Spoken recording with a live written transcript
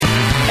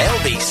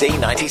BBC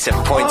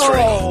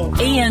 97.3.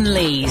 Ian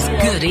Lee's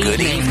Good Evening.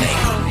 Good evening.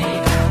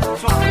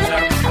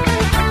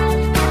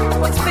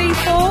 What's B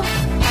for?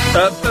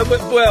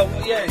 Well,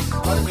 yes.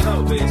 I don't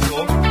know what B is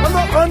for.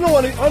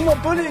 I'm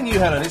not bullying you,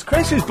 Helen. It's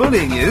Chris who's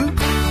bullying you.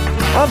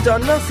 I've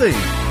done nothing.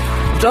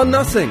 I don't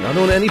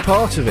want any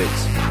part of it.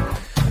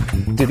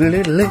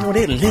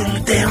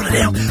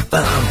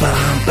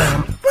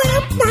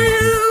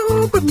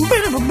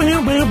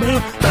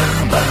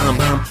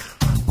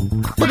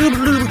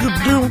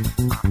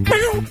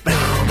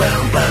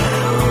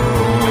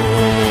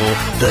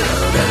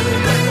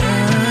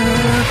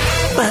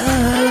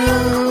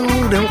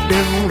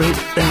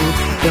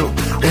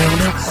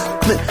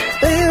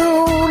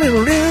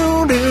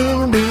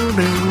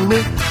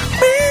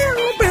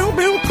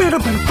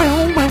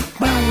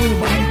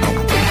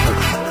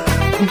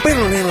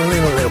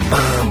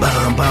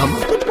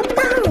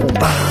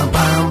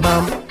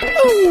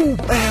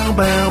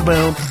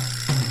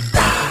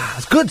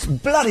 It's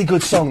good, bloody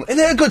good song. Isn't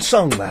it a good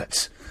song,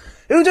 that?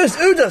 Who does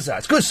that?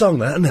 It's a good song,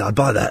 that, isn't it? I'd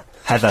buy that.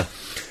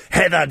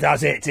 Heather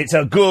does it. It's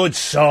a good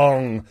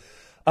song.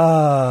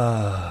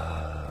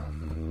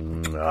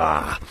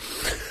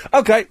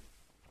 Okay.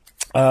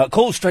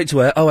 Call straight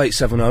to air,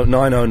 0870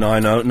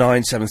 9090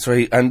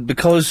 973, and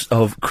because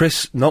of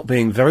Chris not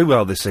being very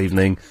well this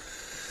evening,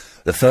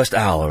 the first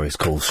hour is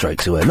called straight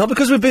to air. Not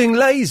because we're being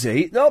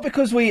lazy, not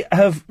because we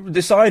have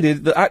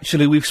decided that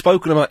actually we've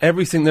spoken about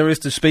everything there is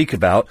to speak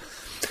about,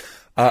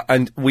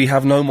 and we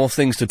have no more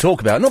things to talk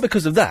about. Not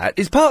because of that,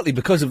 it's partly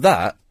because of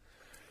that,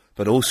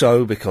 but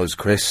also because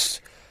Chris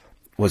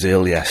was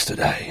ill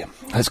yesterday.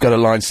 Let's go to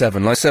line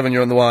 7. Line 7,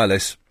 you're on the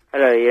wireless.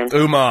 Hello, Ian.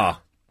 Umar.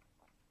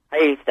 How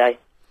are you today?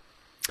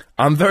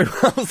 I'm very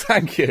well,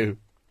 thank you.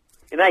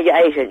 You know you're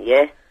Asian,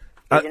 yeah?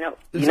 You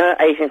know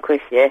Asian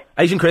Chris, yeah?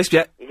 Asian Chris,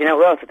 yeah. Is he not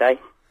well today?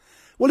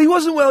 Well, he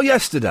wasn't well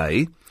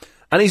yesterday,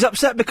 and he's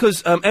upset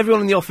because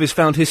everyone in the office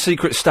found his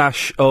secret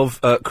stash of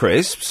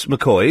crisps,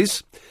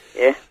 McCoy's.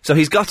 Yeah. So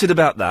he's gutted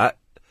about that.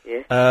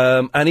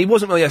 Yeah. And he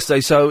wasn't well yesterday,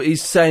 so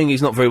he's saying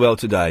he's not very well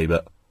today,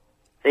 but...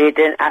 So you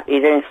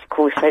didn't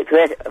call straight to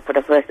it for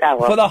the first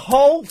hour? For the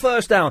whole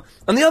first hour.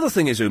 And the other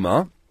thing is,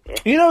 Umar,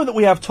 you know that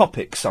we have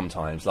topics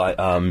sometimes, like,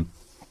 10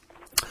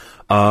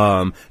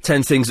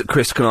 things that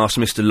Chris can ask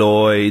Mr.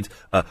 Lloyd,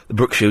 the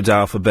Brooke Shields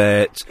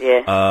alphabet.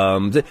 Yeah.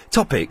 The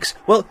topics.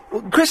 Well,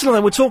 Chris and I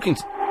were talking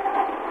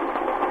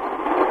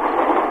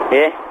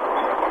Yeah.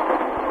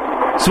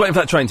 So waiting for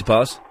that train to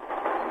pass.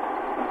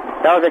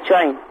 That was a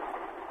train.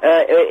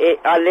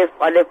 I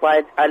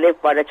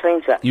live by the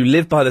train track. You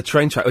live by the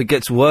train track. It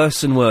gets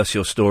worse and worse,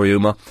 your story,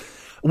 Umar.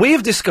 We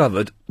have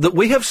discovered that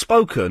we have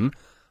spoken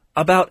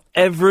about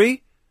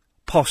every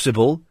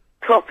possible...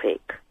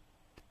 topic.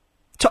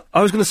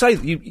 I was going to say,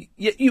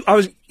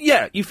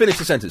 you finished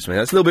the sentence for me.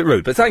 That's a little bit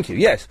rude, but thank you,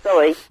 yes.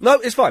 Sorry. No,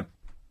 it's fine.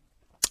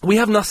 We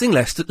have nothing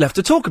left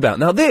to talk about.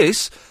 Now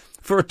this,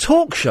 for a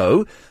talk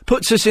show,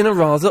 puts us in a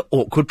rather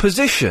awkward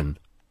position.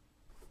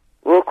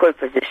 Awkward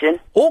position?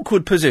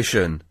 Awkward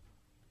position.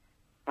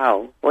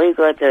 Oh, what are you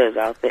going to do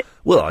about it?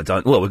 Well,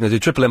 we're going to do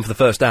Triple M for the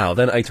first hour,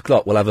 then at 8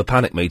 o'clock we'll have a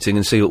panic meeting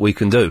and see what we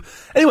can do.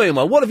 Anyway,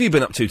 Umar, what have you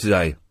been up to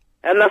today?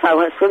 Nothing, I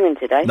went swimming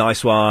today.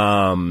 Nice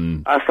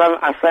one. I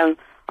swam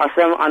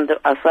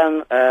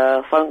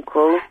phone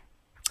call.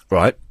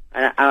 Right.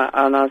 And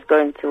I was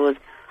going towards...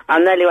 I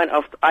nearly went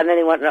off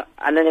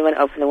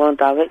in the wrong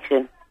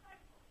direction.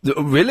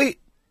 Really?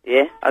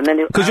 Yeah,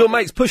 because your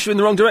mates pushed you in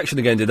the wrong direction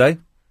again, did they?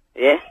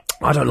 Yeah.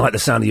 I don't like the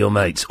sound of your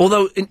mates.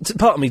 Although,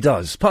 part of me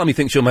does. Part of me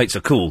thinks your mates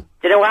are cool. Do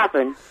you know what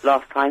happened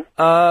last time?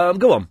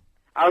 Go on.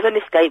 I was on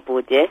the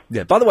skateboard, yeah?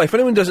 Yeah, by the way, if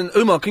anyone doesn't...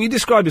 Umar, can you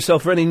describe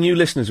yourself for any new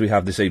listeners we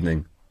have this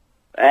evening?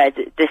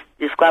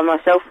 Describe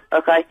myself?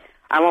 Okay.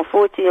 I'm a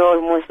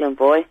 14-year-old Muslim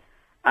boy,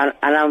 and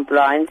I'm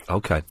blind.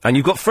 Okay. And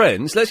you've got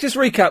friends. Let's just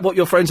recap what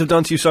your friends have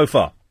done to you so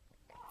far.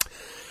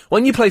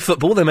 When you play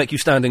football, they make you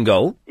stand in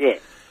goal. Yeah.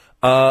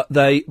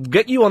 They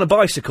get you on a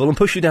bicycle and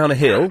push you down a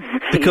hill,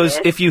 because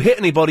if you hit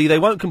anybody, they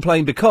won't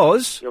complain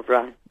because... You're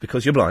blind.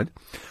 Because you're blind.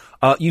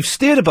 You've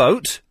steered a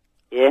boat.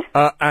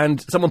 Yeah.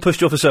 And someone pushed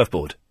you off a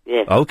surfboard.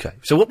 Yeah. Okay.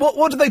 So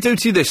what did they do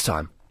to you this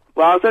time?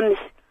 Well, I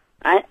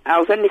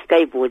was on the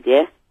skateboard,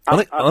 yeah?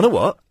 On a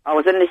what? I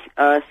was on this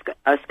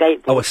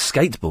skateboard. Oh, a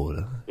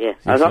skateboarder. Yeah,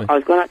 I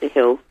was going up the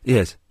hill.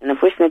 Yes. And they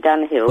pushed me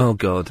down the hill. Oh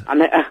God.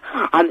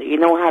 And you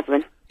know what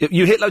happened?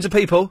 You hit loads of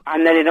people. I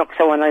nearly knocked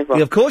someone over.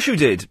 Yeah, of course you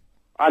did.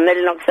 I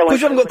nearly knocked someone.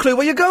 Because you haven't got a clue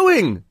where you're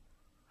going.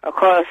 I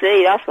can't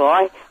see. That's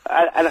why.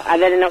 I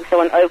nearly knocked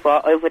someone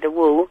over the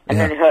wall, and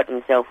then he hurt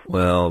himself.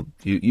 Well,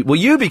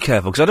 you be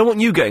careful, because I don't want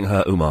you getting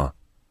hurt, Umar.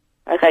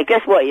 Okay,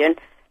 guess what, Ian?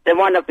 There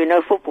might not be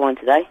no football on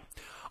today.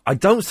 I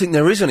don't think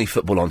there is any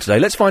football on today.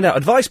 Let's find out.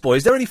 Advice, boy,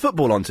 is there any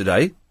football on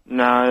today?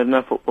 No,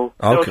 no football.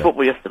 Okay. There was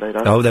football yesterday,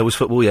 though. Oh, there was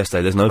football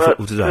yesterday. There's no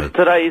football today.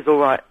 Today is all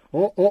right.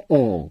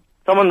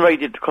 Someone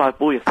raided Clive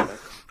Ball yesterday.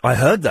 I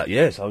heard that,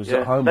 yes. I was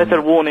at home. They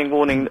said, warning,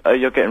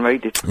 you're getting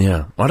raided.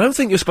 Yeah. I don't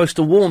think you're supposed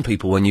to warn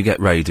people when you get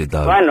raided,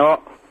 though. Why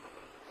not?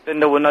 Then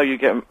they will know you're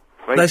getting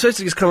They're supposed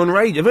to just come on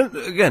raid.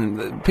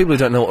 Again, people who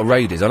don't know what a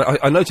raid is.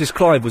 I noticed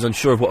Clive was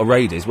unsure of what a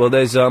raid is. Well,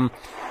 there's And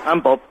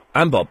Bob.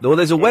 Well,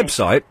 there's a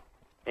website.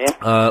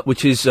 Yeah.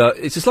 Which is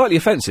it's a slightly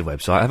offensive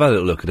website. I've had a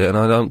little look at it, and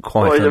I don't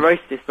quite. What, is it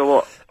racist or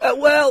what?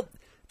 Well,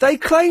 they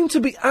claim to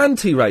be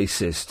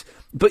anti-racist,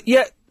 but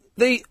yet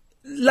the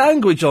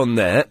language on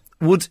there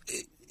would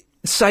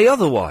say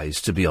otherwise.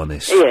 To be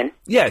honest, Ian.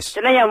 Yes. Do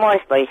you know your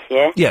MySpace?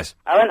 Yeah. Yes.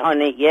 I went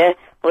on it. Yeah.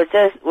 Was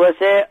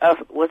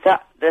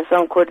that the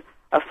song called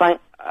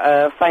Frank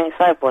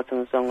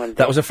Sidebottom song on there?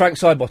 That was a Frank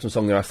Sidebottom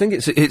song there. I think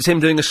it's him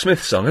doing a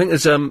Smith song. I think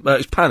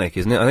it's Panic,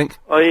 isn't it? I think.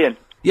 Oh, Ian.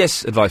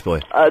 Yes, Advice Boy.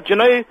 Do you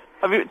know?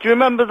 Do you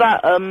remember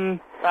that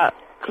that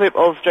clip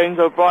of James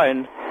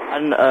O'Brien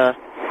and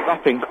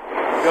rapping? Do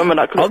you remember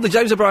that clip? Oh, the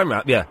James O'Brien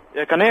rap, yeah.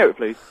 Yeah, can I hear it,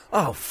 please?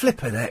 Oh,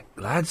 flippin' heck,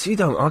 lads! I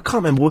can't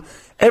remember.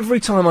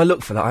 Every time I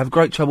look for that, I have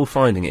great trouble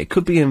finding it. It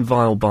could be in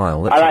Vile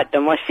Bile. I like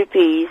the mushy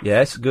peas.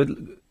 Yes,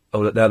 good.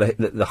 Oh, look, now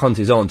the hunt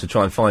is on to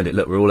try and find it.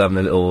 Look, we're all having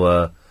a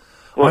little.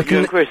 What, you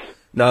and Chris?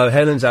 No,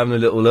 Helen's having a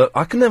little look.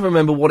 I can never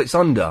remember what it's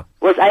under.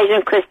 Was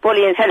Agent Chris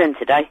bullying Helen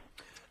today?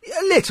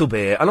 A little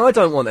bit, and I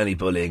don't want any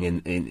bullying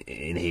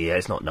in here.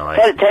 It's not nice.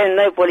 Tell him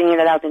no bullying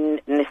allowed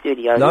in the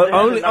studio. No,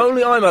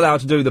 only I'm allowed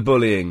to do the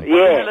bullying.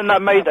 Yeah. Helen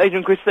that made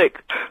Agent Chris sick.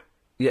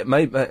 Yeah,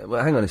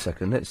 well, hang on a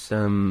second. Let's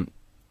Hello,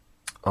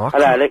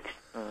 Alex.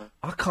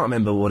 I can't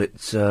remember what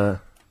it's. Oi.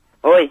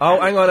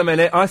 Oh, hang on a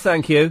minute. I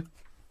thank you.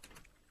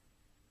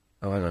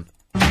 Oh, hang on.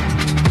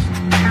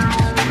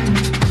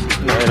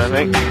 No, I don't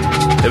think.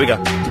 Here we go.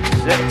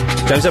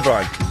 Yeah. James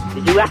O'Brien.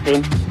 Did you rap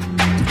him?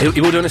 He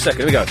will do in a second.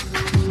 Here we go.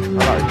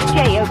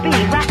 J.O.B.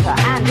 rapper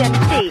and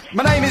MC.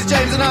 My name is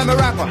James and I'm a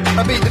rapper.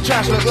 I beat the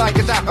trash, look like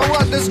a dapper. I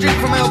walk the street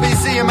from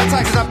LBC and my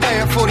taxes I pay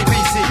at 40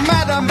 PC.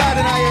 Mad, I'm bad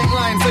and I ain't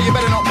lying, so you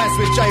better not mess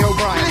with J.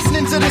 O'Brien.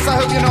 Listening to this, I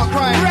hope you're not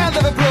crying. Round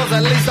of applause,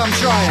 at least I'm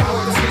trying. I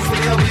walk the streets for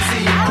the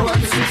LBC. I walk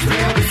the streets for the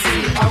LBC.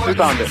 I walk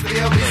the streets for the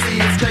LBC.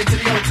 It's J to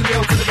the O to the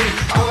O to the B.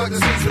 I walk the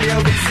streets for the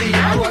LBC.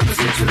 I walk the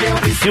streets for the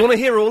LBC. Do you want to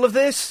hear all of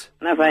this?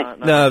 No,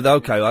 thanks. No,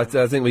 okay. I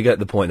think we get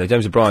the point. Now,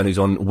 James O'Brien, who's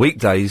on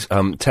weekdays,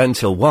 10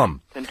 till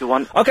 1. 10 to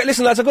 1. Okay,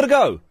 listen, lads, I've got to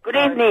go. Good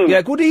evening.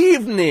 Yeah, good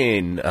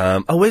evening.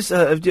 Where's,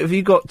 have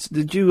you got,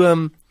 did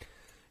you,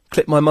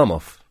 clip my mum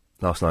off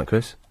last night,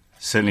 Chris?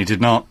 Certainly did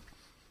not.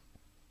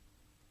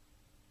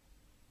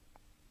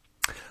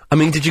 I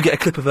mean, did you get a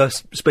clip of her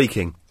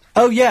speaking?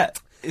 Oh, yeah.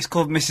 It's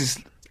called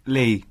Mrs.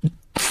 Lee.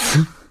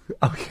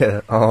 Oh,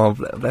 yeah. Oh,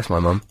 bless my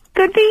mum.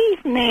 Good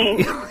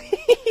evening.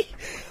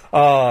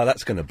 Oh,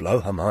 that's going to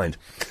blow her mind.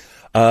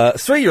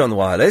 3, you're on the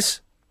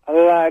wireless. I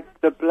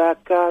like the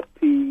Black-Eyed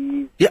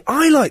Peas. Yeah,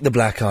 I like the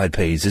Black-Eyed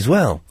Peas as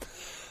well.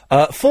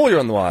 4, you're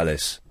on the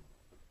wireless.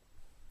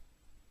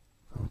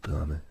 Oh,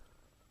 blimey.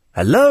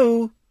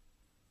 Hello?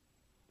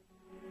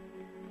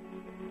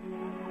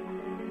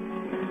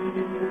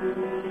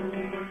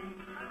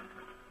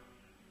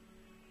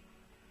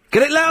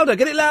 Get it louder,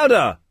 get it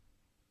louder!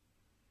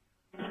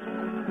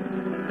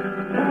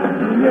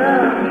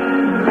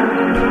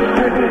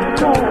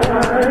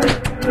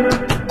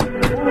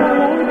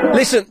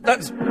 Listen,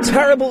 that's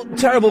terrible,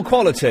 terrible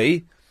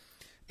quality.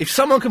 If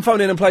someone can phone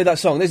in and play that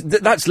song,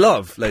 that's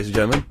love, ladies and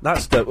gentlemen.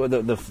 That's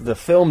the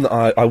film that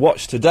I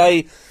watched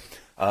today.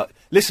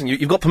 Listen,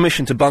 you've got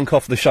permission to bunk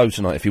off the show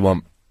tonight if you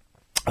want,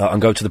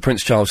 and go to the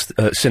Prince Charles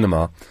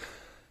cinema.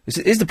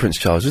 Is the Prince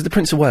Charles? Is the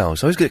Prince of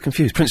Wales? I always get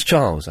confused. Prince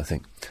Charles, I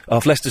think.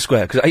 Off Leicester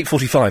Square, because at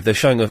 8:45 they're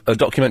showing a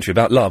documentary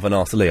about love and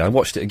Arthur Lee. I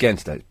watched it again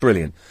today. It's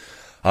brilliant.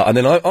 And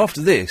then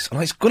after this,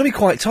 and it's going to be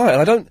quite tight.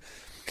 And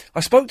I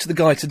spoke to the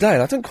guy today,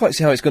 and I don't quite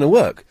see how it's going to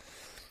work.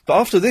 But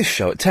after this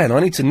show at 10, I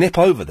need to nip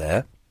over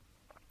there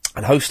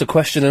and host a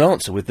question and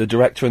answer with the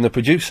director and the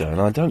producer. And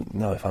I don't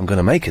know if I'm going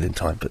to make it in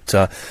time. But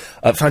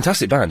a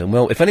fantastic band. And,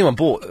 well, if anyone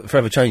bought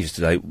Forever Changes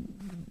today,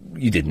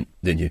 you didn't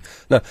you?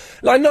 No.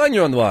 Line 9,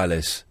 you're on the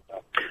wireless.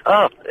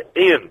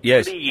 Ian.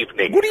 Yes. Good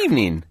evening. Good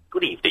evening.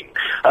 Good evening.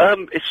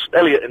 It's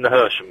Elliot in the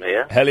Hersham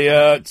here.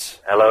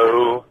 Elliot.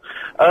 Hello.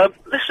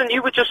 Listen,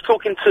 you were just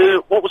talking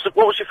to what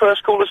was your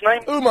first caller's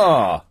name?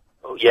 Umar.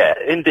 Oh, yeah,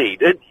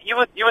 indeed. You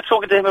were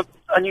talking to him,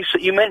 and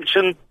you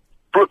mentioned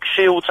Brooke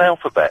Shields'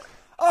 alphabet.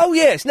 Oh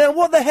yes. Now,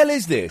 what the hell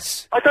is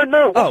this? I don't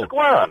know. What's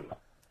going on?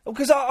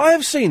 Because I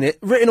have seen it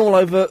written all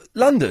over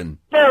London.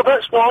 No,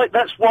 that's why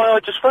I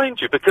just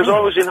phoned you, because I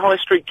was in High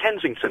Street,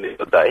 Kensington the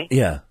other day.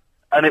 Yeah.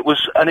 And it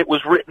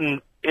was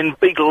written in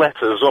big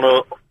letters on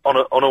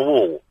a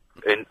wall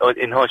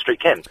in High Street,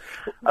 Kent.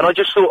 And I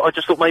just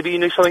thought maybe you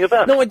knew something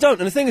about it. No, I don't.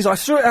 And the thing is, I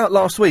threw it out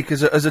last week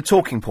as a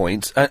talking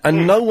point,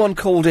 and no one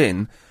called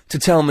in to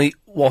tell me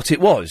what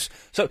it was.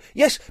 So,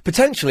 yes,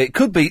 potentially it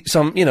could be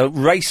some,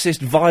 racist,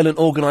 violent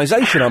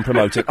organisation I'm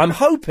promoting. I'm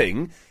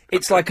hoping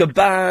it's like a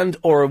band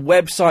or a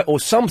website or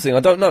something. I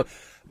don't know.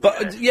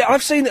 But, yeah,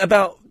 I've seen it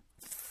about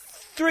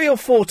 3 or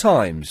 4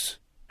 times.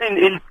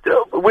 In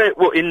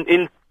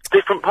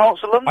different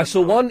parts of London? I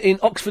saw one in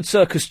Oxford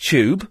Circus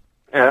Tube.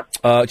 Yeah.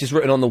 Just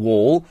written on the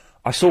wall.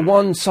 I saw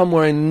one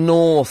somewhere in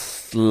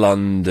North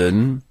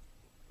London.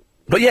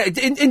 But yeah,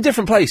 in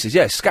different places,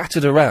 yeah,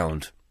 scattered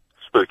around.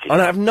 spooky.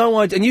 And I have no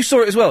idea. And you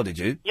saw it as well, did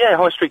you? Yeah,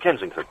 High Street,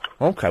 Kensington.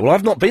 Okay, well,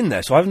 I've not been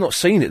there, so I've not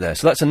seen it there.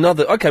 So that's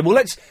another... Okay,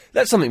 well,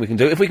 that's something we can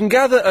do. If we can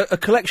gather a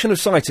collection of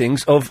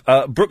sightings of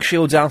Brooke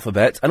Shields'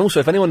 alphabet, and also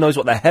if anyone knows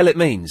what the hell it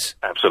means.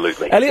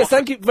 Absolutely. Elliot,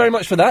 thank you very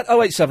much for that.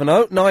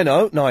 0870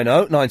 90 90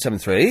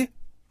 973.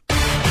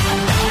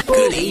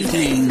 Good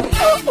evening.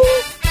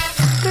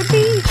 Good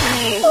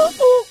evening.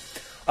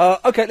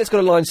 Okay, let's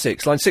go to line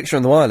 6. Line 6, you're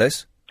on the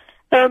wireless.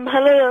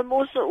 Hello,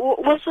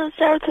 what's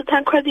Sarah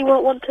Tancredi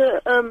want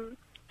to,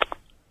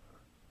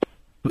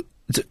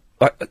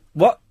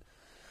 What?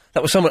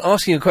 That was someone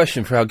asking a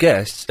question for our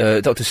guest,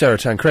 Dr. Sarah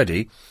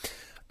Tancredi,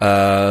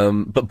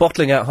 but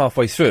bottling out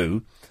halfway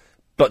through,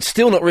 but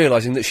still not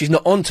realising that she's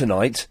not on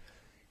tonight,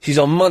 she's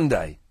on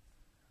Monday.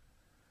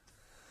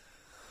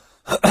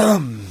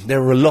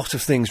 There are a lot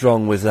of things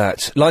wrong with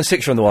that. Line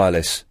 6, you're on the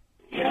wireless.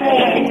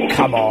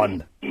 Come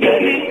on.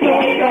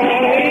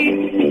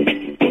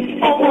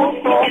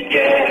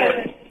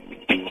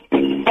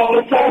 All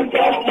the times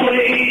I've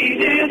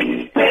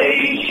waited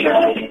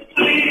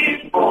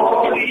patiently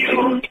for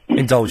you.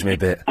 Indulge me a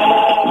bit.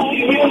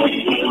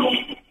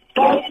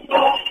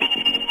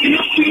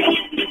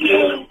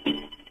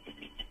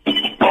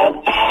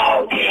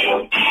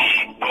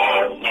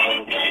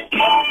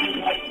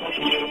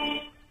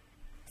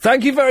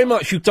 Thank you very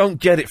much. You don't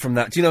get it from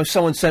that. Do you know,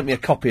 someone sent me a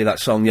copy of that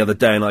song the other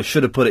day, and I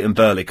should have put it in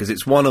Burley, because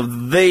it's one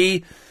of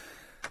the...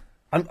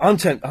 I'm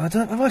tempted...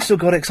 Have I still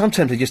got it? 'Cause I'm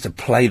tempted just to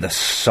play the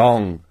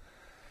song.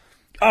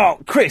 Oh,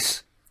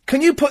 Chris,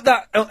 can you put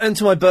that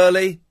into my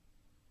Burley?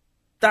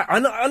 That I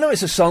know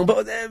it's a song,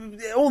 but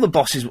all the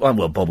bosses...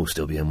 well, Bob will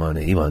still be in, won't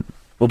he? He won't.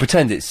 We'll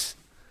pretend it's...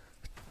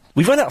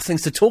 We've run out of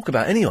things to talk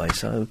about anyway,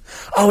 so...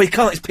 Oh, we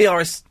can't. It's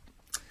PRS...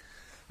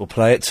 We'll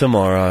play it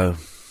tomorrow.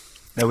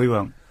 No, we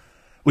won't.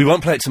 We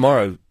won't play it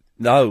tomorrow.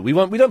 No, we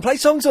won't. We don't play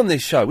songs on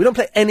this show. We don't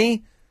play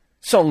any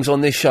songs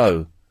on this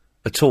show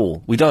at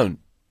all. We don't.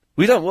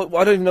 We don't.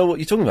 I don't even know what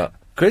you're talking about.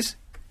 Chris?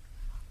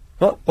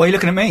 What? Why are you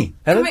looking at me?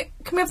 Helen?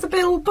 Can we have the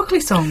Bill Buckley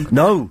song?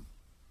 No.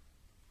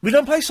 We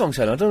don't play songs,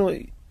 Helen. I don't know what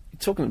you're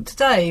talking about.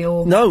 Today,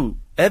 or...? No,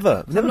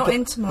 ever. I'm not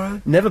in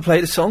tomorrow. Never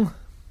played a song.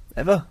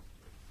 Ever.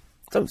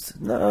 Don't...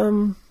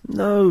 No,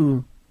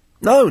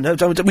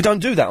 we don't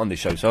do that on this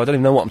show, so I don't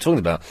even know what I'm talking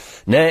about.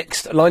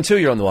 Next. Line 2,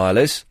 you're on the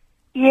wireless.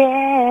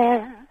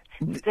 Yeah,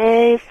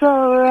 today's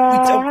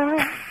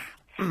alright.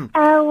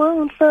 I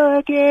won't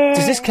forget.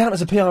 Does this count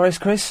as a PRS,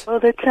 Chris? All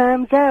the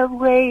times I've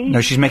waited. No,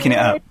 she's making it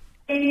up.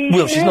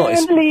 Well, she's not.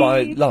 It's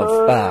by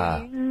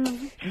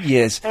love.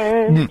 Yes.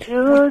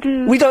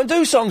 We don't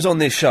do songs on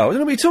this show. I don't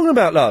know what you're talking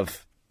about,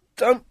 love.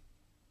 Don't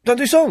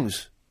do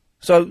songs.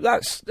 So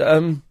that's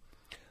gonna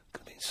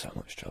be in so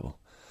much trouble.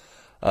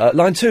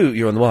 Line 2,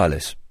 you're on the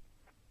wireless.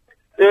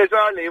 There's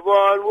only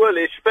one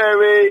Woolwich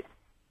Ferry.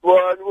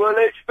 One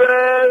Woolwich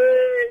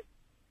Ferry.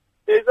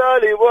 There's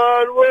only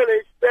one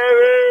Woolwich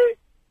Ferry.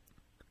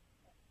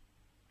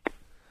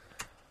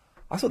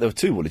 I thought there were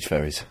 2 Woolwich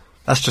Ferries.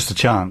 That's just a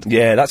chant.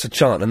 Yeah, that's a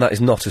chant, and that is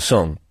not a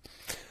song.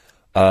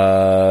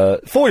 4,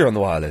 you're on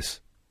the wireless.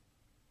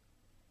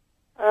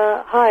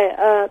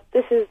 Hi,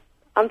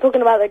 I'm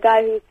talking about the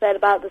guy who said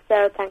about the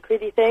Sarah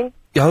Tancredi thing.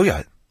 Oh,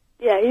 yeah.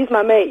 Yeah, he's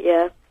my mate,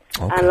 yeah.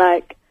 Okay.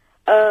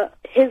 And,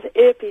 his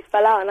earpiece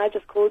fell out, and I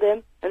just called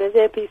him, and his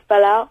earpiece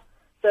fell out.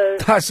 So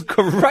that's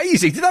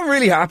crazy. Did that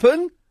really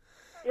happen?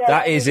 Yeah,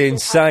 that is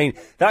insane.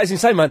 That is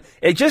insane, man.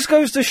 It just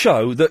goes to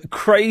show that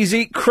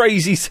crazy,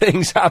 crazy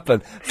things happen.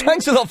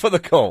 Thanks a lot for the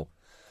call.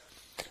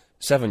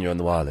 7, you're on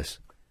the wireless.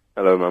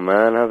 Hello, my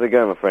man. How's it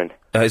going, my friend?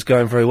 It's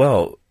going very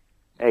well.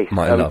 Hey,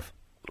 my love.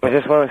 I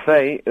just want to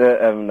say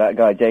that that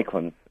guy Jake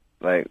one's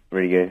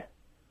really good.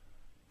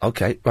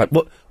 Okay, right.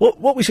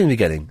 What we seem to be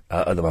getting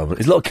at the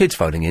moment is a lot of kids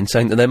phoning in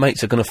saying that their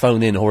mates are going to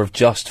phone in or have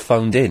just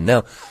phoned in.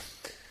 Now,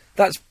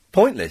 that's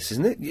pointless,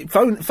 isn't it?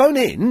 Phone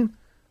in,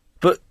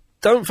 but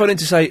don't phone in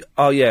to say,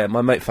 oh yeah,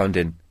 my mate phoned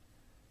in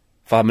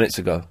 5 minutes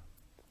ago.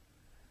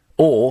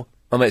 Or,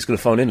 my mate's going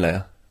to phone in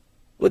later.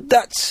 Well,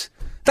 that's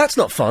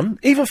not fun,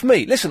 even for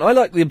me. Listen, I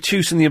like the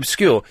obtuse and the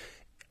obscure.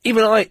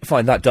 Even I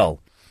find that dull.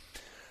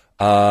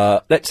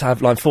 Let's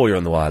have line 4, you're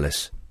on the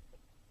wireless.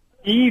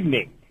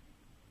 Evening.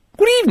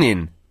 Good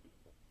evening.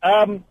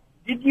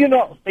 Did you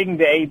not sing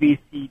the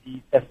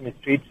ABCD Sesame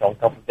Street song a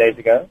couple of days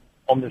ago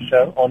on the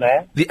show, on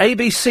air? The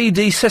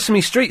ABCD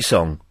Sesame Street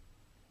song?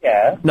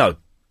 Yeah. No.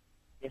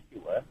 Yes,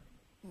 you were.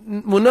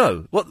 Well,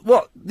 no.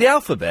 What? The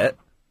alphabet?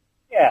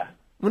 Yeah.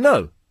 Well,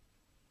 no.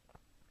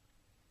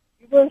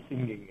 You were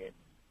singing it.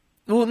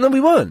 Well, no,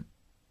 we weren't.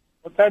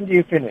 What time do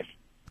you finish?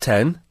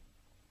 10.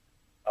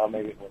 Oh,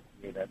 maybe it wasn't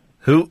me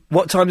then.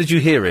 What time did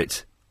you hear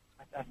it?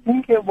 I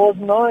think it was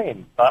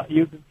 9, but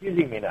you're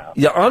confusing me now.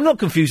 Yeah, I'm not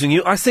confusing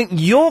you. I think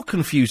you're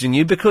confusing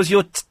you because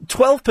you're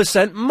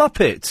 12%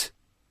 Muppet.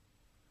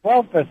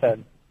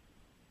 12%?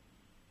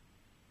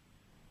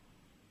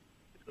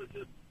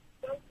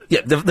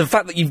 Yeah, the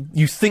fact that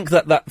you think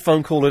that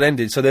phone call had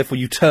ended, so therefore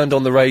you turned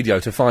on the radio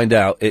to find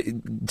out, it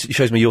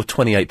shows me you're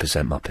 28%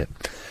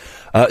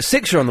 Muppet.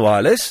 6, you're on the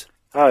wireless.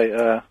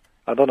 Hi,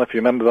 I don't know if you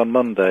remember on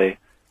Monday,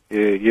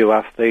 you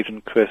asked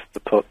Agent Chris to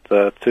put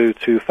 2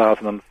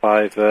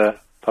 2005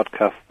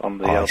 podcasts on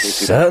the I LBC.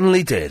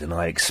 certainly did, and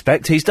I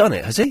expect he's done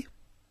it, has he?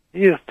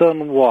 He has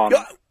done one,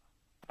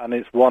 and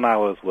it's 1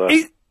 hour's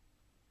worth.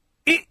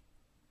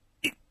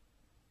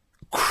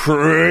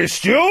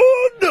 Christian!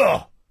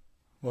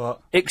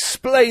 What?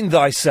 Explain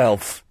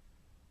thyself.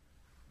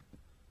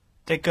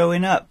 They're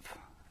going up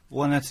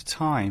one at a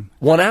time.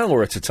 1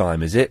 hour at a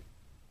time, is it?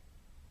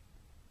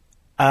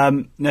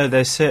 No,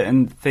 there's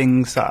certain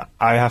things that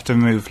I have to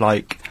remove,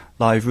 like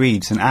live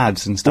reads and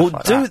ads and stuff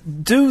like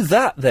that. Do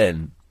that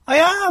then. I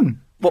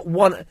am.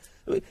 What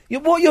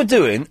you're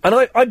doing,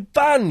 and I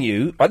ban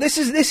you. This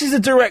is a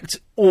direct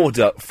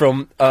order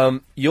from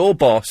your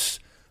boss,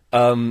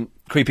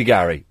 Creepy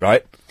Gary,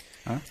 right?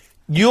 Huh?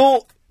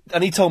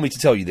 And he told me to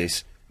tell you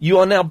this. You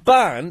are now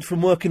banned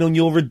from working on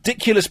your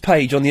ridiculous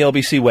page on the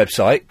LBC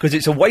website because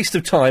it's a waste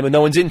of time and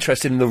no one's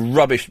interested in the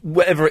rubbish,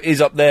 whatever it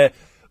is up there.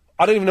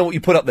 I don't even know what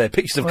you put up there,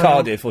 pictures of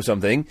Cardiff or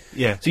something.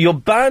 Yeah. So you're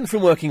banned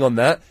from working on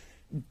that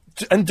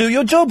and do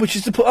your job, which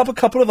is to put up a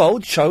couple of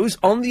old shows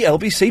on the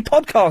LBC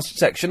podcast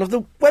section of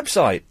the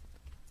website.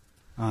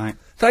 All right.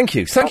 Thank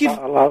you.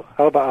 How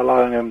about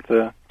allowing him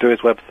to do his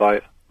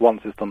website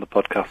once he's done the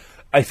podcast?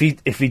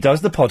 If he does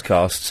the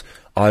podcasts,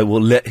 I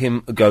will let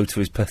him go to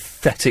his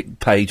pathetic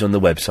page on the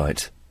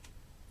website.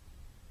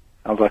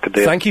 Sounds like a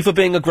deal. Thank you for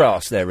being a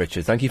grass there,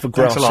 Richard. Thank you for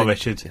Thanks grassing. a lot,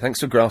 Richard. Thanks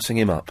for grassing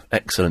him up.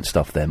 Excellent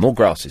stuff there. More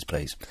grasses,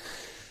 please.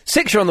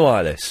 6, you're on the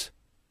wireless.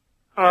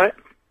 All right.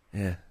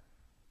 Yeah.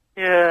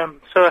 Yeah.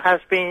 So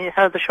how's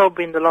the show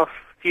been the last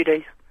few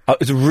days? Oh,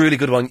 it's a really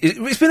good one.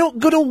 It's been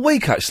good all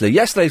week, actually.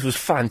 Yesterday's was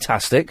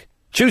fantastic.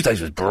 Tuesday's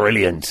was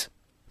brilliant.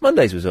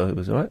 Monday's was all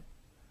right.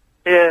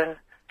 Yeah,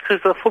 because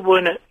the football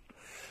in it.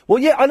 Well,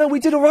 yeah, I know we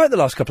did all right the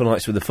last couple of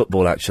nights with the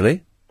football,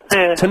 actually.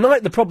 Yeah.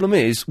 Tonight, the problem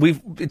is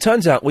it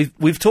turns out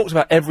we've talked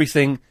about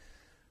everything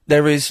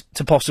there is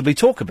to possibly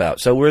talk about,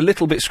 so we're a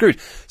little bit screwed.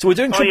 So we're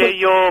doing. Oh yeah,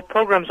 your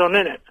program's on,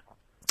 isn't it?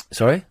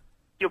 Sorry.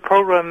 Your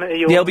program. The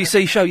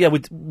LBC show, yeah,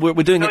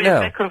 we're doing it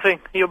now. Your Beckham thing.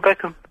 Your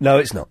Beckham. No,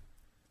 it's not.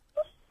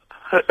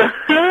 What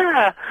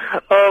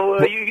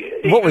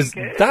was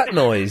that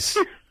noise?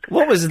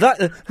 What was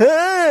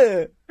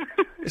that?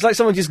 It's like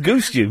someone just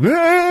goosed you.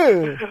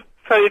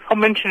 So if I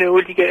mention it,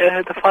 will you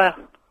get the fire?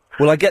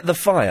 Will I get the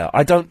fire?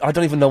 I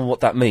don't even know what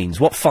that means.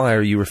 What fire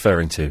are you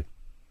referring to?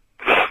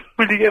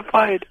 Will you get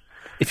fired?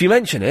 If you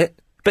mention it,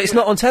 but it's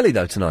not on telly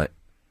though tonight.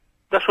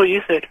 That's what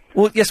you said.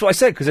 Well, yes, what I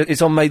said, because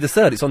it's on May the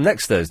 3rd. It's on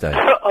next Thursday.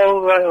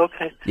 Oh, right,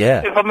 okay.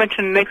 Yeah. If I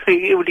mention it next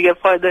week, will you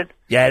get fired then?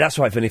 Yeah, that's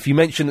right, Finn. If you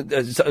mention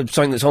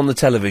something that's on the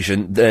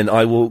television, then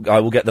I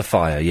will get the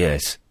fire,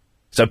 yes.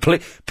 So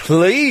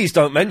please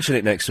don't mention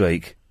it next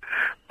week.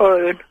 All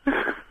right, then.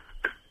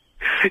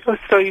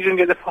 So you didn't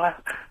get the fire.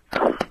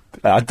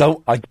 I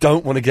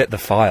don't want to get the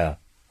fire.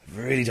 I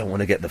really don't want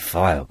to get the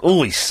fire.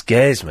 Oh, he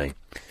scares me.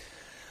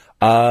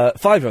 5,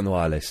 you're on the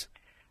wireless.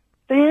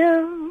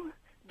 Bill,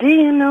 do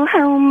you know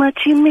how much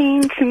you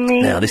mean to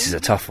me? Now, this is a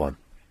tough one.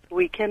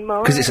 We can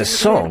Because it's a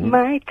song,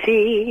 my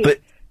tea. but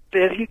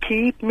Bill, you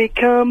keep me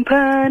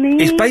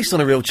company. it's based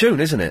on a real tune,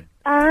 isn't it?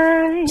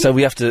 So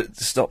we have to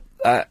stop,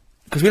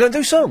 because we don't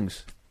do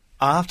songs.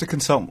 I'll have to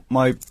consult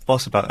my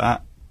boss about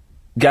that.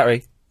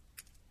 Gary.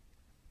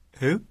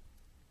 Who?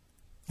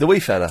 The wee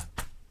fella.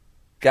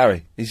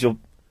 Gary. He's your...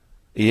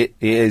 He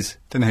is.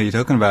 Don't know who you're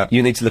talking about.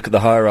 You need to look at the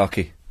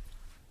hierarchy.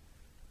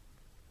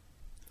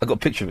 I've got a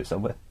picture of it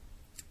somewhere.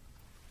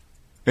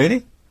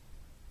 Really?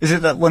 Is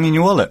it that one in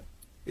your wallet?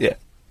 Yeah.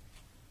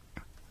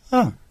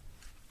 Oh.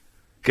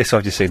 Guess what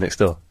I've just seen next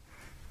door?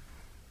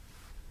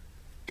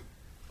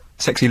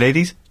 Sexy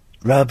ladies?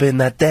 Rubbing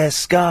that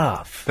desk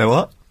off. They're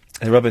what?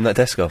 They're rubbing that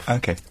desk off.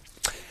 Okay.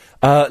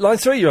 Line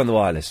 3, you're on the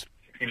wireless.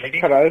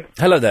 Hello.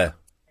 Hello there.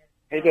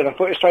 How you doing? I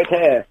thought it was straight to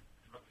air.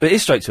 But it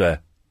is straight to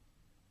air.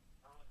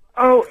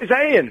 Oh, is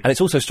that Ian? And it's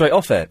also straight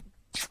off air.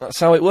 That's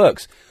how it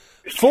works.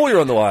 4,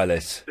 you're on the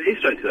wireless. It is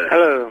straight to air.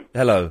 Hello.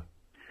 Hello.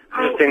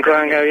 Just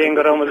inquiring how Ian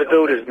got on with the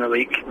builders in the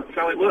week. That's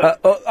how it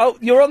works.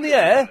 You're on the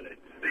air?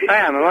 I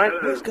am I?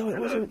 What's going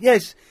on?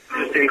 Yes.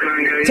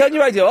 Turn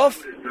your radio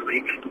off.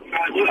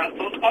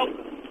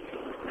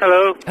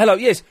 Hello. Hello,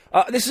 yes.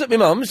 This is at my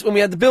mum's when we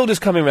had the builders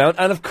coming round,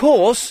 and of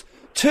course,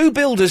 2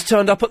 builders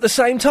turned up at the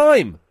same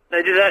time.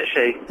 They did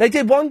actually. They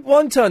did.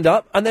 One turned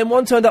up, and then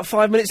one turned up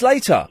 5 minutes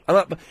later.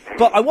 But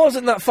I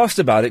wasn't that fussed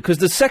about it, because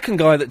the second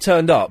guy that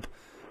turned up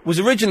was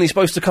originally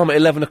supposed to come at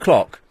 11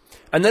 o'clock.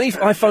 And then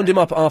I phoned him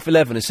up at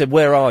 11:30 and said,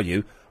 "Where are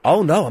you?"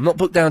 "Oh, no, I'm not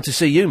booked down to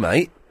see you,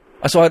 mate."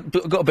 So I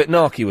got a bit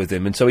narky with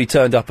him, and so he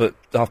turned up at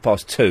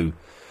 2:30.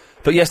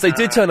 But yes, they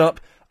did turn up,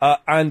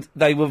 and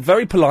they were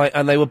very polite,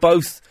 and they were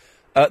both...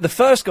 the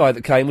first guy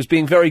that came was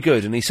being very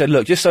good, and he said,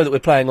 "Look, just so that we're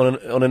playing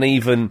on an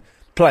even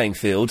playing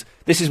field,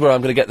 this is where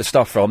I'm going to get the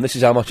stuff from, this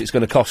is how much it's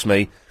going to cost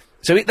me."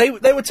 So they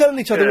were telling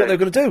each other what they were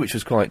going to do, which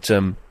was quite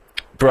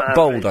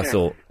bold, I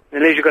thought.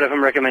 At least you got it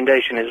from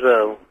recommendation as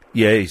well.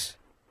 Yes.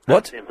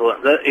 What? That's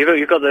important.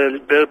 You've got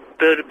the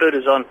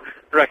builders on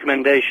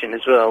recommendation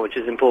as well, which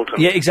is important.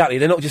 Yeah, exactly.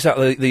 They're not just out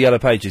the Yellow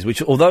Pages,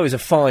 which, although is a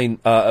fine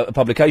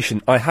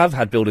publication, I have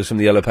had builders from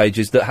the Yellow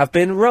Pages that have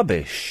been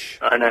rubbish.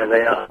 I know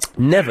they are.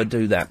 Never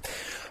do that.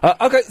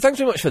 OK, thanks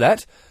very much for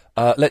that.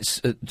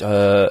 Let's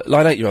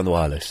line 8. You're on the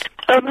wireless.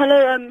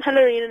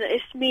 Hello, Ian.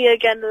 It's me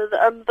again.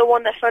 The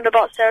one that phoned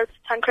about Sarah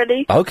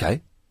Tancredi.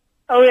 OK.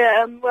 Oh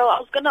yeah. Well, I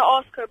was going to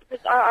ask her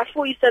because I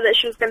thought you said that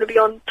she was going to be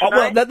on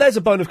tonight. Well, there's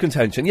a bone of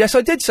contention. Yes,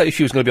 I did say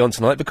she was going to be on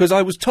tonight because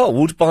I was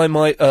told by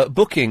my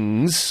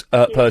bookings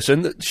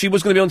person that she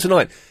was going to be on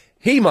tonight.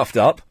 He muffed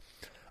up.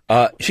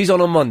 She's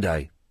on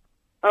Monday.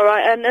 All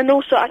right, and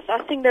also I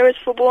think there is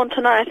football on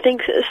tonight. I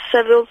think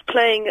Seville's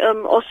playing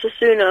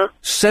Osasuna.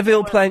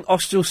 Seville playing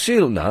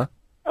Osasuna?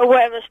 Or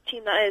whatever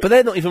team that is. But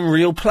they're not even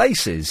real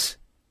places.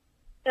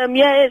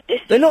 Yeah,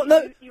 it's they're not.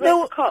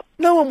 UEFA Cup.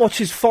 No one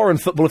watches foreign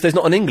football if there's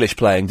not an English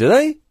playing, do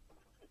they?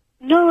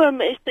 No,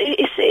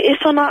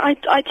 it's on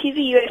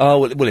ITV. Oh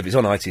well, if it's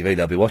on ITV,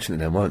 they'll be watching it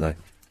then, won't they?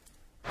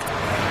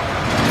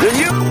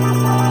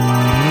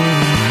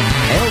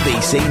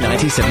 LBC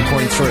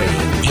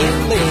 97.3.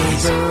 Ian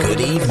Lee's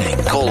Good Evening.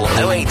 Call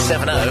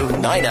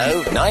 0870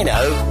 90 90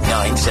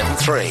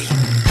 973.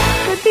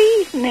 Good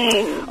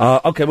evening.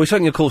 OK, we're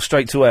taking a call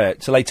straight to air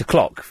till 8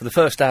 o'clock for the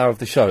first hour of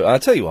the show. I'll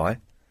tell you why.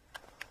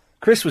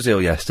 Chris was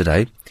ill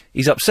yesterday.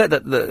 He's upset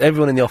that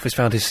everyone in the office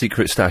found his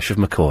secret stash of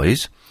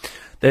McCoys.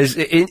 There's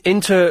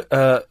imagine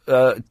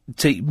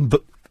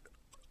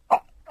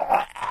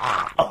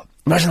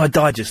I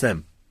died just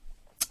then.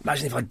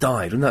 Imagine if I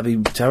died. Wouldn't that be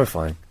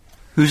terrifying?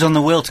 Who's on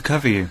the wheel to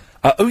cover you?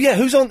 Oh yeah,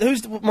 who's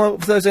my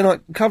Thursday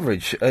night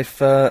coverage? Let's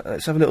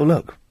have a little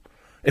look.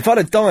 If I'd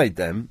have died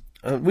then,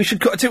 we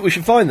should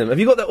find them. Have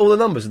you got all the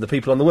numbers of the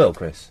people on the wheel,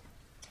 Chris?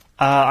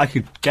 I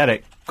could get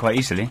it quite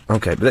easily.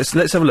 Okay, but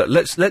let's have a look.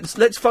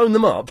 Let's phone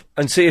them up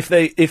and see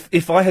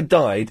if I had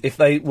died, if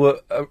they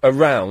were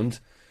around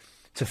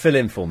to fill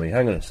in for me.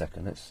 Hang on a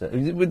second. A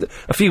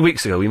few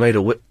weeks ago we made a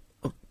oh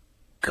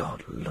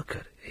God, look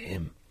at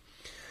him.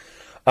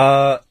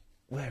 Where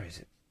is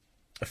it?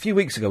 A few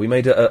weeks ago we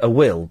made a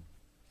will.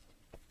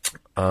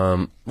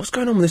 What's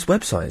going on with this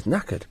website? It's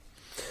knackered.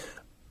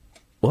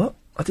 What?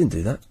 I didn't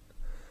do that.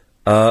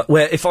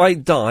 Where if I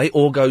die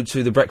or go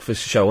to the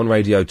breakfast show on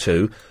Radio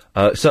 2,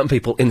 certain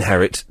people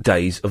inherit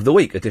days of the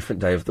week, a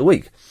different day of the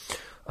week.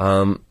 It's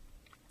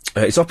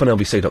up on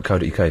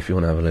lbc.co.uk if you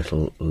want to have a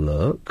little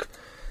look.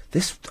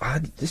 This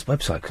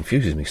website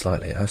confuses me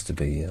slightly. It has to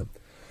be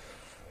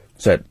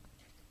said.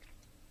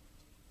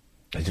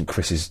 Agent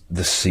Chris's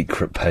The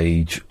Secret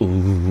page.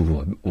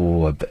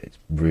 Ooh, I bet it's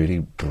really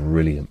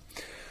brilliant.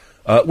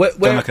 Don't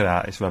look at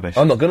that. It's rubbish.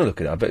 I'm not going to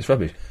look at it. I bet it's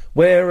rubbish.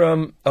 Where?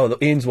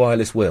 Ian's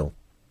Wireless Will.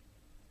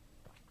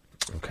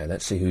 Okay,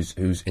 let's see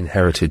who's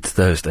inherited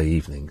Thursday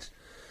evenings.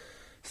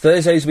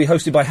 Thursdays will be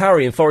hosted by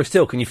Harry in Forest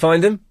Hill. Can you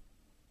find him?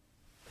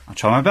 I'll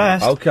try my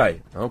best. Okay.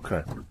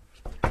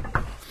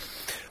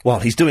 While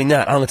he's doing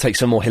that, I'm going to take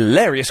some more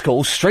hilarious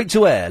calls straight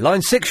to air.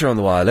 Line 6, you're on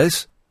the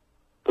wireless.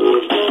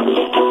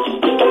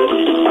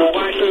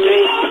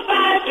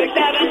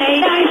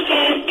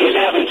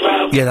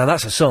 Yeah, now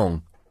that's a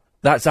song.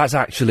 That's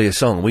actually a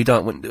song. We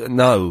don't...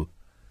 No.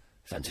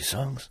 Fancy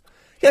songs.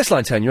 Yes,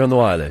 line 10, you're on the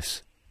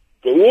wireless.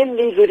 The Ian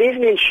Lee Good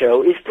Evening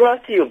Show is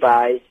brought to you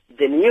by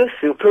the new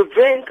Super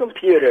Brain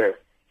Computer.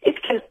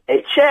 It can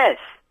play chess,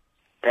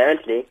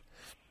 apparently,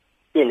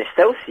 in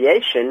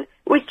association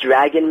with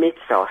Dragon Meat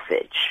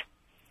Sausage.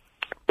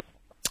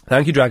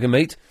 Thank you, Dragon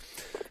Meat.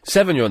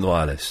 7, you're on the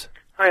wireless.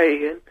 Hi,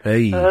 Ian.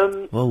 Hey.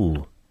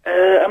 Whoa.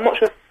 I'm not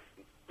sure if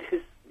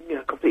this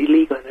is, completely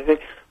legal and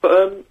everything,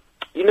 but,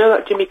 you know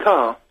that Jimmy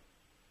Carr?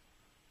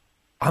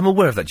 I'm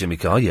aware of that Jimmy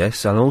Carr,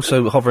 yes, and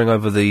also hovering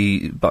over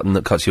the button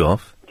that cuts you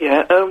off.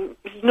 Yeah,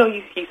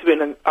 he used to be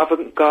an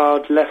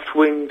avant-garde,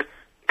 left-wing,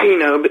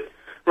 but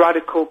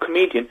radical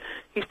comedian.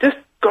 He's just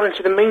gone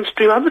into the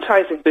mainstream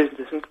advertising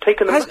business and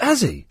taken...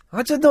 Has he?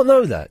 I did not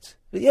know that.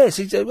 But yes,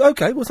 he's...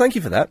 okay, well, thank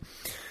you for that.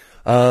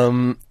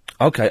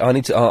 Okay, I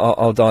need to...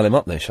 I'll dial him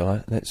up there, shall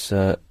I? Let's,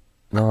 90...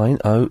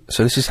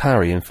 So this is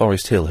Harry in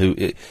Forest Hill, who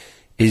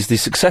is the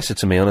successor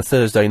to me on a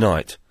Thursday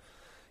night.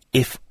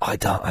 If I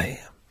die...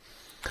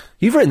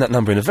 You've written that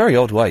number in a very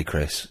odd way,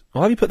 Chris.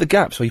 Why have you put the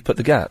gaps where you put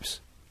the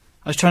gaps?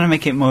 I was trying to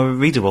make it more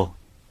readable.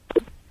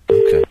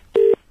 Okay.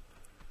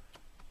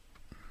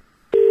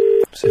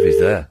 See if he's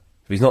there.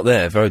 If he's not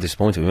there, very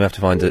disappointing. We have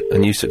to find a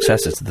new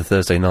successor to the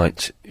Thursday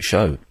night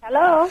show.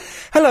 Hello?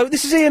 Hello,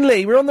 this is Ian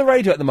Lee. We're on the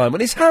radio at the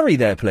moment. Is Harry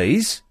there,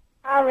 please?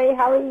 Harry's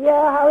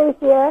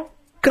here.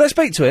 Can I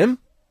speak to him?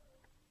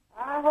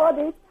 Hold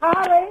it.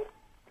 Harry?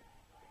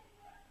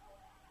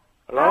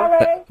 Hello?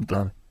 Harry?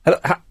 Blimey. Hello,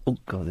 oh,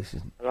 God, this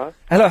isn't... Hello?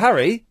 Hello,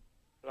 Harry?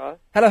 Hello?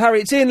 Hello, Harry,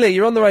 it's Ian Lee,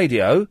 you're on the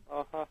radio.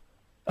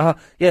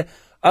 Yeah.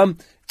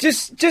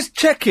 Just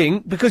checking,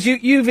 because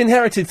you've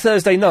inherited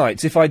Thursday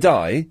nights, if I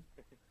die,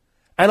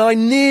 and I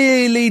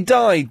nearly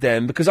died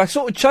then, because I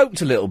sort of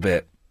choked a little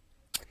bit.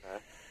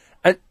 Okay.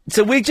 And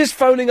so we're just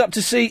phoning up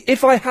to see,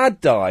 if I had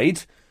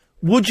died,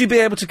 would you be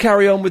able to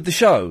carry on with the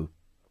show?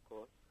 Of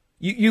course.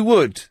 You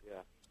would?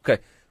 Yeah.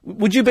 Okay.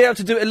 Would you be able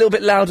to do it a little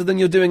bit louder than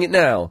you're doing it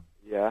now?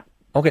 Yeah.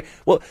 Okay,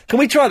 well, can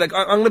we try that?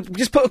 I'm going to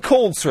just put a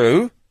call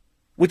through.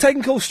 We're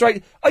taking calls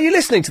straight... Are you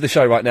listening to the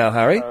show right now,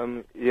 Harry?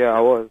 Yeah, I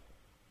was.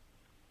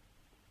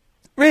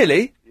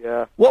 Really?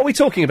 Yeah. What are we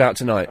talking about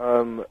tonight?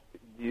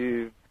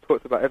 You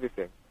talked about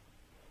everything.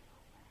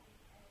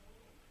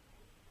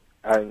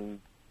 And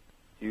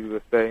you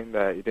were saying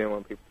that you didn't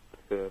want people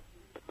to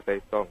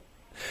play songs.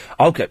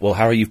 Okay, well,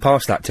 Harry, you've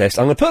passed that test.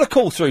 I'm going to put a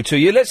call through to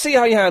you. Let's see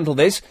how you handle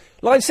this.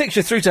 Line 6,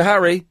 you're through to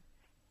Harry.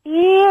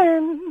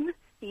 Ian,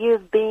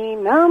 you've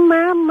been on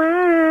my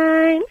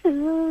mind,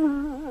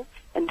 ooh,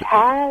 and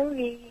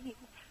Harry,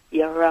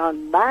 you're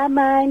on my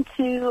mind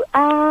too.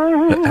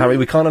 Harry,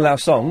 we can't allow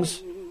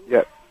songs.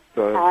 Yep.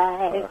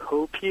 I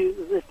hope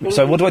you think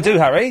So what do I do,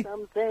 Harry?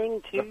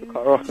 something too.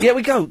 Yeah,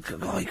 we go.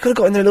 Oh, you could have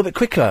got in there a little bit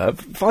quicker.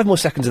 5 more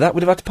seconds of that,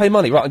 we'd have had to pay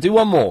money. Right, I'll do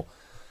one more.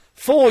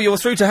 4, you're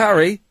through to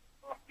Harry.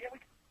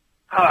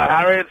 Hello,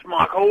 Harry, it's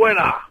Michael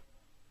Winner.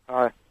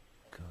 Hi.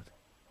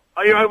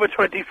 Are you over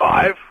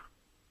 25?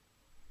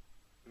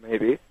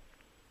 Maybe.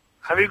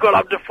 Have you got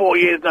up to 4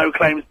 years no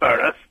claims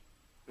bonus?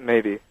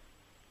 Maybe.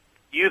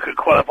 You could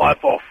qualify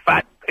for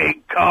Fat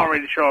Pig car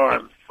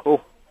insurance.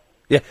 Cool.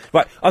 Yeah,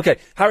 right, okay.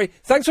 Harry,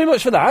 thanks very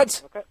much for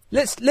that.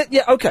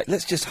 Okay.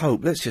 Let's just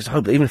hope that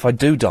even if I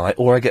do die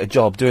or I get a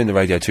job doing the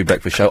Radio 2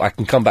 Breakfast Show, I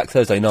can come back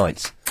Thursday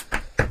nights.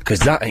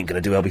 Because that ain't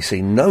going to do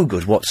LBC no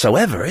good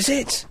whatsoever, is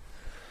it?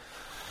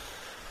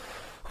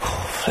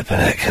 Flippin'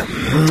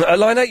 heck.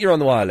 Line 8, you're on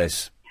the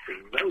wireless.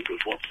 No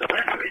good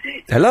whatsoever, is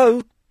it?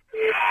 Hello?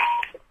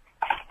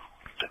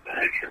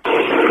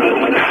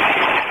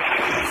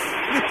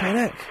 Flippin'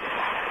 heck.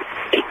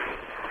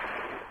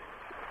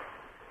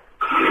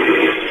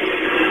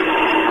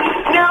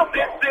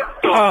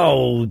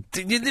 Oh,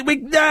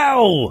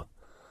 no!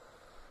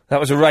 That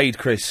was a raid,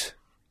 Chris.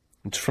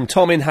 It's from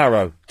Tom in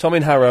Harrow. Tom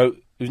in Harrow,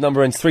 whose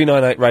number ends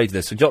 398, raided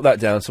us. So jot that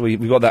down, so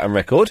we've got that on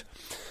record.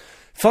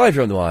 5,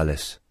 you're on the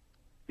wireless.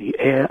 The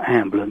air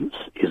ambulance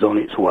is on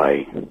its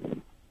way.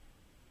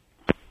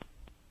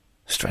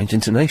 Strange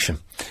intonation.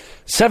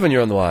 7,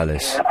 you're on the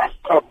wireless.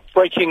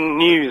 Breaking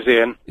news,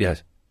 Ian.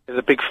 Yes. There's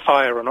a big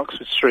fire on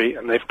Oxford Street,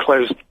 and they've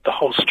closed the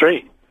whole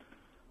street.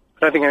 I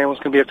don't think anyone's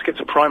going to be able to get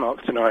to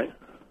Primark tonight.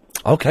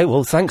 Okay,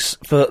 well, thanks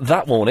for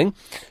that warning.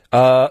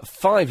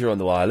 5, you're on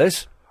the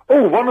wireless.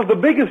 Oh, one of the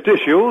biggest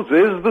issues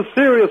is the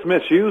serious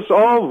misuse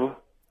of...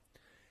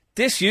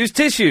 Disused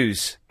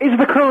tissues. Is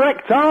the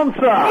correct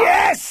answer.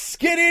 Yes!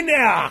 Get in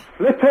there!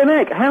 Flippin'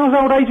 heck, how's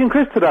old Agent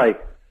Chris today?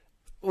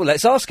 Well,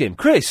 let's ask him.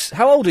 Chris,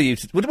 how old are you?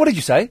 What did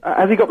you say?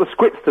 Has he got the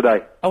scripts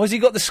today? Oh, has he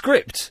got the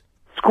script?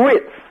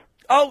 Scripts.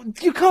 Oh,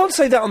 you can't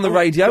say that on the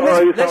radio.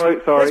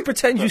 Sorry. Let's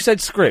pretend you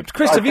said script.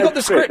 Chris, have you got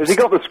the scripts? Has he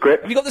got the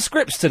script? Have you got the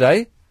scripts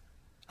today?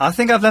 I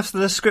think I've left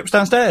the scripts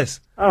downstairs.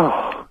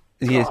 Oh,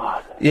 yes.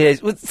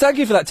 Yes. Well, thank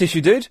you for that,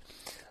 Tissue Dude.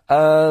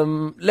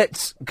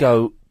 Let's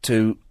go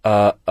to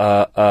 5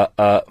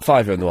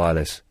 on the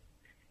wireless.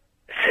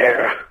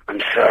 Sarah, I'm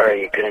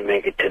sorry you couldn't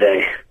make it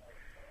today.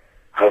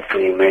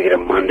 Hopefully you make it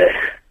on Monday.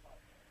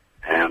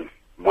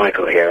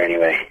 Michael here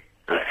anyway.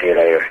 I'll see you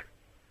later.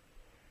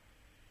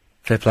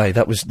 Fair play.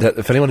 That was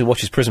if anyone who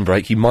watches Prison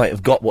Break, you might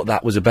have got what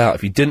that was about.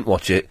 If you didn't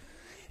watch it,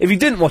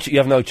 you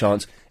have no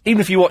chance. Even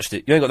if you watched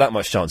it, you ain't got that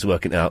much chance of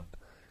working it out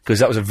because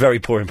that was a very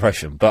poor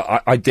impression.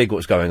 But I dig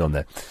what's going on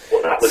there.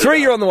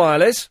 3, you're on the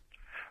wireless.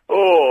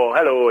 Oh,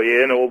 hello,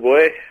 Ian, old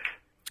boy.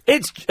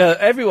 It's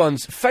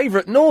everyone's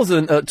favourite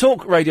northern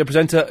talk radio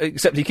presenter,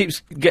 except he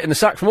keeps getting the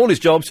sack from all his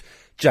jobs.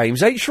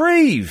 James H.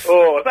 Shreve.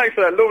 Oh, thanks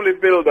for that lovely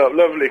build-up,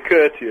 lovely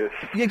courteous.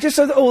 Yeah, just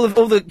so that all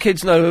the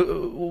kids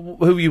know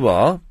who you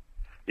are.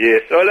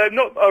 Yes, well, I'm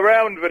not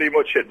around very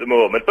much at the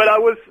moment, but I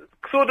was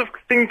sort of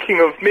thinking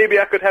of maybe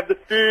I could have the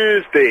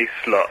Thursday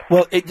slot.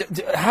 Well,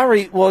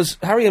 Harry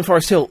in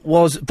Forest Hill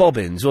was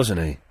Bobbins,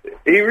 wasn't he?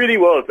 He really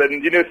was,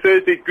 and,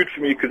 Thursday's good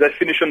for me because I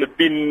finish on the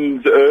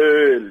bins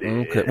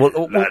early. Okay,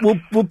 well,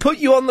 we'll put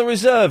you on the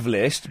reserve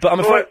list, but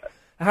I'm afraid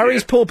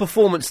Harry's poor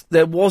performance,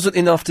 there wasn't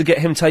enough to get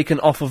him taken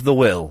off of the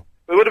will.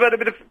 Well, what about a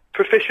bit of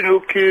professional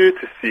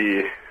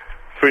courtesy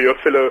for your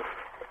fellow,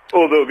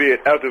 although be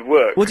it out of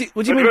work? What do you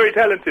mean? Very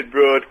talented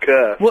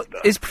broadcast. What,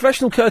 is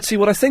professional courtesy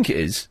what I think it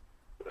is?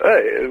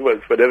 It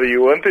was whatever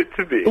you want it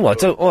to be.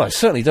 I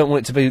certainly don't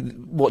want it to be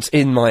what's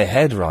in my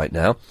head right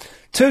now.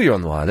 2, you're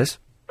on the wireless.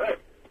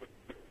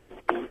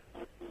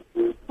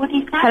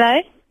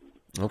 Hello?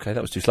 Okay,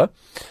 that was too slow.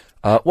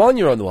 1,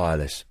 you're on the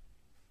wireless.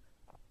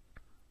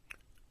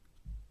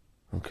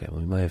 Okay,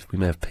 well, we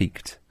may have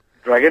peaked.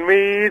 Dragon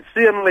meets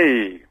Ian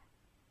Lee.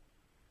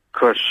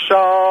 Kusha.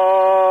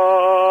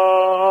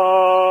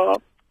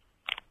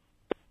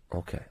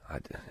 Okay,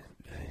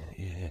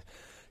 yeah.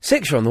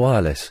 6, you're on the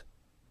wireless.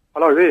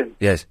 Hello, Ian.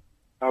 Yes.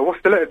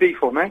 What's the letter D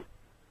for, mate?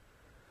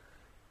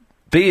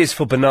 B is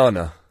for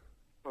banana.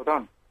 Well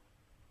done.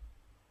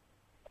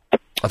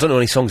 I don't know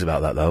any songs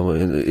about that, though.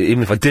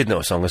 Even if I did know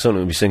a song, I certainly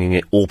wouldn't be singing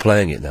it or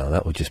playing it now.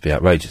 That would just be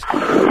outrageous.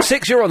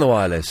 6, you're on the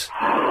wireless.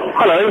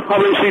 Hello,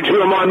 I'm listening to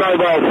you on my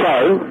mobile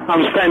phone.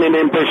 I'm standing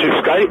in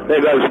Bishopsgate.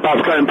 There goes the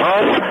bus going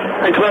past.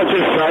 And can I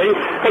just say,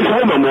 it's a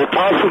woman walked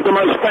past with the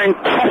most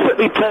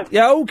fantastically perfect...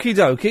 Yeah, okie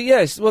dokie,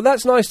 yes. Well,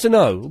 that's nice to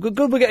know. Good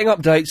we're getting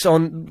updates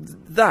on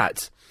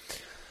that.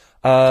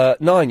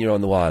 9, you're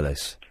on the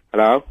wireless.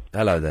 Hello?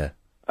 Hello there.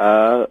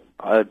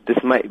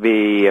 This might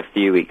be a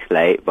few weeks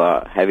late,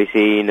 but have you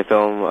seen the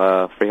film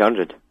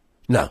 300?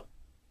 No.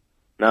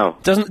 No.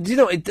 Doesn't, do you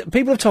know,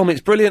 people have told me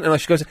it's brilliant and I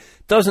should go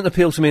doesn't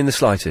appeal to me in the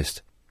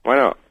slightest. Why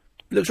not?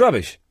 Looks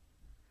rubbish.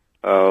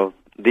 Oh,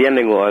 the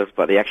ending was,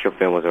 but the actual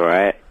film was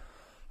alright.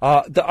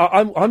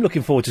 I'm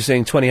looking forward to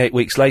seeing 28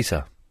 Weeks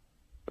Later.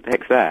 What the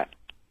heck's that?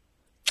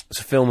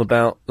 It's a film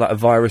about, like, a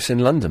virus in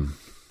London.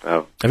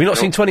 Oh. Have you not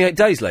seen 28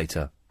 Days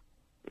Later?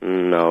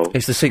 No.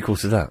 It's the sequel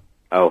to that.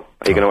 Oh,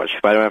 are you going to watch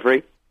Spider-Man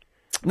 3?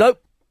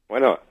 Nope. Why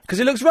not?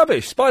 Because it looks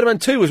rubbish. Spider-Man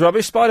 2 was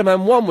rubbish,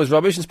 Spider-Man 1 was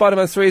rubbish, and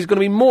Spider-Man 3 is going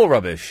to be more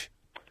rubbish.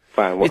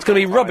 Fine. It's going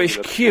to be rubbish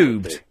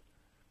cubed.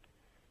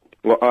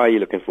 What are you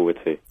looking forward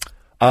to?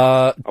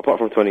 Apart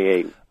from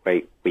 28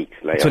 Weeks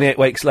Later. 28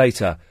 Weeks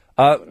Later.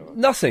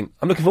 Nothing.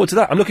 I'm looking forward to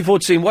that. I'm looking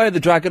forward to seeing Way of the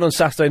Dragon on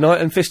Saturday night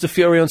and Fist of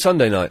Fury on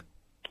Sunday night.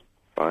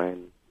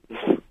 Fine.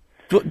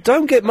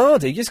 Don't get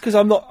mardy just because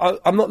I'm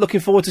not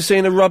looking forward to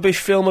seeing a rubbish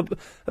film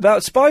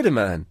about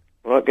Spider-Man.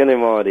 I'm not getting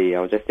mardy.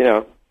 I'm just,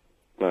 no.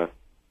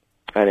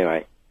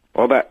 Anyway.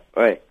 What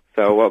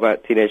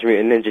about Teenage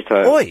Mutant Ninja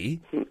Turtles? Oi!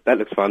 That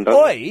looks fun,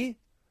 doesn't it? Oi!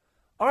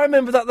 I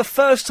remember that the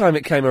first time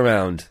it came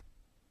around.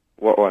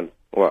 What one?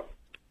 What?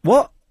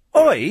 What?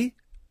 Oi?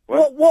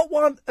 What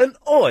one? An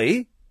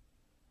oi?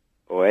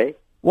 Oi?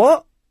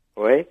 What?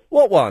 Oi?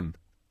 What one?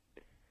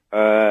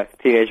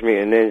 Teenage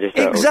Mutant Ninja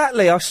Turtles.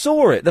 Exactly, I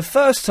saw it the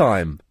first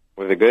time.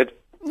 Was it good?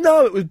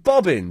 No, it was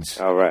Bobbins.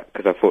 Oh, right,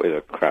 because I thought it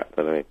was crap,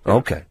 I mean.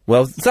 Okay,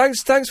 well,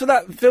 thanks for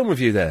that film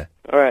review there.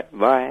 All right,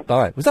 bye.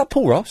 Bye. Was that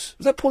Paul Ross?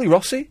 Was that Paulie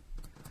Rossi?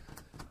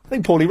 I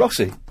think Paulie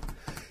Rossi. Did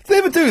they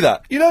ever do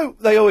that? You know,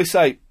 they always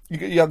say,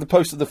 you have the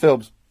poster of the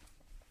films.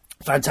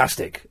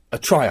 Fantastic. A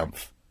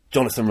triumph.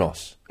 Jonathan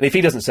Ross. And if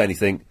he doesn't say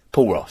anything,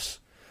 Paul Ross.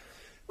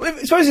 Well,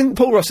 supposing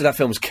Paul Ross in that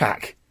film was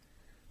cack.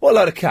 What a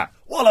load of cack.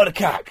 What a load of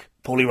cack.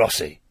 Paulie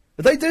Rossi.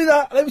 Did they do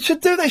that? They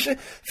should.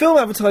 Film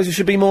advertisers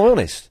should be more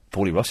honest.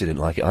 Paulie Rossi didn't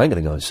like it. I ain't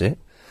going to go and see it.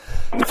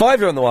 5,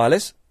 you're on the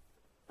wireless.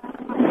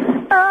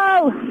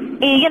 Oh,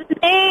 Ian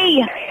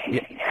E.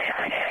 Yeah.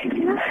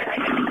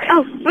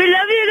 Oh, we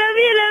love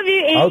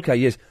you. Okay,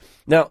 yes.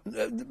 Now,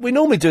 we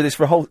normally do this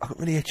for a whole... I've got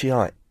really itchy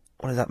eye.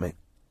 What does that mean?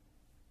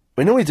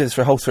 We normally do this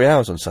for a whole 3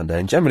 hours on Sunday,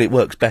 and generally it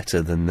works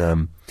better than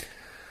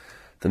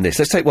this.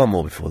 Let's take one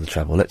more before the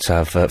travel. Let's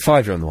have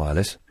 5, you're on the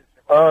wireless.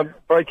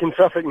 Breaking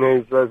traffic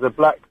news. There's a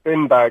black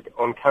bin bag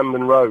on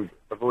Camden Road.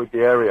 Avoid the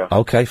area.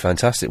 Okay,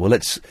 fantastic. Well,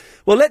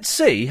 let's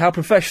see how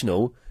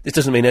professional... This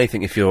doesn't mean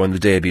anything if you're on the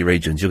DAB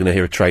regions. You're going to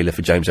hear a trailer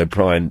for James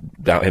O'Brien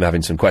about him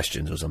having some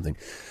questions or something.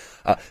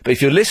 But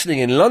if you're listening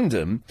in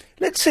London,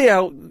 let's see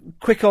how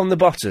quick on the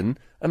button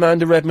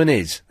Amanda Redman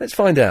is. Let's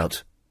find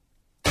out.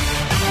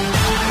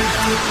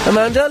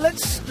 Amanda,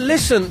 let's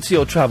listen to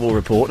your travel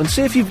report and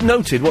see if you've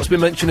noted what's been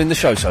mentioned in the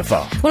show so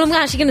far. Well, I'm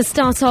actually going to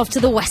start off to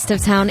the west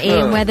of town,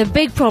 Ian, where the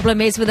big problem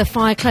is with a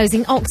fire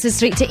closing Oxford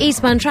Street to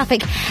eastbound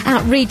traffic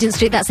at Regent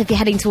Street. That's if you're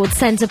heading towards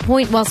Centre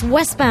Point, whilst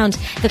westbound,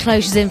 the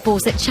closure's in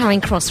force at Charing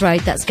Cross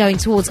Road. That's going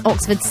towards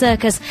Oxford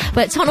Circus,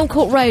 but Tottenham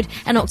Court Road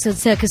and Oxford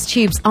Circus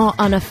tubes are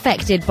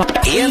unaffected by...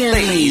 Ian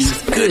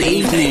Lee's Good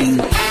Evening.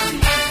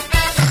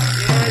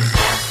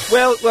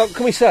 Well,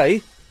 can we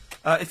say...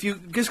 if you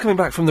just coming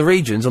back from the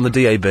regions on the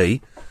DAB,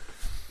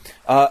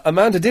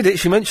 Amanda did it.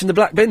 She mentioned the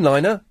black bin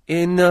liner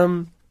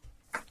in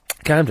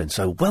Camden.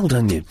 So well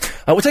done, you.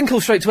 We'll take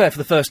calls straight to air for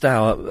the first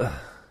hour.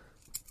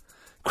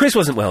 Chris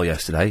wasn't well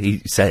yesterday.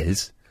 He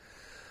says.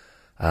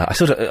 I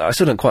still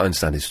don't quite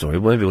understand his story.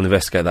 Maybe we'll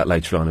investigate that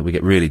later on if we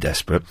get really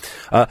desperate.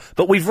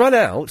 But we've run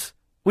out.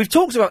 We've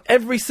talked about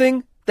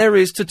everything there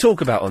is to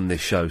talk about on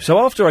this show. So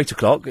after 8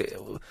 o'clock.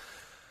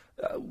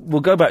 We'll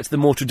go back to the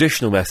more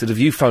traditional method of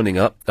you phoning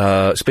up,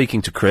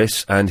 speaking to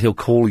Chris, and he'll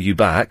call you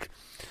back,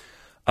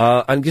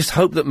 and just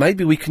hope that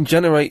maybe we can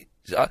generate...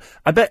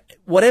 I bet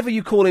whatever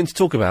you call in to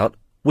talk about,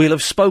 we'll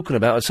have spoken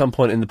about at some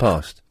point in the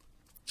past.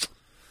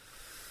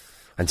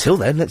 Until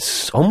then,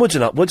 let's onwards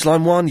and upwards.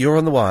 Line 1, you're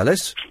on the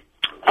wireless.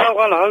 Oh,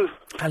 hello.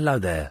 Hello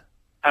there.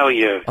 How are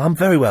you? I'm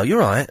very well, you're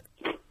right.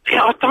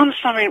 Yeah, I've done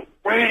something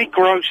really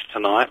gross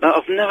tonight that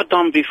I've never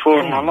done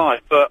before in my life,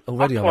 but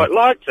I quite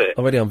liked it.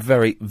 Already I'm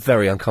very,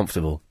 very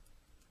uncomfortable.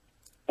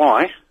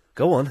 Why?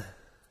 Go on.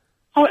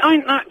 Oh, it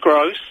ain't that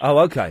gross. Oh,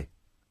 okay.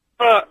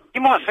 But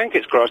you might think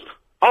it's gross.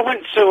 I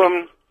went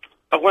to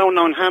a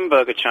well-known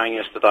hamburger chain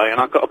yesterday and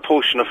I got a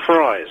portion of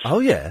fries. Oh,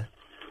 yeah?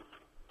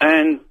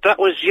 And that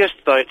was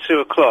yesterday at 2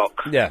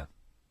 o'clock. Yeah.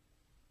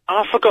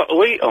 I forgot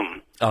to eat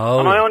them. Oh.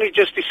 And I only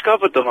just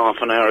discovered them half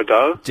an hour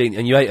ago.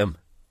 And you ate them?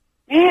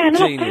 Yeah,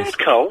 not Genius.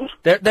 bad, Cold.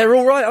 They're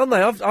all right, aren't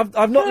they?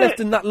 I've not left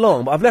them that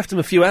long, but I've left them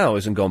a few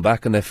hours and gone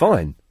back, and they're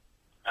fine.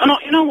 And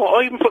you know what?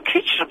 I even put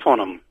ketchup on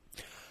them.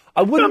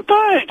 I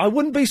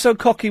wouldn't be so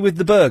cocky with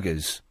the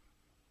burgers.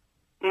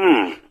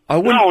 I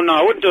wouldn't. No,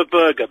 I wouldn't do a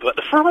burger, but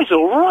the fries are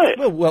all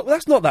right. Well,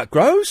 that's not that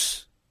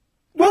gross.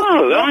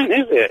 No, that ain't,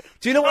 is it?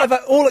 Do you know what I've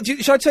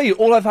had? Shall I tell you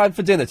all I've had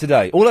for dinner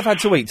today? All I've had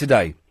to eat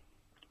today.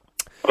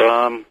 Go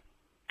on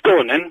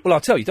then. Well,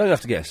 I'll tell you. Don't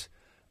have to guess.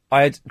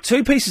 I had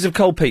 2 pieces of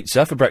cold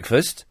pizza for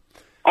breakfast.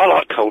 I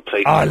like cold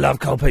pizza. I love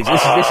cold pizza.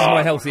 This is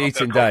my healthy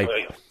eating day.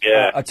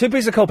 Yeah. 2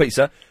 pieces of cold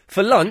pizza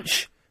for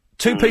lunch.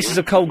 2 pieces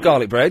of cold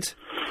garlic bread.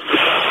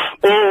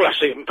 Oh, that's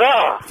even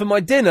better. For my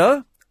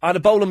dinner, I had a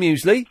bowl of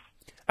muesli,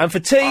 and for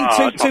tea,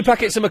 two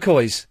packets of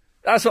McCoys.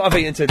 That's what I've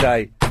eaten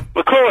today.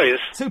 McCoys?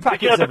 2 packets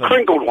Did you have of the them.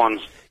 crinkled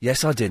ones?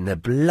 Yes, I did, and they're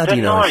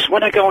bloody They're nice.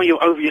 When they go on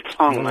over your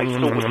tongue, they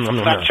sort of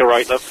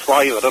saturate the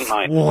flavour, don't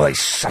they? Oh, they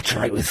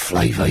saturate with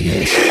flavour,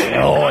 yes.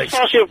 Oh,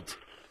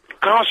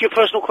 Can I ask you a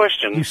personal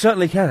question? You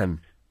certainly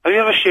can. Have you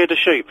ever sheared a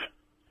sheep?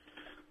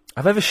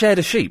 I've ever shared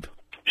a sheep?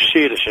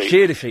 Sheared a sheep.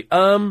 Sheared a sheep.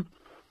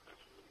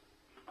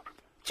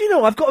 Do you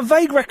know, I've got a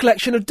vague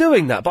recollection of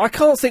doing that, but I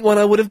can't think when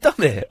I would have done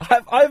it.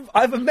 I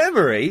have a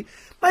memory.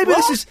 Maybe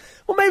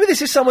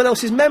this is someone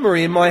else's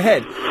memory in my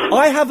head.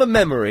 I have a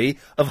memory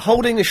of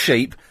holding a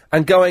sheep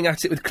and going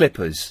at it with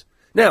clippers.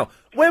 Now,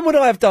 when would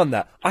I have done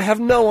that? I have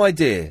no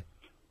idea.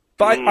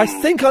 But I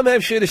think I may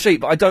have sheared a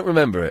sheep, but I don't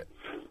remember it.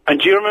 And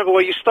do you remember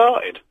where you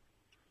started?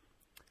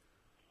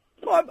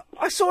 Well,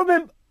 I sort of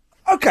remember...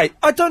 Okay,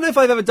 I don't know if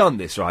I've ever done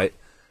this, right?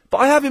 But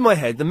I have in my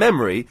head the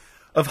memory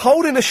of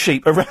holding a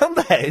sheep around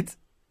the head,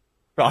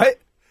 right?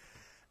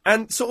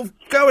 And sort of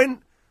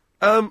going...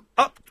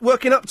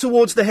 working up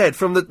towards the head,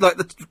 from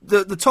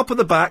the top of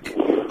the back,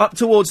 up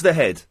towards the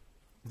head.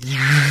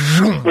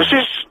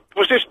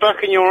 Was this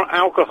back in your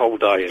alcohol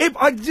days?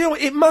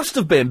 It must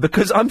have been,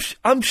 because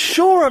I'm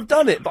sure I've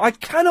done it, but I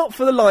cannot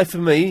for the life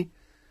of me.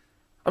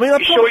 I mean,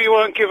 You sure you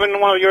weren't giving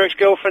one of your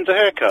ex-girlfriends a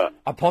haircut?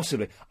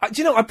 Possibly. Do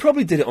you know, I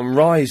probably did it on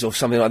Rise or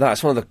something like that.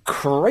 It's one of the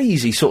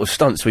crazy sort of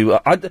stunts we were...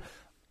 but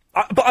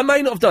I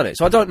may not have done it,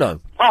 so I don't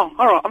know. Oh,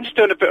 all right. I'm just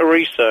doing a bit of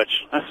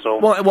research, that's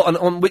all. What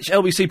on which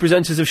LBC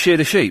presenters have sheared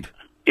a sheep?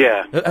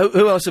 Yeah.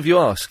 Who else have you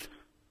asked?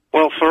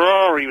 Well,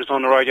 Ferrari was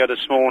on the radio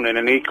this morning,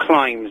 and he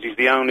claims he's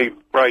the only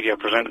radio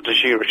presenter to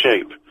shear a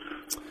sheep.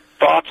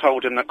 But I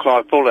told him that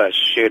Clive Bull has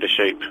sheared a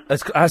sheep.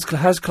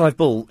 Has Clive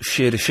Bull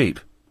sheared a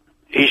sheep?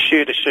 He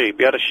sheared a sheep.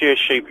 He had a shear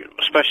sheep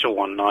special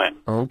one night.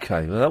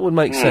 Okay, well, that would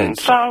make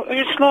sense. So,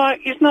 it's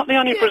like, he's not the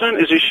only presenter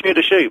who sheared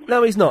a sheep.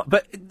 No, he's not.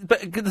 But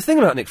the thing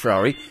about Nick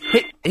Ferrari,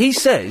 he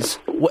says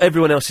what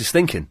everyone else is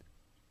thinking.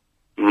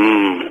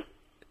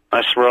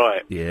 That's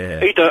right. Yeah.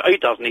 He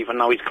doesn't even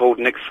know he's called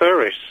Nick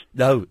Ferris.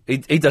 No, he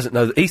doesn't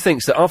know. He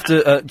thinks that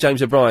after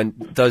James O'Brien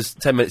does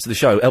 10 minutes of the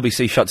show,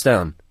 LBC shuts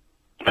down.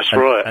 That's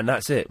right. And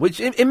that's it. Which,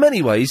 in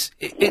many ways,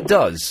 it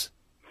does.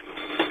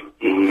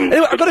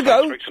 Anyway, I've got to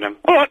go.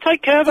 All right,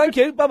 take care. Thank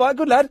you. Bye-bye.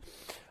 Good lad.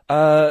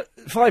 5,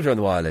 you're on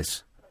the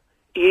wireless.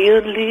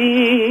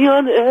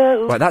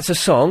 Right, that's a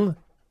song.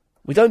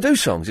 We don't do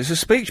songs. It's a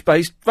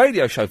speech-based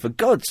radio show, for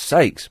God's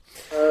sakes.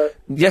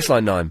 Yes,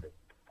 line 9.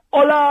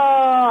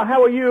 Hola!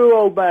 How are you,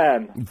 old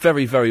man?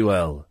 Very, very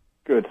well.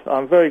 Good.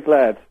 I'm very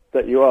glad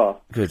that you are.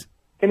 Good.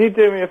 Can you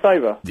do me a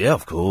favour? Yeah,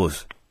 of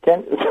course.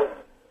 Can...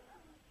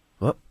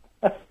 What?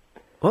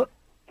 What?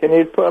 Can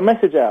you put a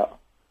message out?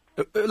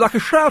 Like a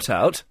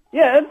shout-out?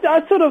 Yeah,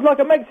 sort of like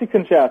a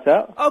Mexican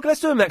shout-out. Okay, let's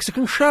do a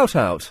Mexican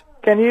shout-out.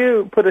 Can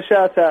you put a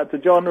shout-out to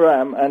John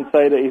Ram and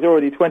say that he's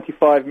already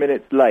 25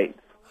 minutes late?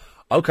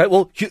 Okay,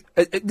 well,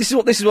 this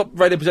is what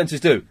radio presenters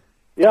do.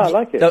 Yeah, I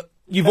like it.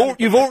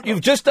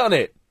 You've just done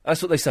it. That's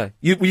what they say.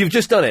 You've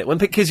just done it. When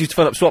kids used to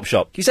phone up Swap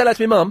Shop, you say that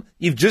to me, Mum.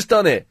 You've just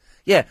done it.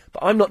 Yeah,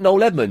 but I'm not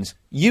Noel Edmonds.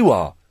 You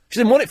are. She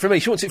didn't want it from me.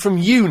 She wants it from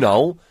you,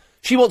 Noel.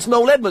 She wants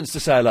Noel Edmonds to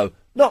say hello,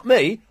 not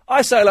me.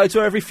 I say hello to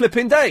her every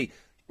flipping day.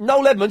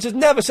 Noel Edmonds has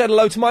never said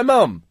hello to my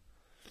mum.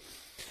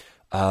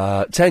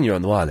 10, you're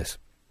on the wireless.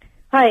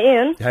 Hi,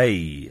 Ian.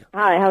 Hey.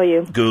 Hi, how are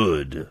you?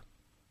 Good.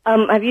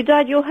 Have you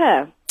dyed your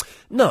hair?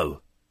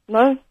 No.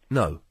 No?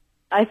 No.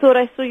 I thought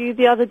I saw you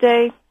the other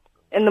day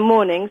in the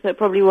morning, so it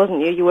probably wasn't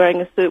you. You're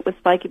wearing a suit with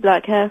spiky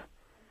black hair.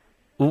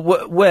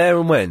 Where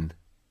and when?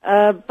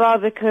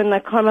 Barbican, I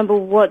can't remember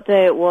what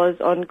day it was,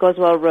 on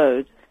Goswell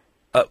Road.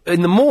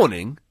 In the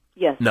morning?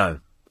 Yes. No.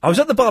 I was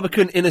at the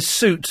Barbican in a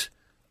suit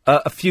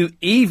a few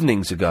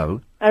evenings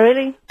ago. Oh,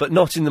 really? But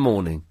not in the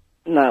morning.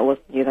 No, it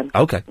wasn't you then.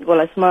 Okay.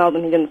 Well, I smiled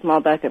and he didn't smile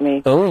back at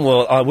me. Oh,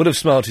 well, I would have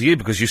smiled to you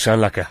because you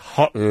sound like a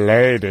hot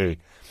lady.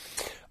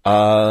 6,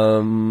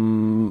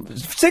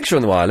 you're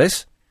on the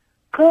wireless.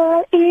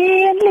 Call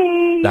Ian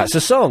Lee. That's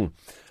a song.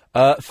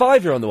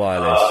 5, you're on the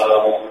wireless.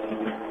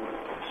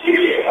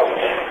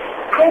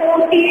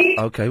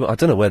 Okay, well, I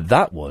don't know where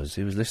that was.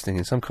 He was listening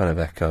in some kind of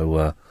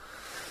echo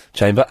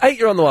chamber. 8,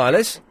 you're on the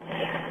wireless.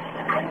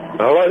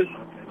 Hello?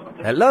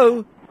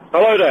 Hello?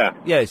 Hello there.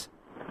 Yes.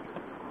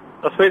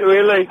 I speak to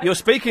Ian Lee. You're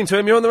speaking to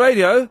him, you're on the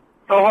radio.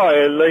 Oh,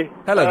 hi, Ian Lee.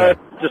 Hello there.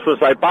 Just want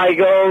to say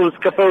bagels,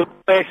 caboose,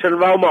 fish and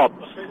roll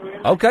mops.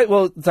 Okay,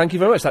 well, thank you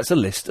very much. That's a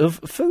list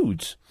of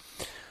foods.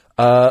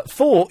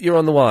 4, you're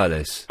on the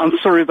wireless. I'm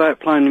sorry about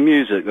playing the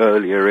music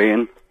earlier,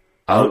 Ian.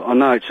 I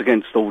know it's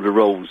against all the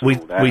rules. We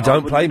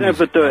don't play music.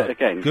 Never do it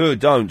again. Good,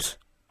 don't.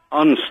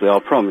 Honestly, I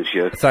promise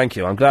you. Thank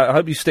you. I'm glad. I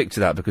hope you stick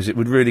to that because it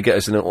would really get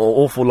us in an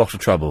awful lot of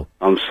trouble.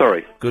 I'm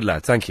sorry. Good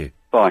lad. Thank you.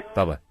 Bye.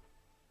 Bye-bye.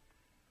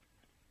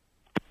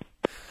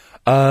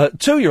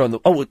 2, you're on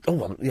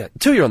the... yeah.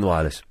 2, you're on the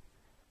wireless.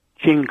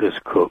 Genghis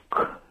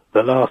Cook,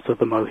 the last of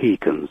the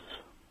Mohicans.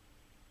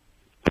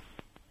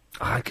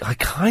 I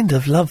kind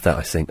of love that,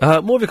 I think.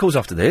 More of your calls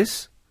after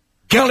this.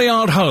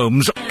 Galliard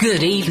Homes.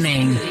 Good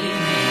evening.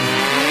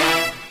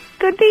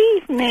 Good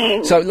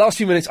evening. So, last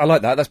few minutes... I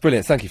like that. That's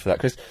brilliant. Thank you for that,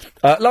 Chris.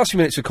 Last few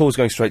minutes of calls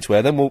going straight to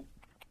air. Then we'll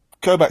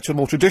go back to a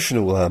more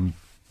traditional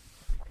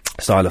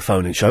style of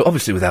phone-in show.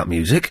 Obviously without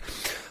music.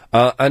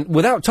 And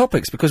without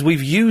topics, because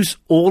we've used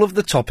all of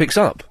the topics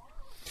up.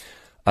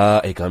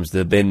 Here comes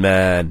the bin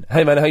man.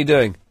 Hey, man, how you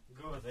doing?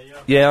 Good,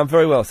 yeah, I'm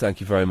very well, thank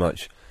you very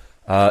much.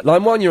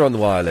 Line 1, you're on the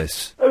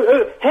wireless.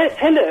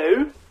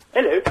 Hello.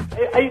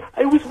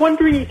 I was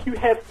wondering if you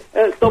have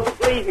double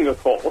glazing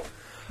at all.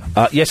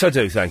 Yes, I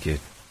do, thank you.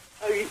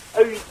 Oh,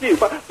 you do?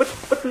 But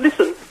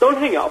listen, don't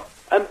hang up.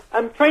 I'm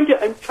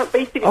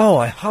basically... Oh,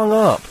 I hung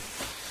up.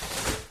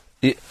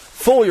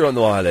 4, you're on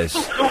the wireless.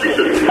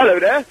 Hello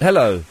there.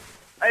 Hello.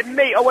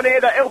 Mate, I want to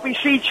hear that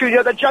LBC tune,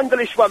 the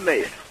Junglish one,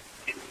 mate.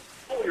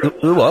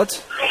 The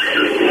what?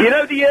 You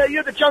know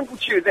the jungle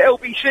tune, the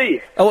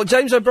LBC. Oh, what,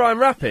 James O'Brien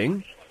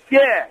rapping?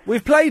 Yeah.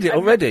 We've played it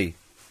already.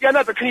 Yeah,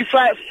 no, but can you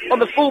play it on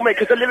the full, mate?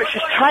 Because the lyrics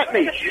is tight,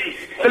 mate.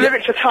 The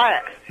lyrics are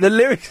tight. The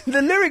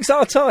lyrics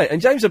are tight, and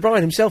James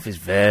O'Brien himself is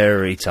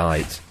very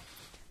tight.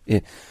 Yeah.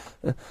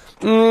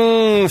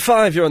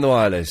 5, you're on the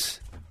wireless.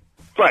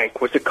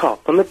 Frank was a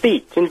cop on the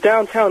beach in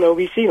downtown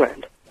OVC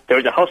land. There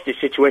was a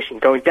hostage situation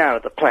going down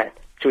at the plant,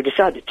 so we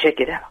decided to check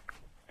it out.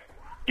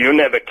 You'll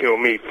never kill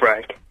me,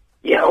 Frank.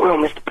 Yeah, well,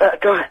 Mr. Bad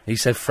Guy. He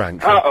said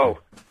Frank. Uh-oh.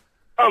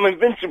 I'm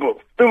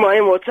invincible through my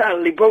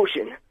immortality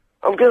potion.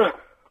 I'm gonna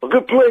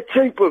play a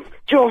tape of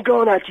John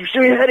going at you so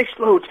your head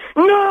explodes.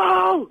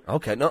 No!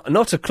 Okay,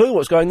 not a clue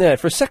what's going there.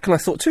 For a second I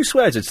thought 2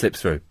 swears had slipped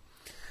through.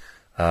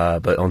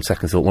 But on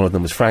second thought, one of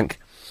them was Frank,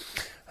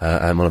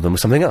 and one of them was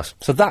something else.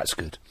 So that's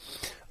good.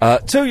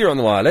 2, you're on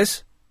the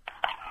wireless.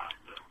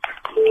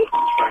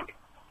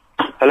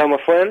 Hello, my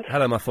friend.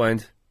 Hello, my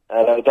friend.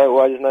 Hello, don't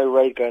worry, there's no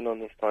raid going on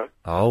this time.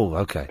 Oh,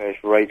 okay.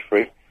 It's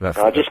raid-free.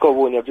 I just got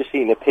warning, I've just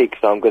seen a pig,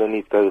 so I'm going to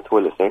need to go to the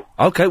toilet soon.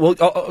 Okay, well,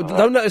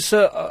 don't let us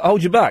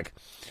hold you back.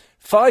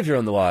 5, you're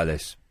on the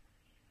wireless.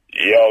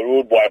 Yo,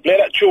 rude boy, play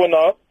that tune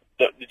now.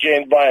 The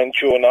James Bryan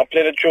tune now.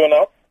 Play the tune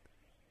now.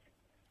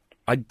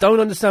 I don't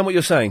understand what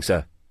you're saying,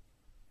 sir.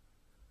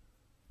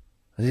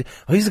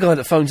 He's the guy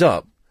that phones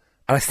up,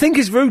 and I think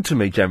is rude to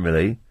me,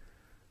 generally,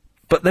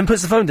 but then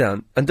puts the phone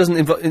down and doesn't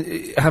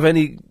have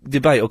any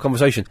debate or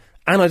conversation.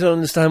 And I don't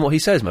understand what he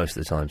says most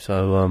of the time,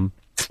 so,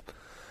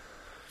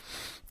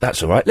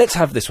 that's all right. Let's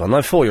have this one.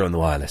 Line 4, you're on the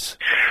wireless.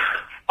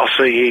 I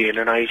see Ian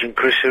and Agent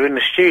Chris are in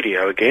the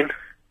studio again.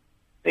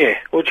 Yeah,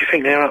 what do you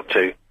think they're up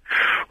to?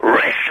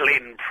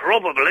 Wrestling,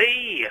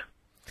 probably.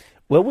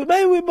 Well,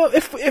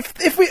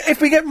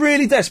 if we get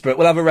really desperate,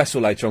 we'll have a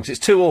wrestle later on, 'cause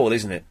it's 2-2,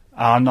 isn't it?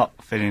 I'm not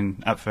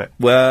feeling up for it.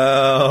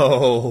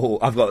 Well,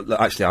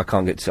 actually, I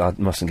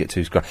mustn't get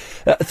too scratchy.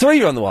 3,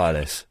 you're on the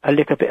wireless. I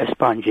lick a bit of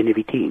sponge in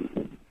every team.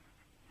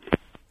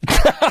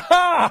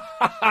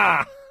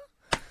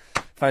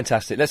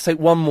 Fantastic. Let's take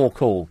one more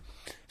call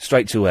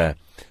straight to air.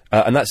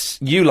 And that's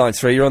you, line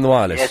 3, you're on the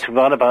wireless. Yes,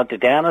 what about the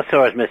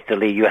dinosaurs, Mr.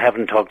 Lee? You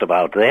haven't talked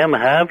about them,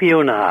 have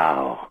you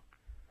now?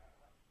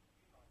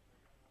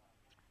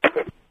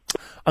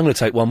 I'm going to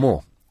take one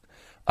more.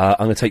 I'm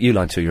going to take you,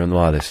 line 2, you're on the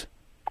wireless.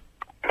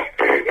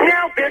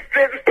 Now this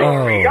is a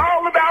story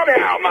all about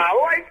how my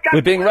life got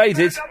We're being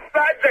raided.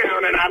 upside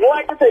down, and I'd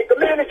like to take a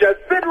minute, just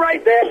sit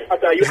right there. I'll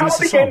tell you how I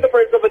became the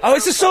prince of a... Oh,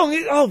 it's a song!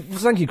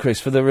 Thank you, Chris,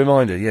 for the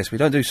reminder. Yes, we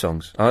don't do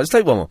songs. Let's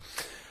take one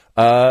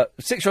more.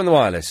 6, you're on the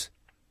wireless.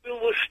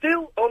 We're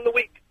still on the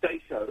weekday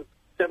show,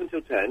 7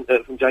 till 10,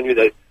 from January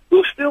the 8th.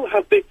 We'll still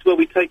have bits where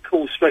we take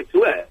calls straight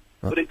to air,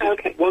 but it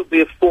won't be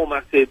a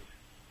formatted...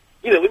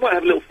 You know, we might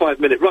have a little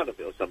 5-minute run of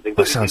it or something.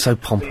 That sounds so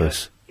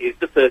pompous. It's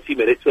the 30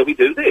 minutes where we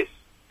do this.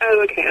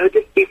 Oh, okay. I'll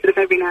just do sort of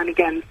every now and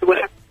again, so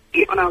we'll have to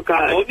be on our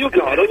guard. On your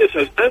guard, on your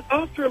toes. And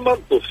after a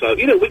month or so,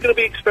 you know, we're going to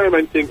be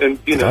experimenting and,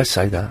 you know... Did I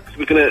say that?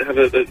 We're going to have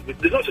there's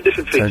lots of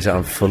different things. Turns out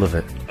I'm full of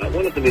it.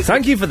 One of them is...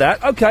 Thank you for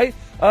that. OK,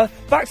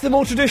 back to the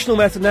more traditional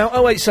method now.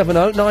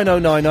 0870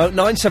 9090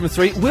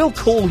 973. We'll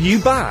call you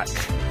back.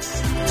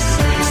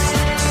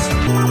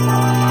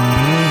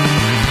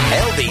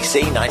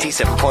 LBC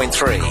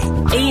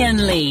 97.3.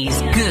 Ian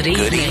Lee's Good Evening.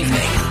 Good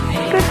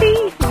evening. Good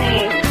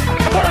evening.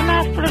 I've got a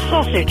mouthful of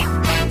sausage.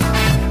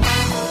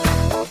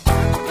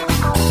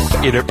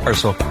 Peter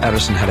Purcell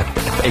Patterson had a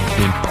pig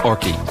named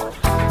Porky.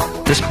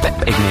 This pig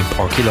named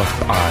Porky loved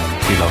pie.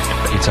 He loved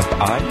pizza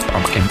pie,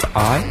 pumpkin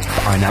pie,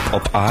 pineapple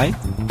pie,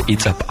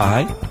 pizza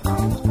pie,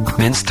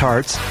 minced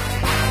tarts.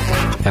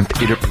 And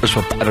Peter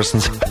Purcell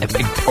Patterson's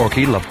pig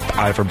Porky loved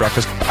pie for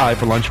breakfast, pie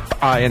for lunch,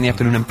 pie in the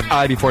afternoon, and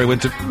pie before he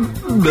went to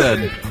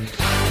bed.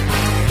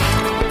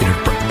 Peter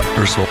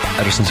Purcell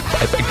Patterson's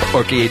pig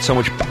Porky ate so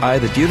much pie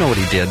that do you know what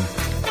he did?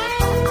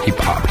 He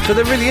popped. So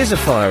there really is a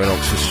fire in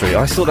Oxford Street.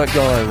 I thought that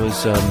guy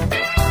was,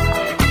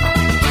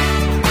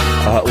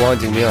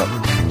 winding me up.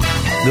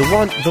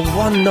 The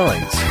one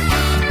night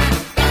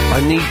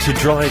I need to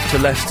drive to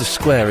Leicester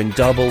Square in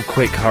double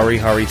quick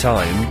hurry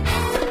time.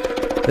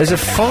 There's a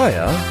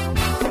fire.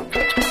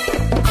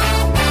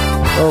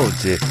 Oh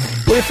dear.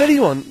 Well, if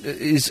anyone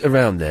is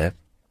around there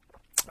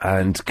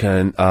and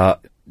can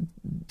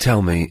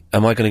tell me,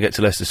 am I going to get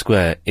to Leicester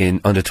Square in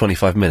under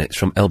 25 minutes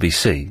from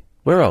LBC?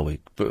 Where are we?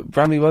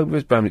 Bramley Road?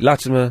 Where's Bramley?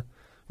 Latimer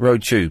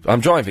Road Tube.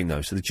 I'm driving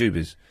though, so the tube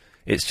is...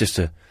 It's just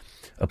a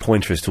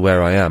pointer as to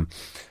where I am.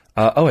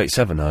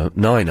 0870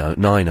 90 90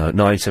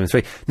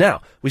 973.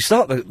 Now, we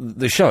start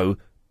the show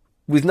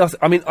with nothing...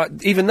 I mean,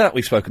 even that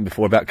we've spoken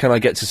before about, can I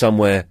get to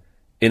somewhere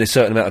in a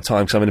certain amount of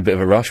time because I'm in a bit of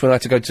a rush? When I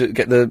had to go to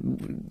get the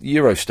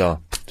Eurostar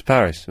to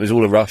Paris. It was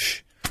all a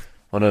rush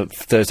on a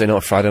Thursday night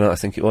or Friday night, I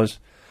think it was.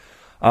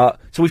 So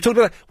we've talked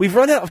about that. We've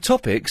run out of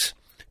topics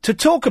to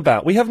talk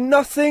about. We have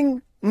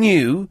nothing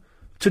new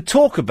to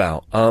talk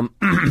about.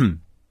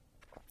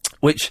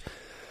 Which,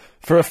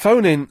 for a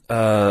phone-in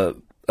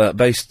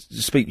based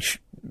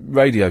speech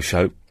radio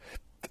show,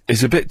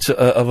 is a bit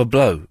of a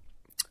blow,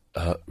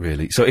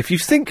 really. So if you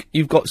think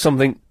you've got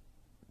something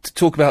to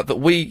talk about that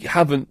we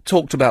haven't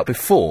talked about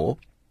before,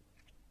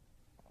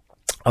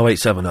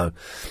 0870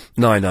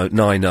 90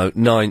 90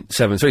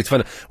 973.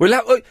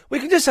 We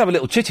can just have a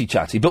little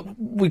chitty-chatty, but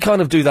we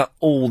kind of do that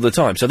all the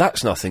time, so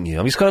that's nothing new.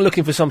 I'm just kind of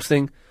looking for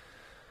something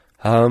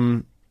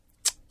original,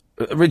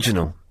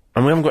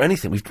 and we haven't got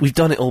anything. We've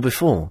done it all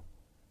before.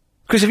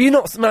 Chris, have you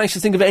not managed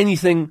to think of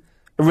anything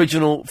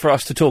original for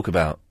us to talk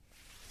about?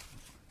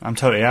 I'm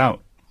totally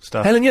out.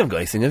 Stuff. Helen, you haven't got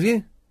anything, have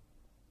you?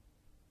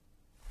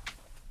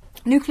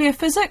 Nuclear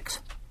physics?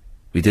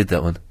 We did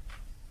that one.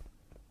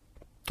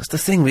 That's the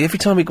thing. Every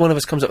time one of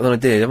us comes up with an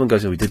idea, everyone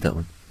goes, oh, we did that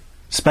one.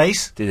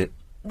 Space? Did it.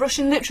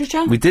 Russian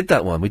literature? We did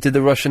that one. We did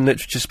the Russian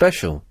literature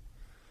special.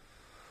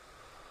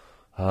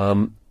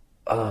 I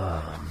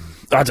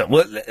don't...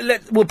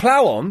 We'll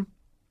plough on.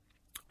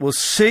 We'll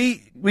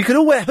see. We could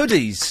all wear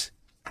hoodies.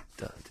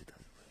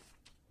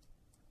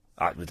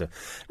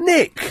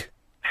 Nick!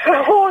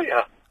 How are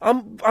you?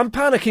 I'm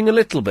panicking a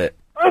little bit.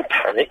 I'm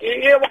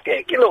panicking. Yeah, look,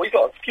 we've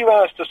got a few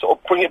hours to sort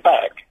of bring it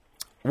back.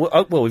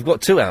 Well, we've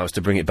got 2 hours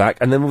to bring it back,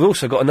 and then we've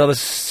also got another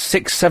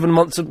 6-7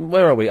 months of...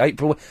 Where are we?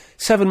 April?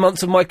 7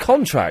 months of my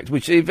contract,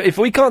 which, if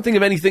we can't think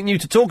of anything new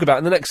to talk about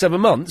in the next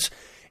 7 months,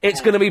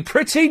 it's going to be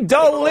pretty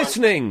dull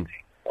listening.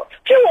 Do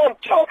you know what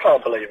I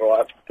can't believe,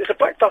 right? There's a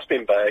black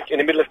dustbin bag in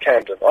the middle of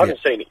Camden. I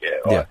haven't seen it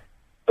yet, right? Yeah.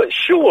 But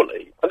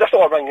surely, and that's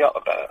what I rang you up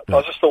about,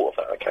 I just thought of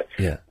that, okay?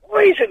 Yeah.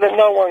 Why is it that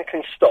no one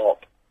can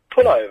stop,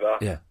 pull over,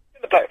 get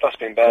the black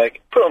dustbin bag,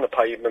 put it on the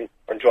pavement,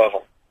 and drive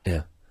on?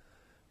 Yeah.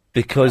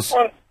 Because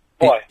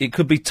Why? It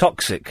could be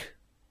toxic.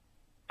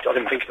 I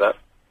didn't think of that.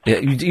 Yeah,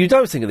 you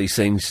don't think of these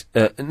things,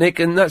 Nick,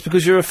 and that's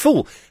because you're a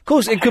fool. Of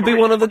course, it could be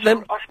one of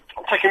them... I'm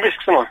taking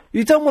risks, am I?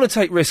 You don't want to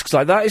take risks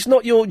like that. It's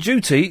not your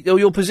duty or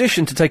your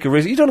position to take a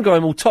risk. You don't want to go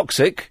home all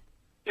toxic.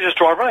 You just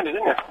drive around it,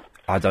 didn't you?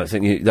 I don't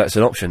think that's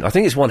an option. I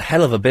think it's one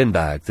hell of a bin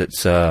bag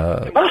that's,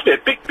 It must be a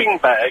big bin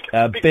bag.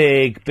 A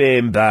big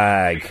bin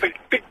bag.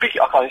 Big,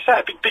 I can't even say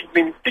it. Big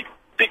bin,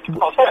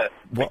 I'll say it.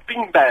 What? Big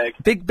bin bag.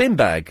 Big bin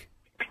bag?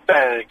 Big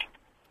bag.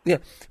 Yeah.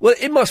 Well,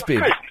 it must be. I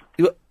rang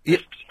you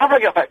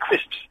up about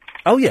crisps.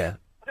 Oh, yeah.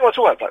 I want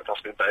to talk about black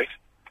dustbin bags.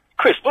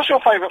 Chris, what's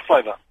your favourite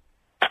flavour?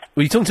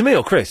 Were you talking to me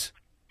or Chris?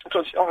 I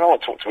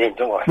want to talk to him,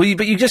 don't I? Well,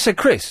 but you just said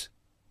Chris.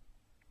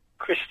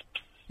 Crisps.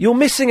 You're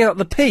missing out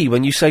the P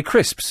when you say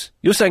crisps.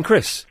 You're saying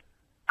Chris.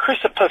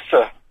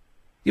 Christopher.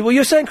 Well,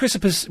 you're saying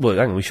Christopher. Well,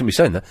 hang on, we shouldn't be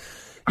saying that.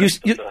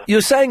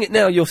 You're saying it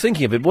now. You're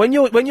thinking of it. But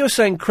when you're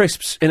saying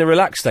crisps in a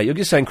relaxed state, you're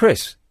just saying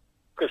Chris.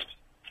 Crisps.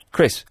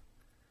 Chris.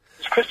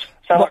 Does crisps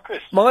sound like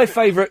crisps? My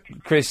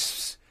favourite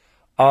crisps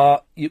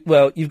are you've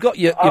got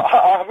your.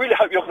 I really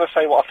hope you're going to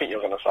say what I think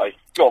you're going to say.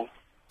 Go on.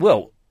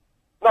 Well.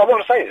 No, I'm not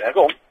going to say it.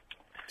 Go on.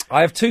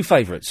 I have 2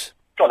 favourites.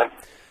 Go on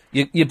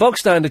then. Your bog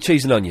standard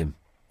cheese and onion.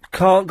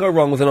 Can't go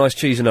wrong with a nice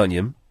cheese and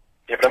onion.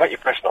 Yeah, but they make you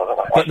press on, don't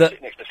they? I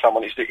sit next to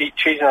someone who used to eat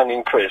cheese and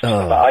onion crisps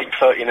at about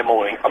 8:30 in the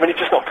morning. I mean, it's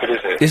just not good, is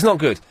it? It's not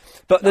good.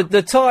 But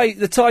the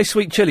Thai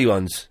sweet chilli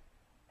ones.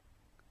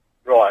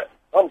 Right.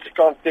 I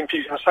didn't think you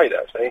were going to say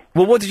that, see?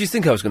 Well, what did you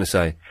think I was going to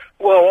say?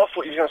 Well, I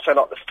thought you were going to say,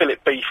 like, the fillet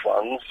beef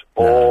ones,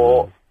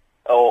 or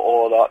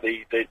like,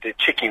 the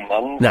chicken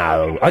ones.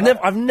 No,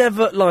 I've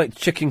never liked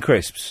chicken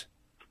crisps.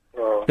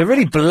 Oh. They're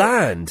really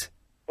bland.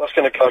 That's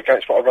going to go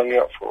against what I rang you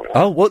up for.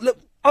 Oh, well, look...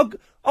 I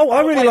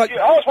really like...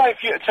 I was waiting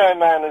for you to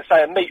turn around and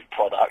say a meat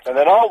product, and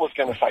then I was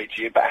going to say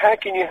to you, but how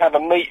can you have a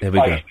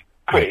meat-based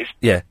crisp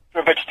for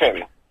a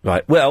vegetarian?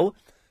 Right, well...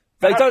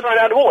 They don't... throw it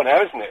out of the water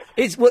now, isn't it?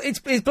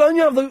 It's blown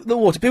you out of the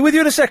water. Be with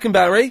you in a second,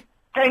 Barry.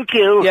 Thank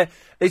you. Yeah,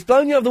 it's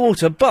blown you out of the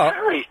water, but...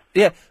 Barry?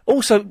 Yeah,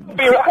 also...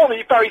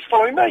 Barry's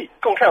following me.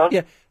 Go on, carry on.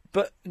 Yeah,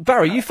 but,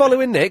 Barry, you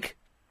following Nick?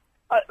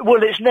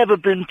 Well, it's never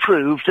been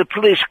proved. The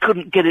police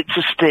couldn't get it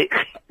to stick.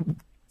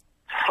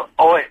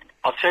 Oi,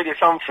 I'll tell you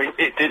something,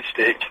 it did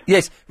stick.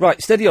 Yes, right,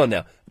 steady on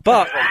now.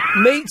 But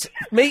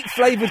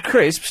meat-flavoured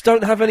crisps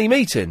don't have any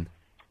meat in.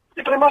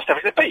 Yeah, but they must have,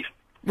 it's beef.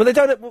 Well, they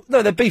don't...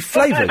 No, they're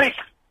beef-flavoured. They're beef.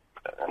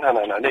 No.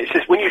 It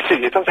says, when you see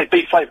it doesn't say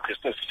beef flavour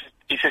crisps.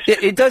 It says...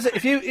 It does,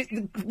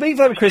 beef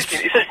flavour crisps...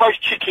 It says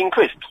roast chicken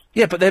crisps.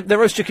 Yeah, but they're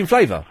roast chicken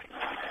flavour.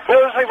 No,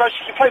 it doesn't say roast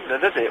chicken flavour,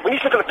 does it? When you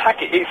look at the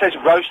packet, it says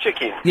roast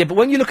chicken. Yeah, but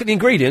when you look at the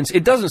ingredients,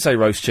 it doesn't say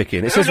roast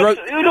chicken. It says Who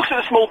looks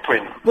at the small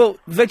print? Well,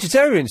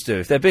 vegetarians do,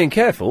 if they're being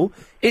careful.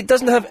 It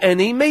doesn't have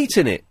any meat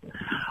in it.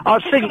 I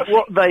think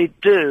what they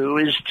do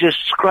is just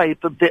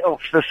scrape a bit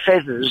off the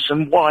feathers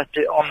and wipe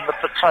it on the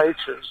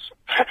potatoes.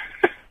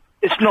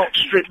 It's not,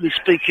 strictly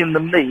speaking,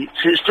 the meat.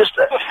 It's just...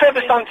 The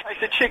feathers don't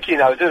taste the chicken,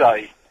 though, do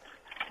they?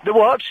 The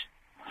what?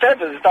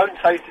 Feathers don't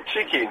taste the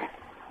chicken.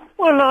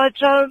 Well, I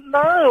don't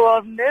know.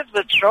 I've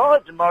never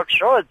tried them. I've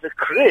tried the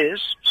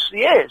crisps,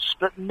 yes,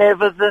 but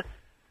never the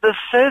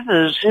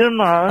feathers, you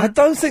know. I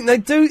don't think they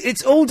do.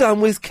 It's all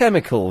done with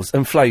chemicals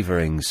and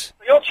flavourings.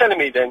 You're telling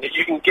me, then, that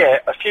you can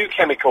get a few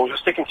chemicals and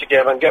stick them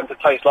together and get them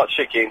to taste like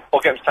chicken, or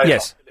get them to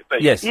taste like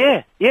beef? Yes.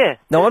 Yeah.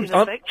 No, I'm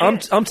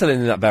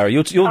telling you that, Barry.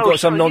 You've got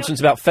some nonsense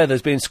about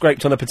feathers being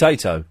scraped on a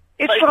potato.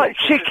 It's like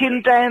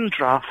chicken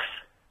dandruff.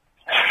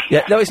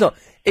 Yeah, no, it's not.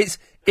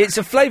 It's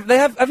a flavour.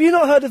 Have you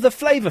not heard of the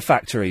flavour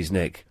factories,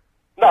 Nick?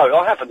 No,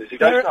 I haven't. Is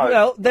it? No.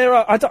 Well, there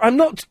are. I'm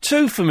not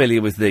too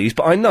familiar with these,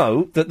 but I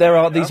know that there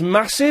are these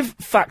massive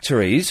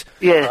factories.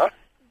 Yeah.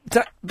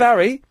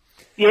 Barry.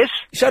 Yes.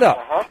 Shut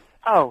up.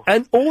 Oh.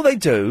 And all they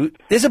do.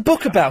 There's a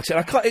book about it.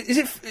 I can't.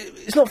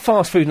 It's not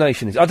Fast Food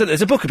Nation. I don't know.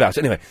 There's a book about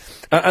it anyway.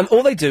 And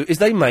all they do is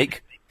they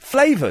make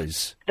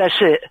flavours.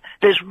 That's it.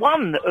 There's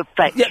one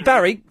factory. Yeah,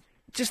 Barry.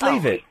 Just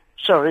leave it.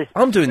 Sorry.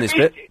 I'm doing this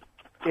bit.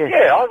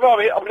 Yeah, I'm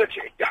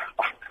literally...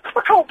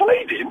 I can't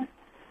believe him.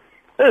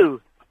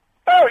 Who?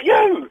 Oh,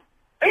 you!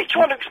 He's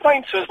trying to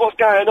explain to us what's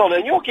going on,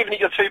 and you're giving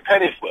it your 2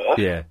 pennies worth.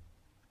 Yeah.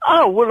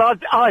 Oh, well,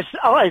 as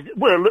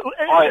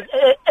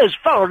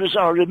far as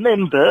I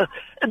remember,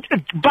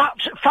 but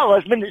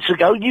 5 minutes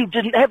ago you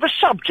didn't have a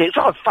subject.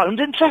 I phoned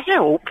in to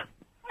help.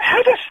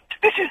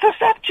 This is the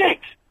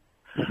subject.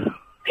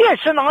 Yes,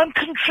 and I'm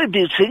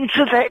contributing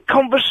to that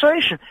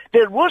conversation.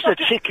 There was a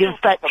chicken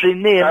factory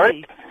near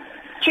me.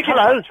 Chicken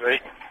Hello?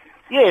 factory?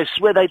 Yes,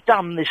 where they'd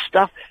done this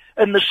stuff,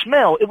 and the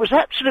smell, it was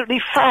absolutely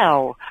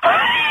foul.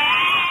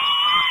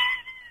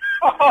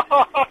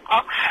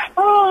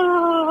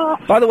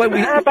 By the way,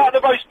 How about the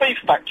roast beef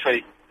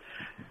factory?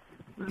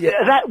 Yeah,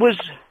 that was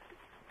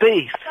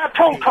beef.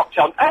 Prawn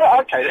cocktail.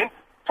 Okay, then.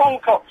 Prawn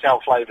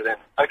cocktail flavour, then.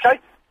 Okay?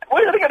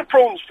 Where do they get the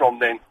prawns from,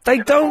 then? They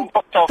don't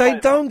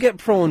get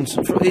prawns.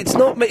 It's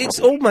not. It's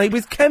all made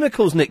with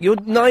chemicals, Nick. You're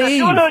naive. If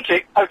you're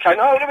allergic, okay,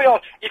 no, let me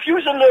ask. If you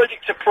was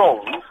allergic to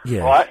prawns,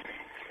 right,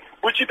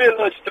 would you be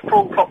allergic to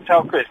prawn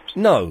cocktail crisps?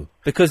 No,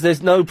 because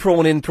there's no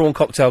prawn in prawn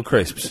cocktail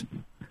crisps.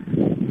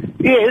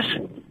 Yes.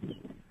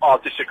 I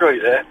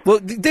disagree there. Well,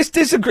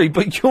 disagree,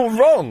 but you're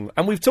wrong,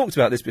 and we've talked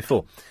about this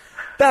before.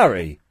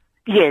 Barry.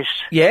 Yes.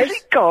 Yes. Is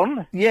it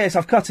gone? Yes,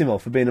 I've cut him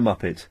off for being a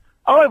muppet.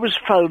 I was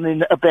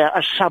phoning about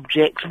a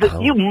subject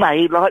that you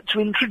may like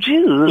to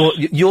introduce. Well,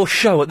 your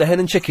show at the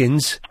Hen and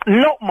Chickens?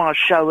 Not my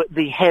show at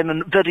the Hen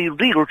and Very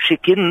Real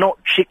Chicken,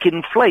 not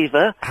chicken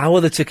flavour. How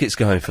are the tickets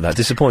going for that?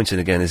 Disappointing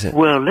again, is it?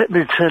 Well, let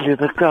me tell you,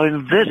 they're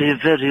going very,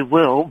 very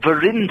well.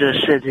 Verinder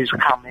said he's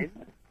coming.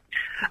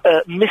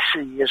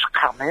 Missy is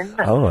coming.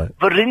 All right.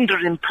 Verinder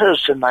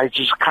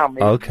impersonator's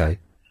coming. Okay.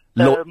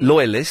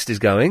 Loyalist is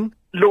going.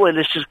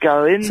 Loyalist is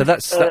going. So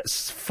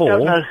that's 4.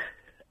 Don't know.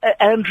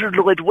 Andrew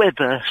Lloyd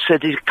Webber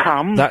said he'd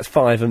come. That's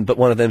 5, but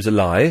one of them's a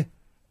lie.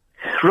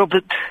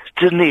 Robert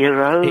De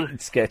Niro.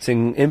 It's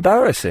getting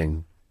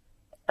embarrassing.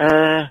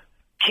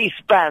 Keith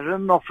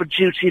Barron offered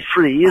duty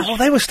free. Oh,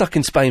 they were stuck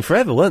in Spain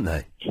forever, weren't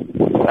they?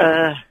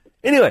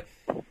 Anyway,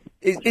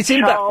 it's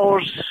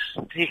Charles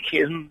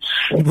Dickens.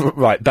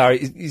 Right, Barry,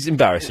 he's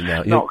embarrassing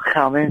now. Not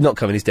coming. Not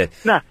coming, he's dead.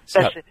 No,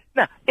 that's it.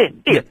 No,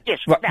 yes.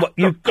 Right, now,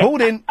 you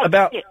called in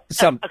about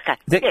some...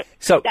 Okay.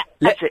 So,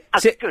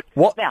 that's it. Good.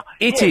 What now,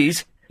 it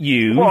is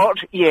you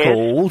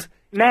called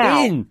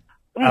now, in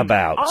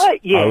about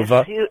yes,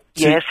 over here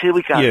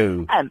we go.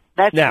 You. And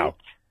that's now, it.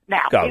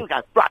 Now, go. here we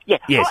go. Right, yeah.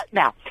 Yes. Right,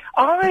 now,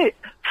 I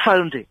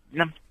phoned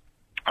in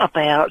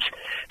about...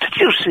 Did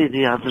you see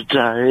the other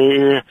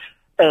day,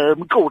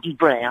 Gordon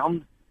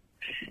Brown?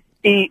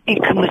 He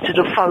committed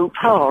a faux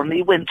pas and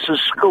he went to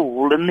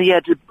school and he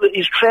had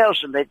his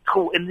trouser leg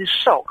caught in his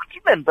sock. Do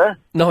you remember?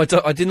 No,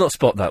 I did not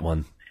spot that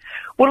one.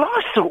 Well,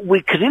 I thought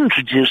we could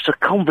introduce a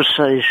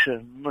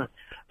conversation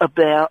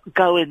about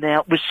going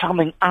out with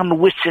something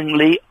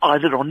unwittingly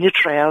either on your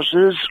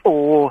trousers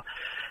or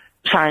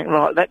something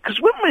like that. Because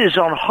when we was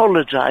on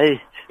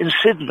holiday in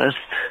Sidmouth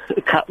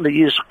a couple of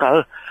years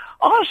ago,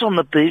 I was on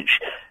the beach...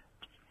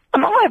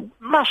 And I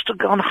must have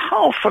gone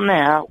half an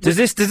hour... Does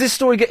this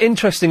story get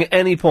interesting at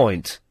any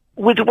point?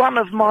 With one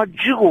of my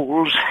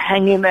jewels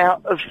hanging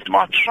out of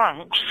my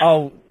trunks.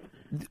 Oh.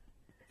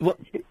 What?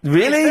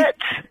 Really?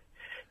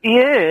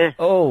 Yeah.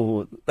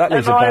 Oh, that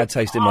leaves a bad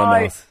taste in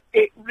my mouth.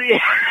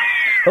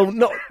 Oh,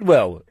 not...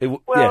 Well... no,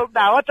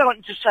 I don't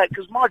want to say it,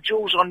 because my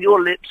jewels on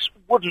your lips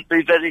wouldn't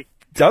be very...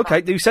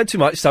 Okay, you said too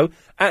much, so...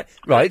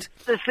 right.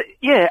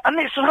 Yeah, and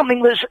it's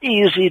something that's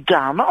easy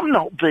done. I'm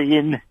not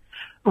being...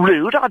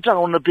 rude. I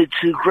don't want to be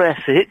too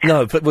graphic.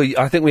 No, but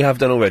I think we have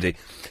done already.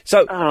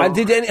 So, and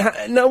did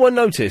no one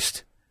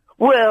noticed?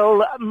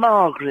 Well,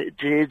 Margaret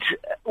did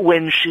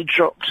when she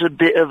dropped a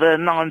bit of her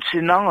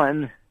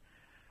 99.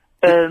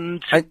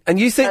 And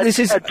you think this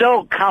is... A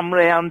dog come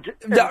round...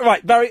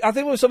 right, Barry, I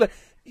think we're sort of...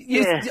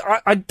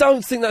 I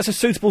don't think that's a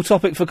suitable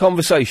topic for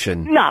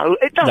conversation. No,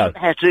 it doesn't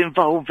have to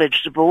involve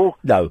vegetable.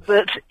 No.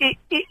 But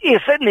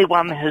if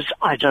anyone has,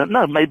 I don't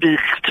know, maybe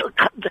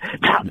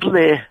tucked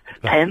their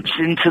pants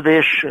into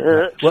their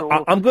shirts.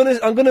 Well, I'm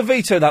gonna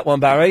veto that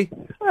one, Barry.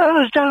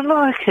 I don't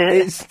like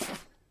it.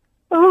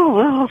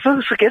 Oh,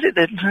 well, forget it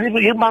then.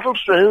 You muddle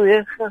through,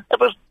 yeah. It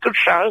was a good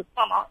show.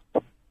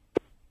 Bye-bye.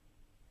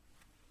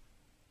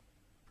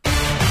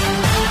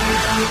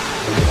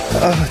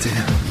 Oh,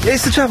 dear.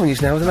 It's the travel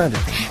news now with Amanda.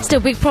 Still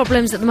big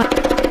problems at the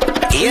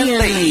moment. Ian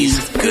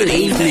Lee's Good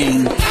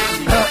Evening.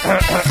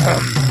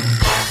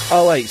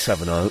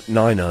 0870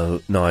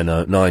 90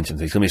 90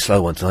 973. It's going to be a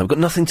slow one tonight. We've got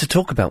nothing to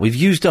talk about. We've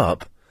used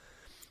up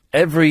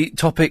every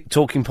topic,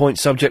 talking point,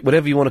 subject,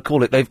 whatever you want to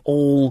call it. They've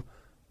all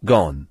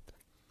gone.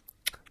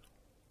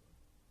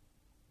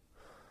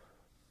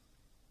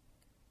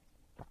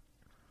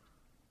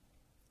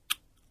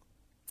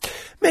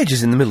 Midge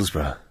is in the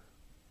Middlesbrough.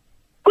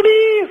 Good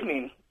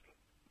evening.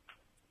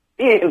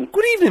 Ian.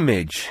 Good evening,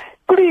 Midge.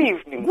 Good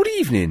evening. Good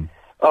evening.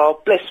 Oh,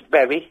 bless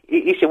Barry.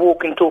 He's a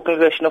walking, talking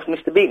version of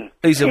Mr. Bean.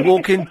 He's a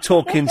walking,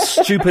 talking,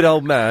 stupid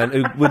old man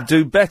who would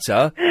do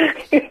better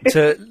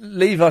to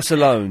leave us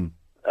alone.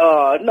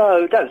 Oh,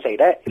 no, don't say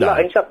that. It No.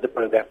 lightens up the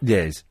programme.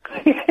 Yes.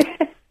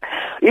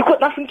 You've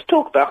got nothing to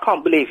talk about. I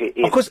can't believe it.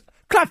 Of course,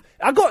 Clive,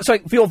 I've got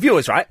something for your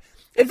viewers, right?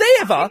 If they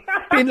ever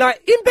been,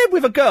 like, in bed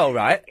with a girl,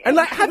 right, and,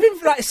 like, having,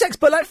 like, sex,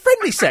 but, like,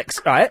 friendly sex,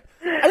 right,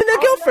 and then their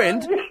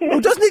girlfriend, who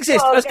doesn't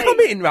exist, has come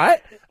in,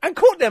 right, and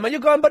caught them, and you're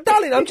going, but,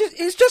 darling,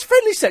 it's just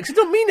friendly sex, it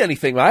doesn't mean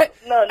anything, right?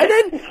 No. And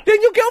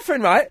then your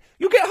girlfriend, right,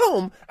 you get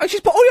home, and she's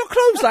put all your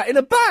clothes, like, in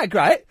a bag,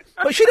 right,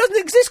 but she doesn't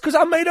exist because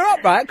I made her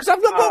up, right, because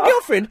I've not got a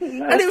girlfriend,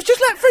 and it was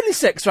just, like, friendly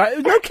sex, right,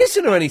 no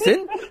kissing or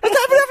anything. Has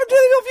that ever happened to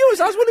any of your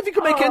viewers? I was wondering if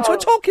you could make it into a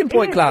talking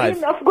point,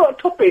 Clive. I've got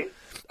a topic.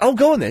 Oh,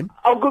 go on, then.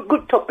 Oh,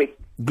 good topic.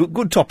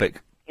 Good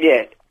topic.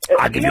 Yeah.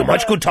 I give you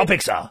much good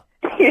topic, sir.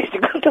 Yes,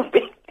 good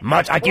topic.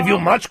 I give you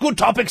much good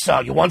topic,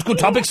 sir. You want good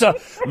topic, sir?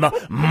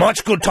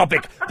 Much good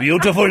topic.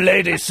 Beautiful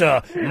ladies,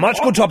 sir.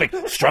 Much good topic.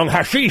 Strong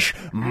hashish.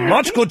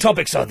 Much good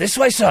topic, sir. This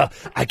way, sir.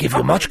 I give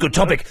you much good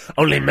topic.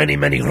 Only many,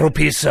 many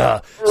rupees,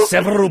 sir.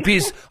 7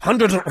 rupees,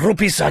 100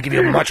 rupees, sir. I give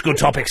you much good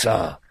topic,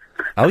 sir.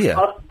 Oh, yeah.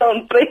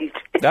 Please.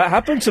 That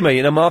happened to me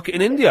in a market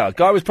in India. A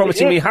guy was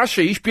promising me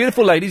hashish,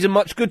 beautiful ladies, and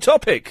much good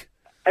topic.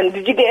 And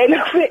did you get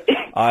enough of it?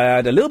 I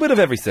had a little bit of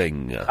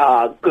everything.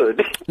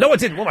 Good. No, I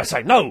didn't. What am I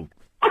saying? No.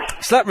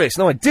 Slap wrist.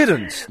 No, I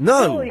didn't.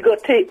 No. Oh, you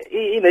got to,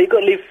 you got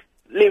to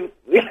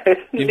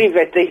live,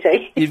 as they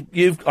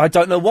say. I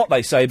don't know what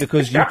they say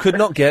because you could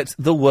not get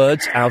the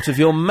words out of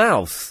your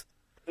mouth.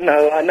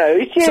 No, I know.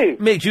 It's you. So,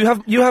 Midge,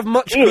 you have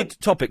much good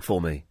topic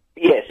for me.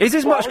 Yes. Is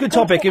this much good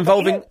topic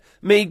involving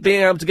me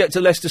being able to get to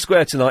Leicester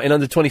Square tonight in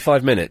under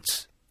 25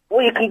 minutes?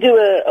 Well, you can do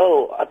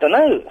I don't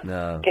know.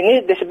 No. Can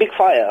you? There's a big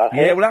fire.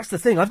 Yeah, well, that's the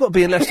thing. I've got to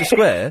be in Leicester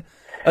Square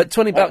at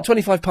about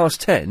 25 past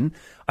 10.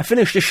 I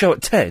finished the show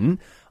at 10.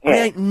 I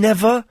ain't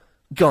never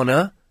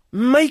gonna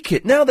make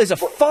it. Now there's a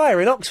fire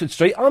in Oxford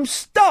Street. I'm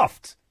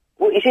stuffed.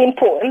 Well, is it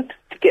important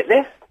to get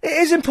there? It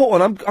is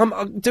important.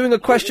 I'm doing a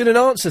question and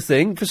answer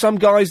thing for some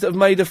guys that have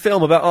made a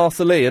film about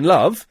Arthur Lee and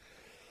love.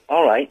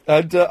 All right.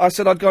 And I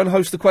said I'd go and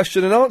host the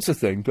question and answer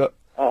thing, but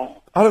I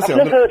don't I've think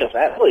never heard of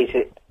that. What is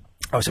it?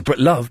 Oh, it's a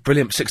Love,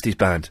 brilliant 60s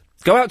band.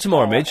 Go out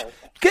tomorrow, Midge.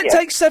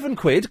 Take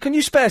 £7. Can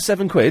you spare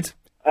 £7?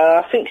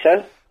 I think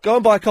so. Go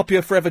and buy a copy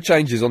of Forever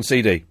Changes on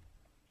CD.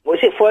 What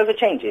is it? Forever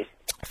Changes?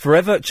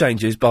 Forever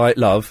Changes by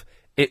Love.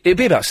 It'd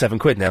be about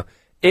 £7 now.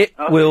 It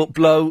will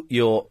blow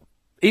your...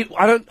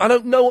 I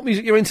don't know what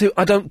music you're into.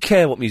 I don't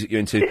care what music you're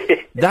into.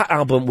 That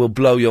album will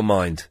blow your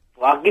mind.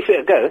 Well, I'll give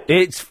it a go.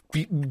 It's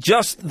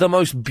just the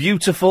most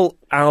beautiful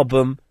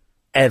album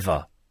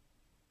ever.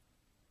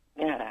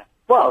 Yeah.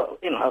 Well,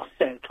 I'll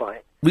certainly try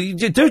it. Well,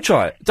 you do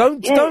try it.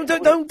 Don't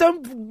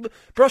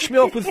brush me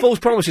off with false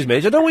promises,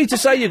 Midge. I don't want you to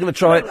say you're going to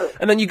try it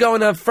and then you go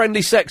and have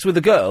friendly sex with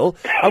a girl.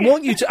 I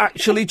want you to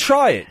actually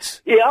try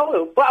it. Yeah, I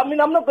will. But, I'm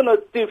not going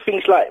to do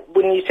things like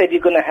when you said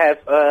you're going to have,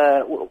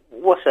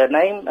 what's her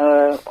name,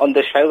 on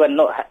the show and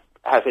not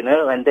having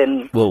her and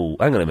then... Whoa,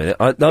 hang on a minute.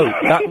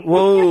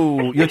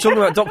 Whoa, you're talking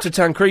about Dr.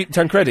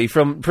 Tancredi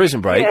from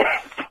Prison Break.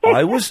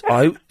 I was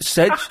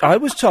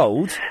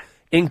told,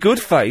 in good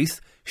faith,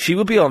 she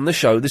will be on the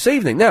show this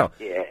evening. Now,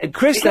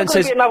 Chris then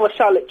says... It's not going to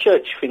be another Charlotte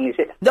Church thing, is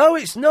it? No,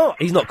 it's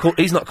not. He's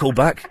not called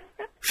back.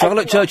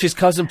 Charlotte Church's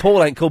cousin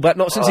Paul ain't called back,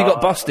 not since he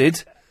got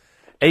busted.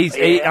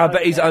 I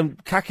bet he's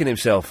cacking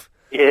himself.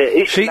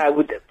 Yeah,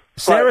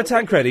 Sarah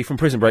Tancredi from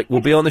Prison Break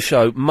will be on the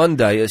show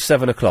Monday at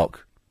 7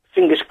 o'clock.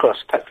 Fingers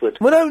crossed, touchwood.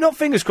 Well, no, not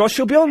fingers crossed.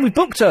 She'll be on. We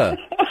booked her.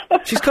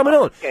 She's coming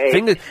on.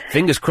 Okay.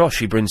 Fingers crossed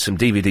she brings some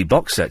DVD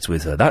box sets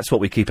with her. That's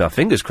what we keep our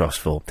fingers crossed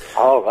for.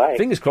 All right.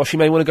 Fingers crossed she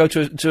may want to go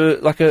to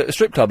like a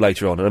strip club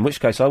later on, in which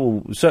case I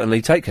will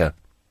certainly take her.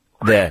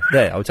 There,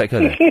 I'll take her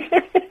there.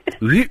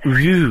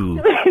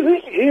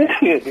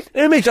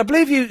 Midge, I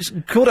believe you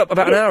called up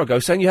about an hour ago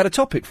saying you had a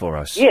topic for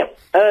us. Yeah.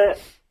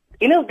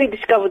 You know, they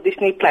discovered this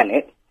new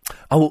planet.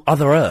 Oh,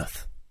 Other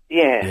Earth.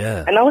 Yeah.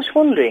 Yeah. And I was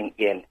wondering,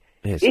 Ian,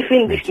 Yes, if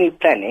in this new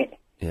planet,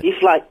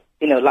 if like,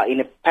 you know, like in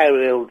a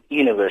parallel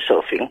universe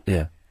sort of thing,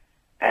 Yeah.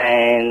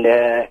 and,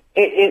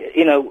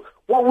 you know,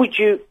 what would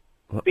you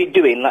be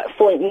doing? Like,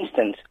 for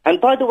instance, and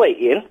by the way,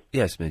 Ian,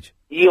 Yes, Midge.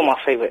 you're my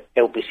favourite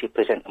LBC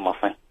presenter, my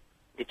friend.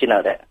 Did you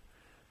know that?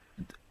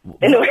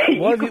 Anyway,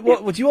 Why have you,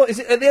 what do you want? Is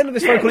it at the end of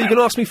this phone call you can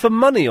ask me for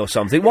money or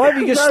something? Why have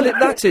you just No, slipped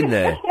that in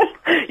there?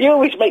 You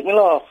always make me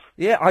laugh.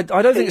 Yeah, I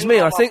don't think it's me.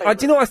 I think, do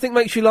you know what I think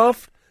makes you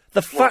laugh?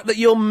 The fact that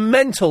you're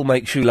mental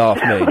makes you laugh,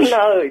 Midge.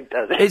 No, it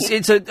doesn't.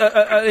 It's an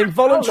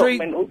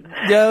involuntary. I'm not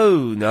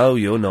mental. No,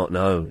 you're not.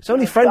 No, it's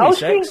only friendly I was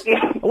sex.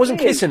 thinking- I wasn't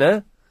kissing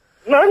her.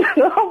 No.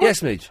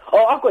 Yes, Midge.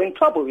 Oh, I got in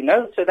trouble, you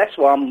know, so that's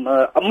why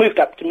I moved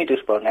up to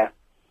Middlesbrough now.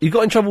 You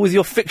got in trouble with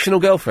your fictional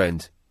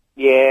girlfriend.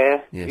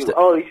 Yeah. Yes,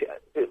 I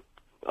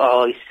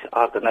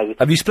don't know.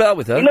 Have you split up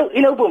with her?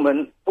 You know,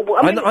 woman.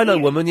 I know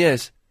woman.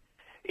 Yes.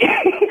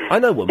 I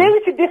know woman. There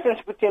is a difference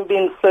between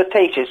being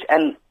flirtatious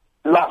and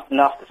lusting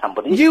after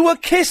somebody. You were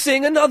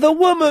kissing another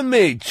woman,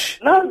 Midge.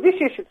 No, this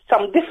is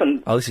some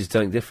different Oh, this is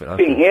something different.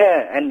 thing, Okay.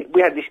 yeah. And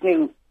we had this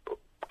new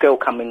girl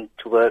coming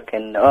to work,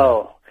 and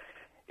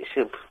it's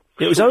a.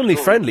 It was only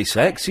friendly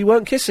sex. You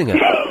weren't kissing her.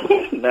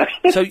 No.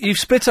 So you've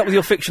split up with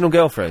your fictional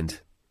girlfriend.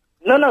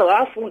 No,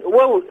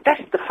 well,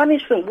 that's the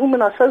funniest thing.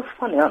 Women are so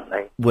funny, aren't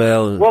they?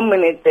 Well, 1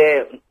 minute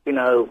they're, you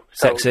know...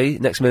 sexy.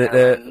 Next minute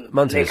they're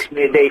munters. Next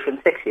minute they're even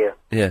sexier.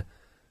 Yeah.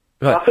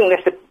 Right. I think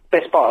that's the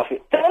best part of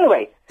it. But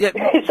anyway, so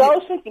I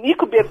was thinking, you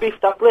could be a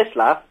beefed-up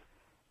wrestler.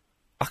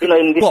 You know,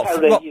 in this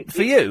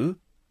For you?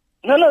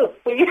 No,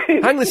 for you.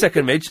 Hang on a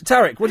second, Midge.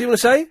 Tarek, what do you want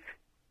to say?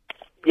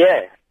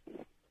 Yeah.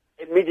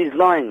 Midge is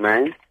lying,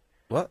 man.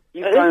 What?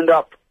 You phoned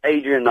up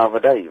Adrian the other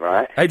day,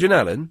 right? Adrian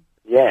Allen?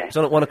 Yeah. It's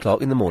on at 1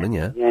 o'clock in the morning,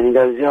 yeah. Yeah, and he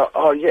goes,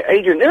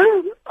 Adrian,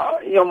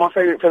 you're my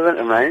favourite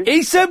presenter, man.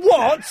 He said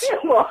what?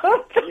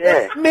 What?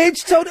 Yeah.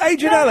 Midge told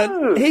Adrian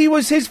Allen he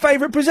was his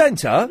favourite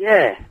presenter?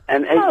 Yeah.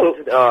 And Adrian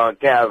said,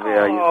 get out of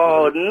here.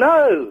 Oh,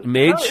 no.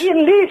 Midge? No,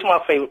 Ian Lee's my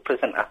favourite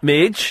presenter.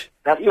 Midge?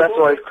 That's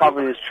why he's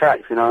covering his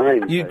tracks, you know what I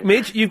mean?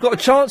 Midge, you've got a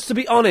chance to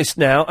be honest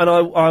now, and I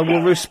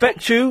will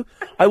respect you.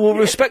 I will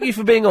respect you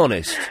for being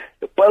honest.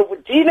 Well,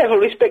 you never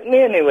respect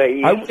me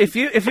anyway. If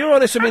you're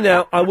honest with me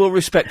now, I will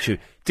respect you.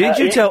 Did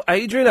you tell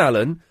Adrian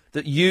Allen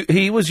that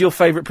he was your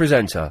favourite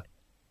presenter?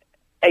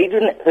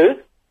 Adrian who?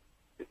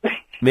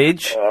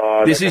 Midge,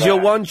 this is your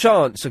one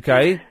chance,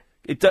 okay?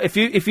 If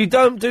you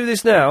don't do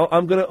this now,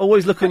 I'm going to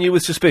always look on you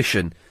with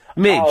suspicion.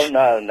 Midge,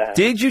 Oh, no.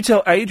 did you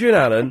tell Adrian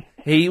Allen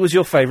he was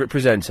your favourite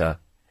presenter?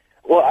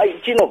 Well,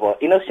 do you know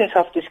what? You know, since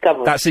I've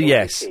discovered... That's a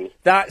yes.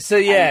 That's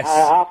a yes.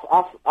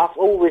 I've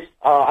always...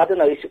 I don't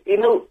know, you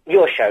know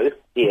your show,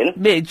 Ian?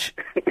 Midge,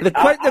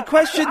 the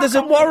question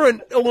doesn't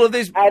warrant all of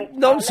this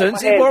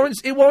nonsense. It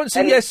warrants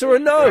a yes or a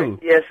no.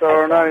 Yes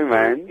or a no,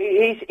 man.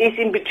 He's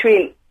in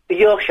between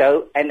your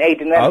show and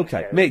Aidan Allen's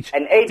Okay, show. Midge,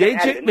 And Aidan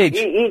did you... Allen, Midge...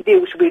 He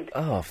deals with...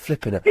 Oh,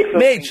 flipping it. different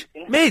Midge,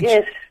 things. Midge,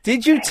 Yes.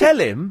 did you tell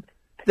him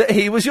that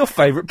he was your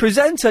favourite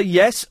presenter,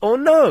 yes or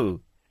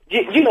no? Do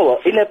you know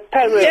what? In a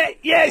parallel...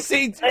 Yes,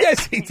 he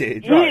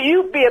did.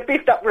 You'd be a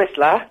beefed-up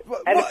wrestler,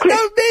 and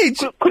Chris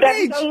could have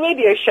his own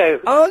radio show.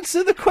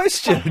 Answer the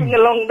question. Something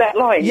along that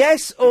line.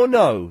 Yes or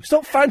no?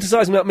 Stop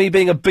fantasising about me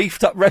being a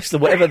beefed-up wrestler,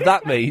 whatever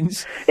that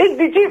means.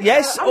 Did you?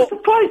 Yes I'm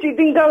surprised you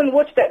didn't go and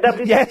watch that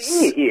WWE.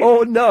 Yes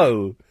or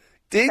no?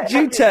 Did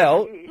you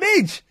tell...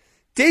 Midge,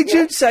 did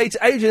you say to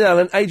Adrian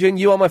Allen, Adrian,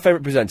 you are my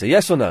favourite presenter,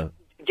 yes or no?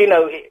 You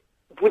know,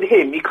 with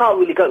him, you can't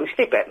really go to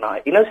sleep at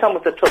night. You know, some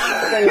of the topics...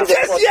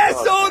 yes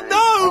or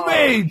no,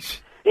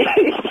 Midge?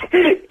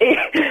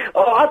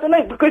 I don't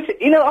know, because,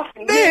 you know...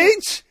 Often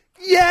Midge,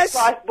 yes!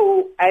 Clive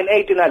Ball and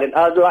Adrian Allen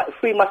are like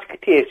three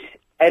musketeers,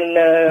 and...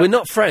 We're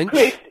not French.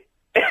 Chris...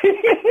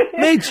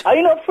 Midge! Are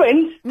you not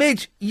friends?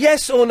 Midge,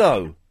 yes or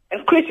no?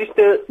 And Chris is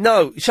the...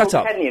 No, shut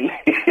up. Companion.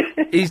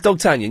 He's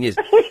D'Artagnan, yes.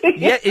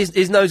 Yeah,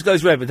 his nose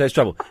goes red when there's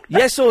trouble.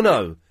 Yes or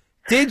no?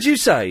 Did you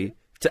say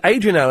to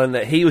Adrian Allen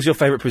that he was your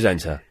favourite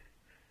presenter?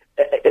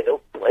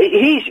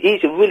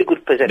 He's a really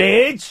good presenter.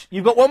 Midge,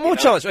 you've got one more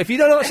chance. If you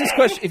don't answer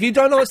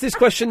this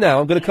question, now,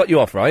 I'm going to cut you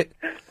off, right?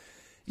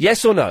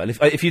 Yes or no? And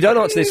if you don't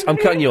answer this, I'm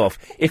cutting you off.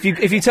 If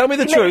you tell me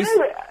the truth,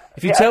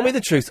 tell me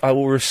the truth, I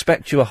will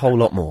respect you a whole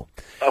lot more.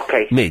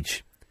 Okay.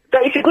 Midge,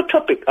 That is a good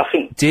topic, I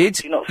think. did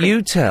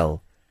you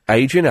tell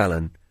Adrian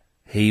Allen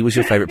he was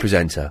your favourite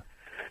presenter?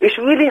 It's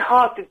really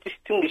hard to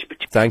distinguish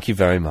between... Thank you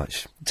very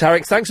much.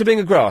 Tarek, thanks for being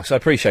a grass. I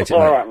appreciate it, mate.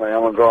 All right, mate,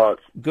 I'm a grass.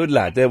 Good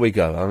lad, there we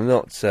go. I'm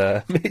not,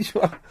 Midge,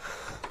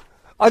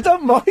 I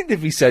don't mind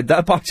if he said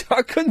that, but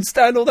I couldn't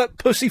stand all that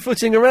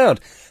pussyfooting around.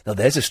 Now,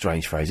 there's a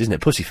strange phrase, isn't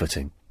it?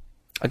 Pussyfooting.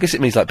 I guess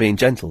it means like being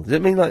gentle. Does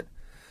it mean like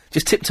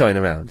just tiptoeing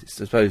around? I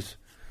suppose.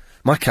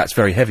 My cat's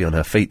very heavy on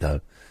her feet, though.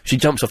 She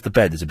jumps off the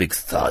bed, there's a big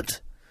thud.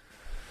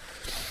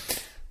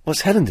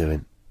 What's Helen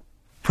doing?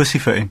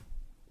 Pussyfooting.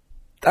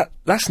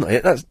 That's not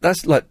it.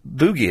 That's like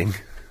boogieing.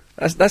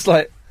 That's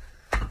like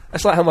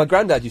how my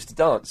granddad used to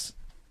dance.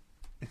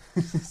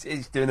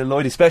 He's doing a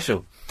Lloydie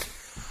special.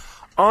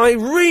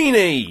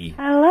 Irene!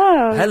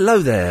 Hello. Hello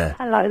there.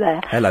 Hello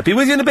there. Hello. Be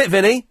with you in a bit,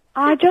 Vinny.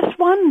 I just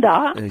wonder,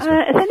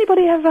 has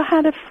anybody ever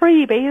had a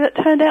freebie that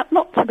turned out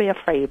not to be a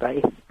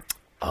freebie?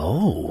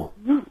 Oh.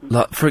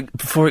 Like,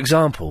 for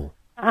example?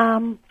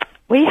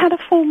 We had a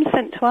form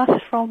sent to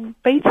us from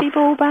BT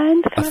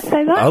Broadband, can I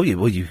say that? Oh,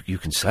 you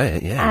can say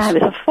it, yes.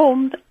 There's a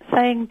form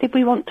saying, did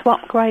we want to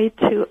upgrade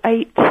to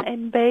 8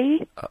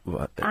 MB?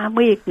 And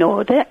we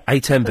ignored it.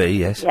 8 MB,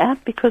 yes. Yeah,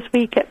 because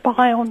we get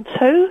high on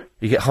 2.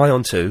 You get high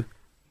on 2?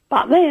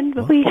 But then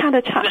we had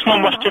a chat. There's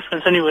not much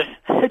difference anyway.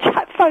 A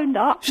chap phoned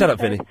up. Shut up,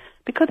 Vinny.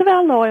 Because of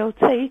our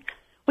loyalty,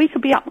 we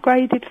could be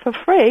upgraded for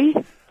free.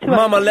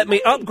 Mama, let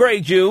me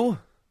upgrade you.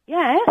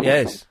 Yes.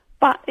 Yes.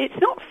 But it's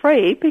not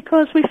free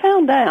because we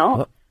found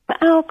out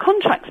that our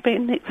contract's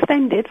been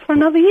extended for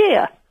another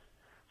year.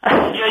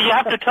 Yeah, you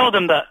have to tell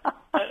them that.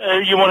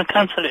 You want to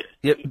cancel it.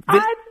 Yep.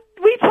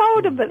 We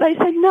told them, but they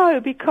said no,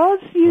 because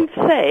you've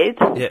said...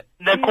 Yeah.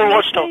 They're called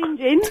Watchdog.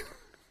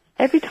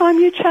 Every time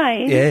you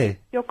change,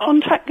 your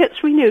contract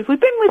gets renewed. We've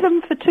been with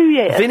them for 2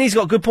 years. Vinny's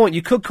got a good point.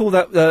 You could call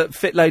that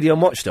fit lady on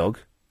Watchdog.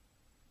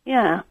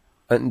 Yeah.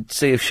 And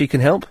see if she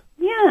can help.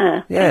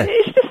 Yeah. Yeah.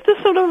 It's just a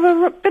sort of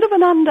a bit of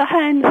an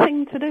underhand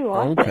thing to do,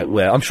 I Okay, think.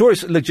 well, I'm sure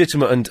it's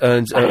legitimate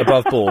and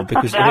above board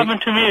because... That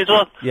happened to me as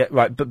well. Yeah,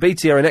 right, but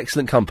BT are an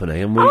excellent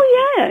company and we...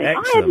 Oh, yeah.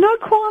 Excellent. I had no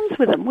qualms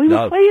with them. We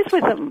were pleased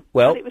with them.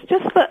 Well... But it was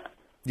just that...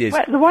 Yes.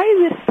 The way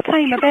this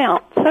came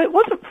about, so it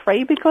wasn't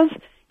free because...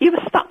 You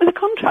were stuck with a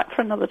contract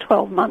for another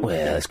 12 months.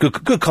 Well, it's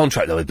good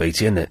contract though with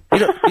BT, isn't it? You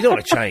don't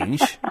want to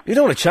change. You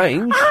don't want to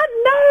change.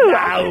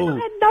 No.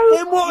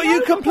 Then what are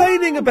you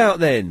complaining about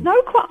then?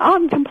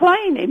 I'm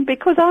complaining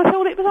because I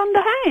thought it was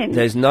underhand.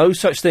 There's no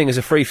such thing as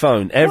a free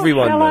phone.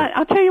 Everyone. Well,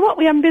 I'll tell you what,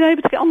 we haven't been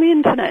able to get on the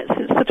internet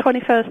since the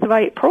 21st of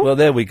April. Well,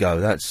 there we go.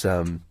 That's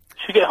Should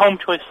get home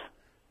choice.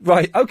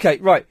 Right. Okay.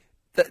 Right.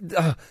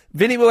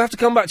 Vinny, we'll have to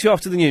come back to you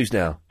after the news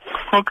now.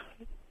 Okay.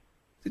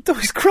 The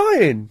dog's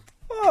crying.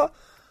 Oh.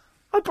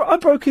 I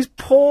broke his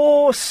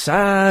poor,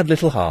 sad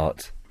little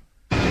heart.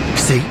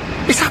 See?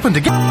 It's happened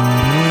again.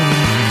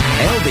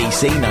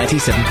 LBC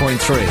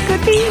 97.3.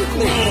 Good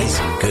evening.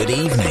 Good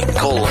evening.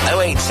 Call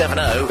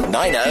 0870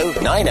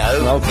 90 90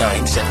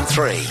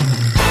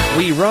 973.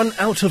 We run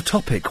out of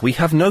topic. We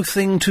have no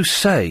thing to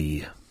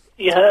say.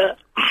 Yeah.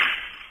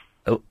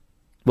 Oh,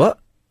 what?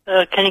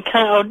 Can you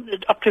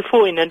count up to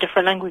 40 in a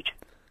different language?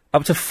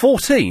 Up to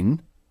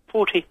 14?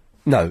 40.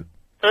 No.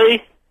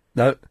 30?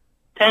 No.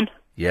 10?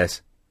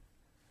 Yes.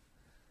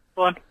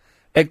 1.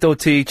 Ekdo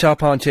ti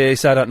chapanche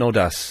sadat no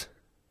das.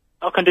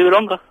 I can do it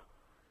longer.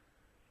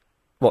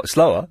 What,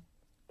 slower?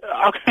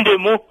 I can do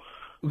more.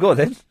 Go on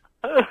then.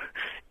 1,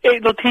 2,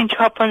 3,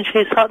 4, 5,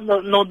 6, 7,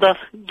 8, 9, 10,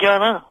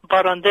 11, 12,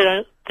 13, 14,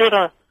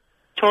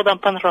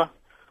 15,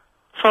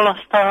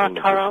 16, 17,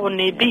 18,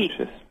 19,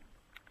 20, 21, 22, 23,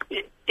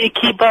 24,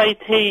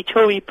 25, 26,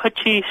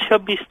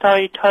 27,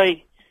 28,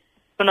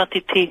 29,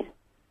 30.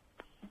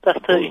 That's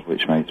 30.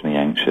 Which makes me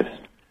anxious.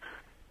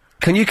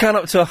 Can you count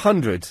up to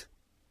 100?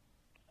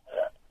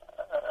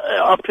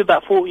 Up to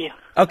about 40.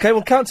 Okay,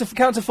 well count to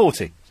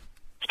 40.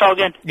 Start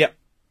again. Yep.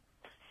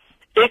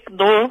 1, 2,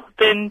 3, 4,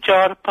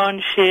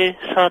 5, 6,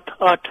 7,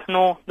 8,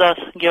 9, 10, 11, 12, 13, 14, 15,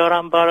 16,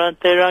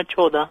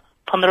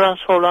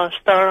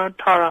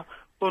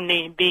 17, 18, 19, 20, 21,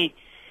 23,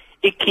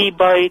 24,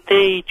 25,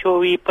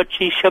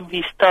 26,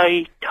 27,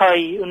 28,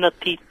 29,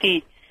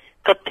 30,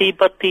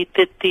 31,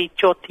 32,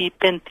 33,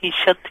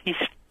 34, 35,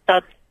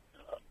 36,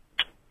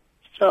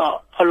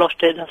 I lost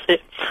it, that's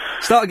it.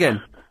 Start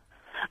again.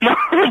 No,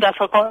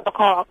 I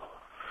can't.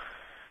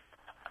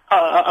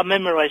 I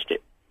memorised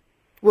it.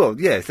 Well,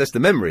 yes, that's the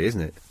memory,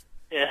 isn't it?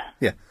 Yeah.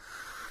 Yeah.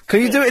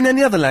 Can you do it in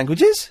any other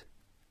languages?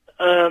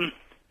 I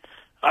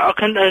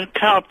can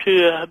count up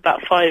to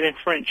about 5 in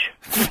French.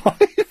 5?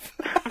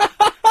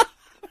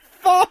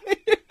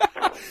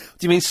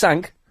 Do you mean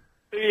cinq?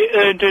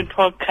 1, 2, 3,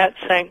 4, 5,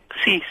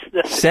 6.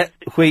 7,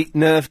 8,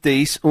 9,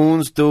 10,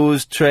 11, 12,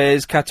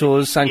 13,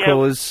 14,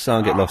 15.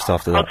 I'll get lost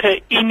after that.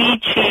 Okay,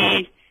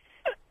 Inichi.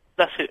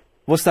 That's it.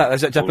 What's that?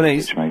 Is that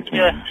Japanese?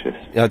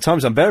 Yeah.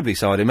 Time's unbearably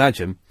so, I'd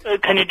imagine.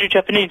 Can you do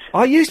Japanese?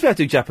 I used to be able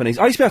to do Japanese.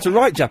 I used to be able to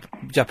write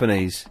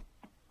Japanese.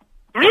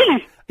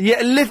 Really?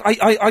 Yeah,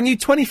 I knew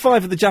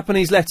 25 of the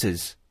Japanese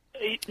letters.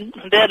 They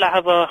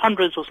have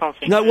hundreds or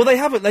something. No, well, they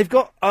haven't. They've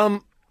got,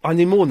 I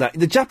need more than that.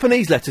 The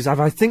Japanese letters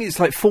have, I think it's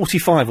like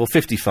 45 or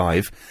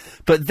 55.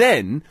 But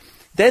then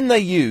they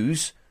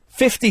use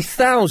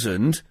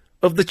 50,000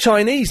 of the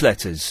Chinese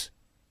letters.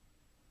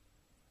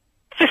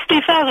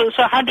 50,000?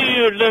 So how do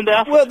you learn the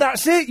alphabet? Well,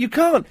 that's it. You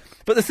can't.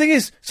 But the thing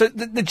is, so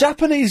the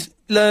Japanese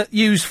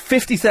use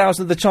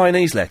 50,000 of the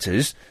Chinese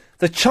letters.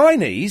 The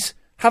Chinese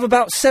have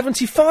about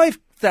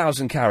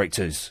 75,000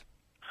 characters.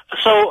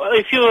 So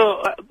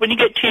when you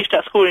get teached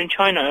at school in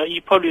China,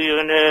 you're probably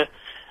going to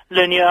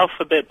learn your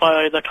alphabet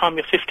by the time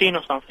you're 15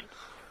 or something.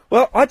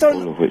 Well, I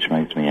don't... All of which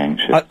makes me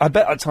anxious. I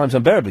bet at times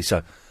unbearably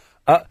so.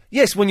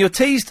 Yes, when you're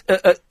teased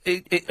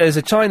as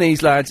a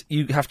Chinese lad,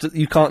 you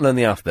can't learn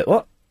the alphabet.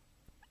 What?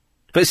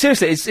 But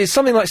seriously, it's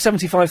something like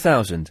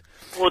 75,000.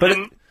 Well,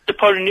 they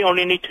probably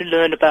only need to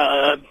learn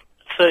about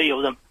 30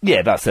 of them. Yeah,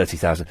 about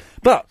 30,000.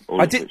 But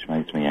I did. Which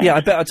makes me Yeah,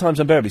 I bet at times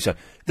unbearably so.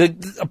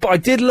 But I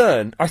did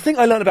learn. I think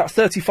I learned about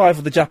 35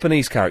 of the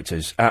Japanese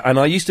characters, and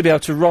I used to be able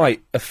to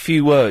write a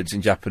few words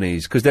in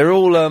Japanese because they're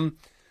all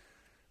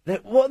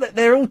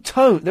they're all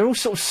tone. They're all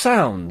sort of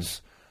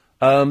sounds.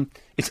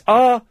 It's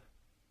oh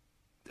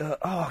God,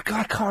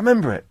 I can't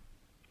remember it.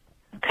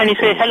 Can you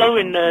say hello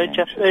in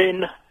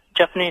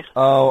Japanese?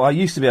 Oh, I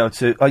used to be able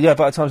to. Yeah,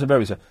 but at times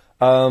unbearably so.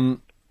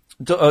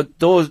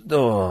 Doors.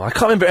 Oh, I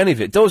can't remember any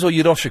of it. Doors or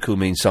yoroshiku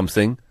means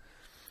something.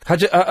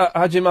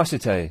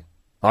 Hajimasite.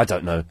 I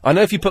don't know. I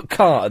know if you put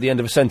ka at the end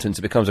of a sentence,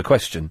 it becomes a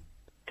question.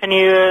 Can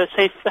you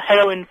say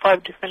hello in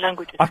 5 different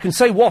languages? I can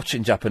say watch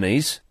in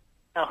Japanese.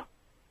 No.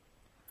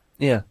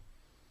 Yeah.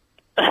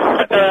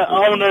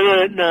 I want to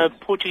learn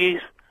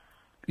Portuguese.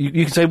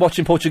 You can say watch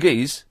in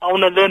Portuguese? I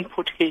want to learn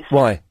Portuguese.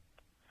 Why?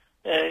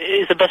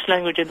 It's the best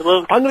language in the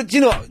world. I'm gonna. Do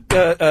you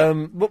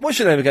know what's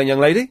your name again, young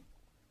lady?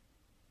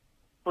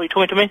 Are you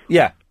talking to me?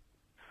 Yeah.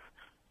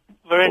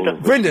 Verinda.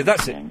 Verinda,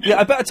 that's it. Yeah,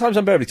 I bet at times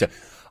unbearably so.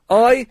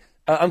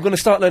 I'm going to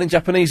start learning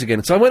Japanese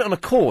again. So I went on a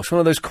course, one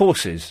of those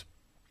courses,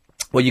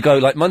 where you go,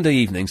 like, Monday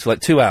evenings for, like,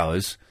 2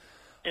 hours.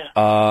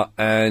 Yeah.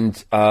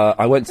 And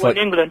I went to, in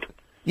England?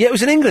 Yeah, it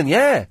was in England,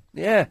 yeah.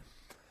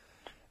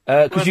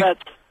 'Cause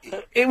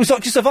it was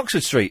just off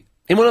Oxford Street,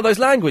 in one of those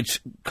language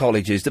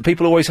colleges that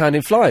people always hand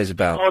in flyers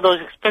about. Oh,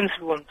 those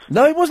expensive ones.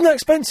 No, it wasn't that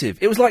expensive.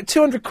 It was like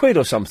 200 quid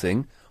or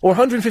something, or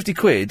 150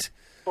 quid.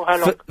 For how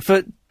long?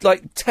 For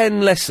like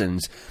 10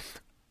 lessons,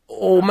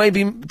 or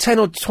maybe 10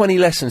 or 20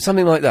 lessons,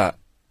 something like that.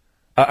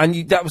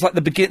 And that was like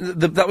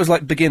that was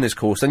like beginner's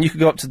course. Then you could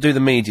go up to do the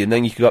medium,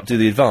 then you could go up to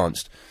the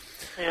advanced.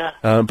 Yeah.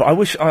 But I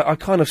wish I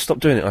kind of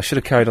stopped doing it. I should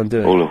have carried on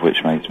doing it. All of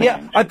which makes me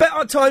anxious. I bet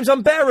at times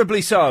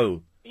unbearably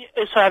so.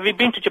 So have you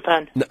been to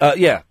Japan?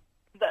 Yeah.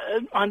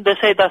 And they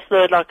say that's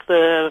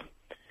the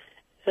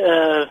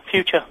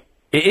future.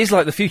 It is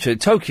like the future.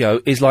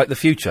 Tokyo is like the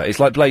future. It's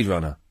like Blade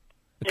Runner.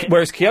 Yeah.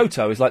 Whereas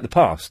Kyoto is like the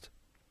past.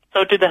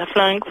 So did they have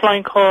flying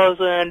cars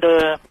and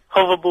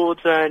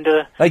hoverboards and...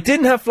 They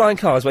didn't have flying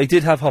cars, but they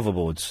did have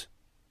hoverboards.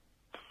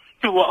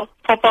 What?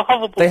 Proper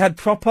hoverboards? They had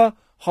proper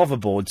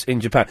hoverboards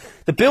in Japan.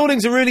 The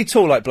buildings are really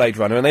tall like Blade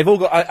Runner, and they've all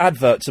got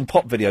adverts and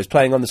pop videos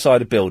playing on the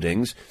side of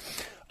buildings.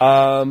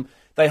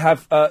 They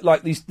have,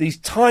 like, these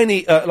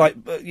tiny,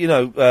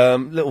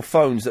 little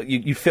phones that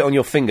you fit on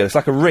your finger. It's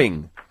like a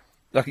ring.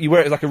 Like, you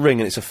wear it like a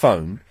ring and it's a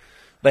phone.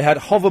 They had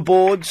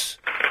hoverboards.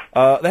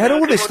 They had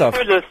all this stuff.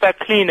 Toilets that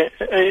clean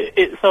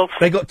itself.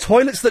 They got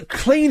toilets that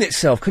clean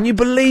itself. Can you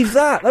believe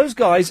that? Those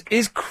guys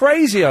is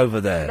crazy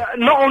over there.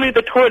 Not only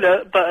the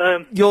toilet,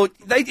 but...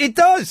 it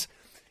does!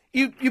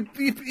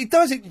 It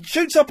does. It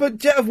shoots up a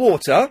jet of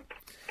water,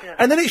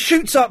 and then it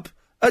shoots up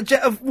a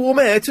jet of warm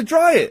air to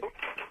dry it.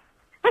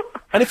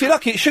 And if you're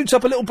lucky, it shoots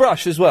up a little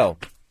brush as well.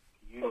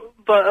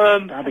 But,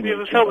 have you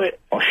ever felt it?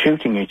 Or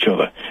shooting each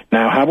other.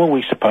 Now, how are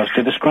we supposed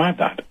to describe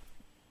that?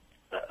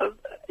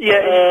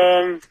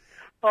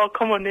 Oh,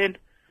 come on in.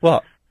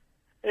 What?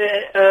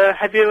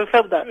 Have you ever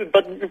felt that?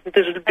 But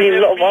there's been a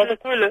lot of other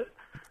toilet.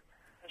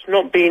 It's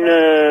not been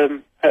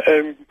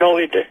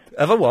noted.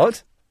 Ever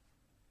what?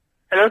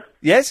 Hello?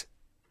 Yes?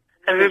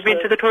 Have you been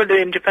to the toilet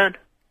in Japan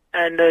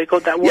and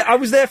got that water? Yeah, I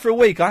was there for a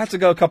week. I had to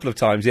go a couple of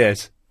times,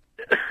 yes.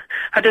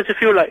 How does it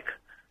feel like?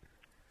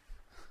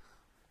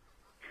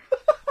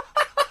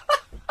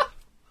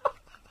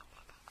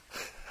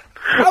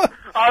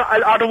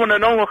 I don't want to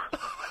know.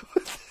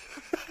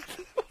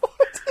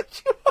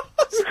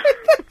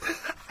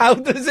 How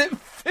does it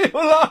feel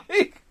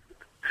like?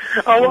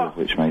 All of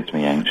which makes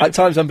me anxious. At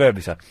times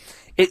unbearably so.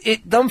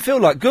 It doesn't feel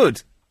like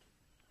good.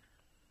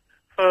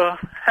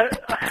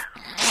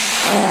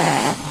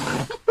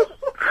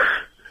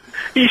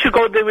 You should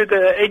go there with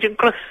Agent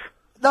Chris.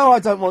 No, I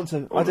don't want to.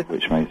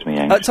 Which makes me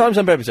anxious. At times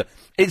unbearably so.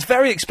 It's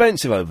very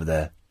expensive over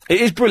there. It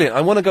is brilliant.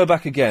 I want to go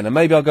back again, and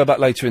maybe I'll go back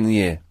later in the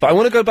year. But I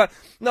want to go back...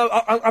 No,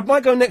 I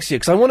might go next year,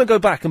 because I want to go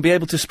back and be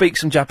able to speak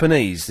some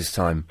Japanese this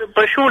time.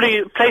 But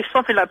surely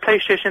something like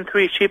PlayStation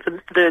 3 is cheaper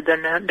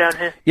than down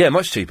here. Yeah,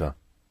 much cheaper.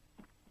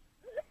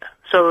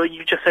 So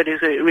you just said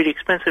it's really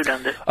expensive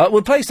down there.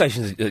 Well,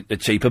 PlayStations are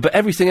cheaper, but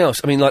everything else...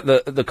 I mean, like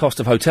the cost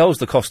of hotels,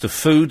 the cost of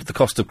food, the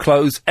cost of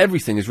clothes,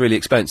 everything is really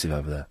expensive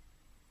over there.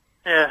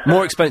 Yeah.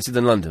 More expensive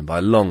than London, by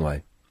a long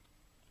way.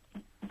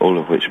 All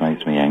of which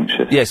makes me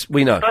anxious. Yes,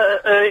 we know.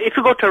 If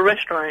you go to a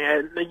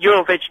restaurant, you're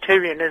a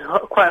vegetarian, it's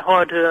quite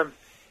hard.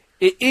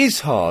 It is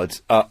hard,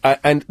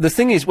 and the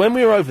thing is, when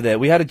we were over there,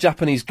 we had a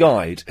Japanese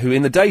guide who,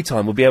 in the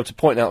daytime, would be able to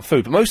point out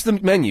food. But most of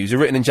the menus are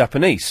written in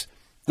Japanese.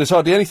 There's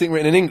hardly anything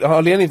written in English.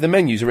 Hardly any of the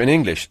menus are written in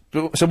English.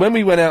 So when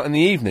we went out in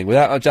the evening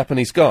without our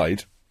Japanese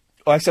guide,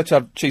 I had to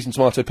have cheese and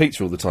tomato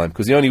pizza all the time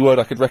because the only word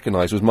I could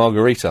recognise was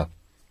margarita.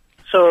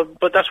 So,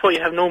 but that's what you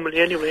have normally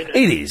anyway, isn't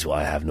it? It is what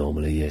I have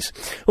normally, yes.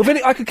 Well,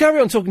 Vinny, I could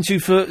carry on talking to you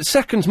for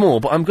seconds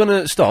more, but I'm going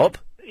to stop.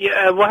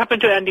 Yeah, what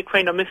happened to Andy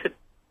Crane? I miss it.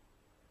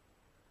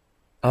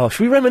 Oh,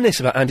 should we reminisce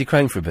about Andy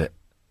Crane for a bit?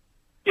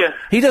 Yes.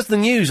 He does the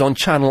news on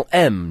Channel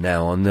M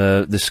now, on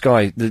the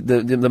Sky,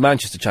 the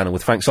Manchester channel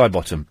with Frank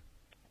Sidebottom.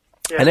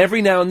 Yeah. And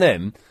every now and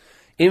then,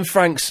 in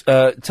Frank's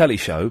telly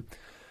show,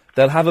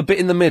 they'll have a bit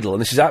in the middle, and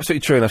this is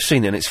absolutely true, and I've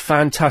seen it, and it's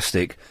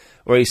fantastic,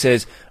 where he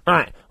says,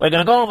 right, we're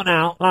going to go over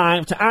now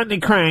live to Andy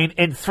Crane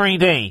in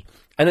 3D.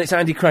 And it's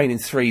Andy Crane in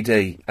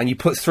 3D, and you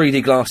put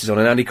 3D glasses on,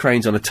 and Andy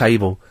Crane's on a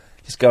table,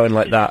 just going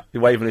like that,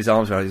 waving his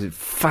arms around. It's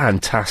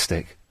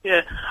fantastic.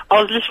 Yeah.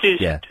 I was listening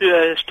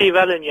to Steve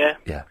Allen, yeah.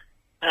 Yeah.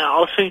 I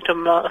was thinking to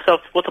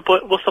myself, what's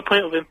the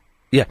point of him?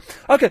 Yeah.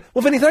 Okay.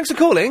 Well, Vinny, thanks for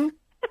calling.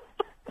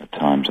 At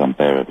times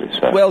unbearably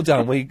so. Well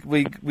done.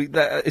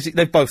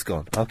 They've both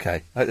gone.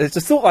 Okay. It's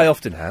a thought I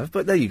often have,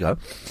 but there you go.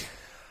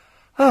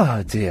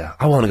 Oh dear.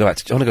 I want to go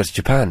to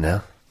Japan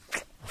now.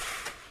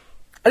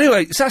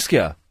 Anyway,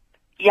 Saskia.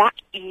 Ja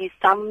I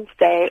samse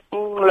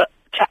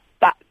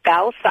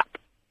gaosap.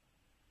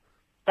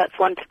 That's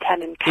 1 to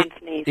 10 in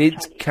Cantonese.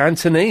 It's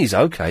Cantonese.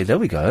 Okay, there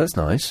we go. That's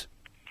nice.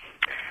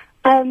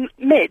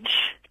 Midge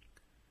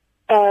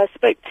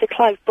spoke to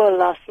Clive Bull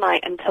last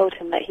night and told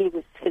him that he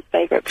was his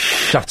favourite.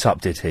 Shut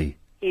up, did he?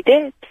 He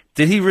did.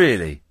 Did he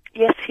really?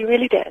 Yes, he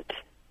really did.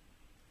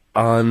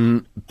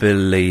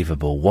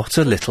 Unbelievable. What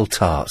a little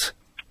tart.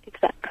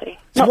 Exactly.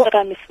 Not that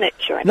I'm a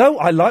snitch or anything.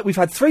 No, we've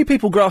had 3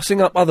 people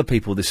grassing up other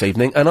people this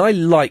evening, and I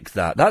like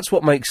that. That's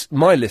what makes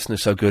my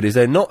listeners so good, is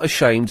they're not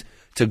ashamed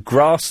to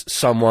grass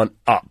someone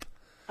up.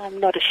 I'm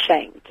not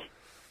ashamed.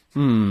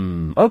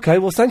 Okay,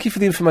 well, thank you for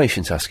the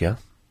information, Saskia.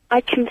 I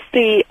can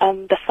see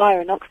the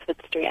fire in Oxford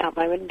Street out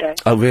my window.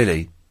 Oh,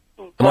 really?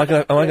 Am I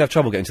going to have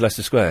trouble getting to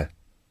Leicester Square?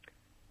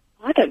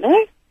 I don't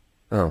know.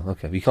 Oh,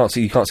 okay. You can't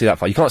see that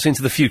far. You can't see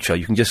into the future.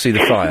 You can just see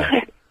the fire.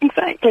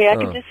 Exactly. I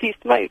can just see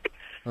smoke.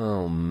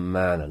 Oh,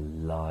 man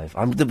alive.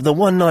 The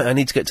one night I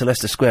need to get to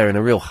Leicester Square in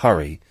a real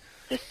hurry.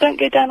 Just don't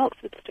go down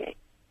Oxford Street.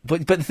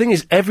 But the thing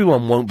is,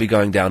 everyone won't be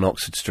going down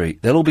Oxford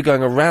Street. They'll all be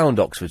going around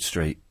Oxford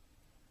Street.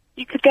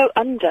 You could go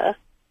under.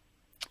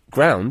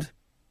 Ground?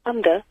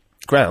 Under.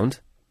 Ground?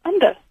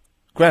 Under.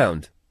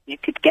 Ground? You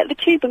could get the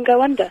tube and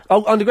go under.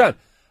 Oh, underground.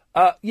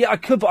 Yeah, I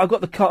could, but I've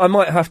got the car. I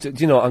might have to.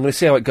 Do you know what? I'm going to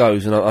see how it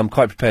goes, and I'm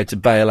quite prepared to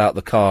bail out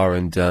the car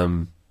and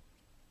So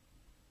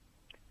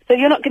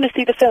you're not going to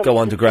see the film? Go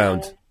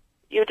underground.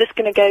 You're just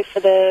going to go for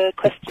the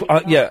question?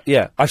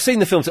 Yeah. I've seen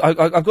the film.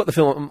 I've got the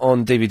film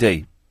on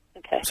DVD.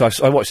 Okay. So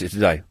I watched it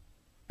today.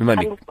 It made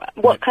me.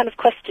 What kind of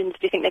questions do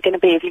you think they're going to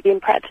be? Have you been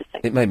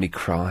practicing? It made me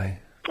cry.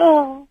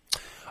 Oh.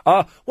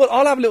 Well,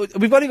 I'll have a little...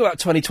 We've only got about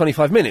 20,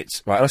 25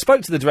 minutes, right? And I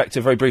spoke to the director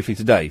very briefly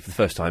today for the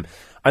first time.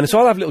 And so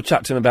I'll have a little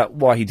chat to him about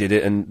why he did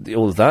it and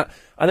all of that.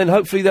 And then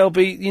hopefully there'll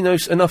be,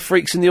 enough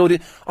freaks in the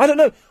audience. I don't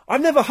know. I've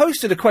never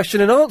hosted a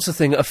question and answer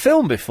thing at a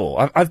film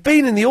before. I've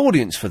been in the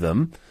audience for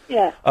them.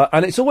 Yeah.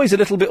 And it's always a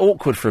little bit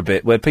awkward for a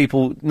bit where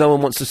no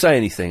one wants to say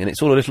anything. And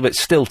it's all a little bit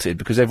stilted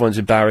because everyone's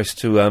embarrassed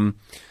to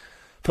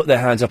put their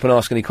hands up and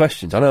ask any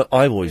questions. I know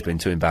I've always been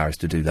too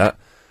embarrassed to do that.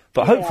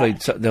 But hopefully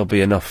there'll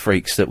be enough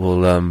freaks that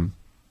will...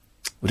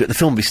 the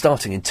film will be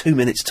starting in 2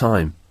 minutes'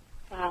 time.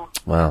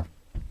 Wow.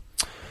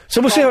 So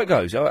we'll see how it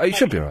goes. It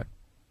should be all right.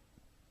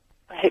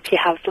 I hope you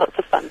have lots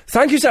of fun.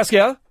 Thank you,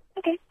 Saskia.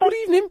 Okay, bye. Good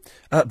evening.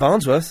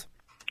 Barnsworth.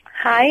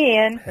 Hi,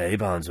 Ian. Hey,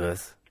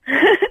 Barnsworth.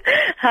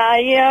 Hi,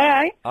 you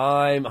alright?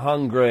 I'm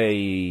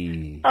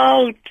hungry.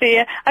 Oh,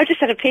 dear. I just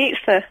had a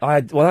pizza. I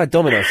had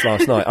Domino's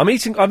last night. I'm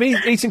eating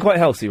quite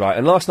healthy, right?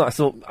 And last night I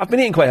thought, I've been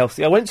eating quite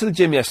healthy. I went to the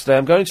gym yesterday.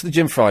 I'm going to the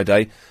gym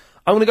Friday.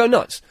 I'm going to go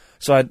nuts.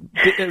 So I had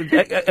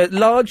a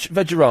large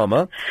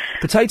Vegorama,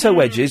 potato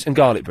wedges and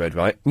garlic bread,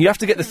 right? And you have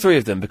to get the 3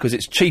 of them because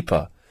it's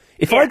cheaper.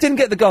 If I didn't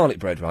get the garlic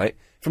bread, right,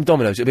 from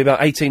Domino's, it'd be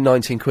about 18,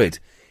 19 quid.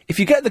 If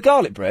you get the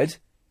garlic bread,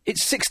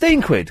 it's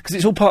 16 quid because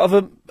it's all part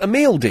of a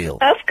meal deal.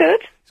 That's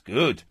good. It's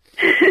good.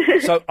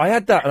 So I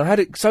had that and I had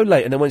it so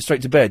late and then went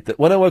straight to bed that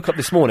when I woke up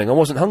this morning I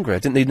wasn't hungry. I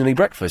didn't need any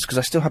breakfast because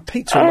I still had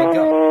pizza in my gut.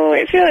 Oh,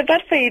 it's really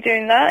bad for you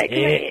doing that. It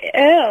can make you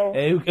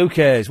ill. Who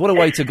cares? What a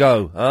way to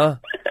go, huh?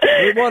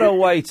 What a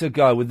way to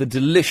go with the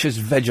delicious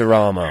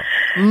Vegorama.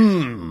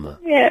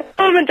 Yeah.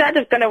 Mum and Dad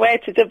have gone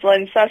away to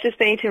Dublin, so I've just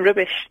been eating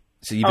rubbish.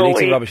 So you've been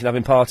eating rubbish and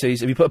having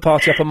parties. Have you put a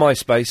party up on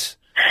MySpace?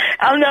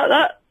 I'm not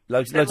that.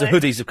 Loads of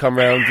hoodies have come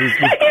round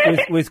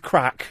with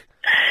crack.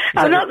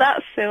 I'm not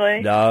that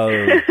silly.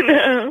 No.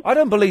 No. I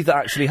don't believe that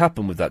actually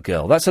happened with that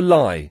girl. That's a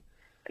lie.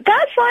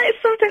 That's like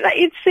something that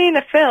you'd see in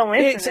a film,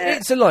 isn't it?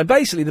 It's a lie.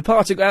 Basically, the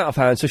party got out of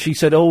hand, so she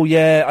said, oh,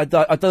 yeah, I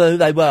don't know who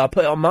they were. I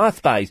put it on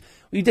MySpace.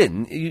 Well, you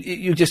didn't.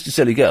 You're just a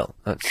silly girl.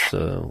 That's,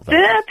 Did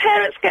her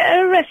parents get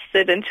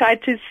arrested and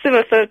tried to sue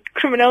her for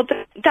criminal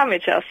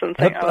damage or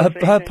something?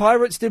 Her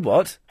pirates did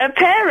what? Her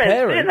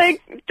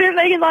parents? Didn't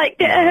they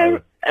get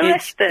her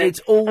arrested? It's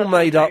all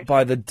made up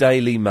by the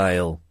Daily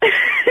Mail.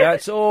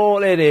 That's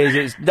all it is.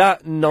 It's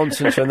that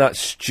nonsense from that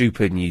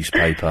stupid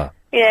newspaper.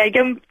 Yeah,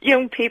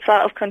 young people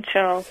out of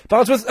control.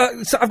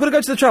 Barnsworth, so I've got to go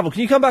to the travel.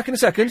 Can you come back in a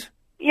second?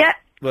 Yeah.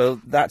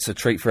 Well, that's a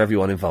treat for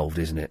everyone involved,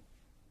 isn't it?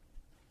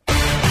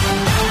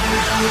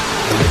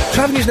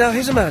 Travel news now.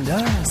 Here's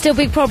Amanda. Still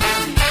big problem.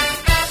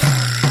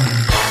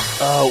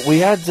 Oh, we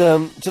had.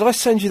 Did I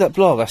send you that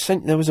blog?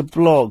 There was a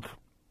blog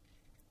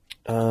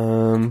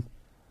Oh,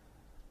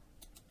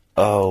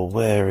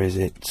 where is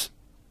it?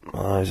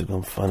 My eyes have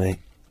gone funny.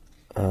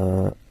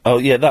 Oh,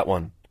 yeah, that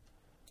one.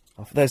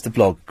 Oh, there's the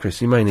blog,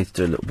 Chris. You may need to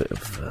do a little bit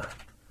of,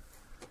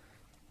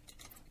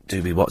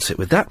 doobie what's it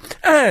with that.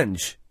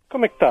 Ange!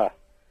 Come sta?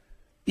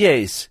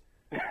 Yes.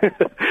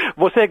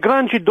 Você é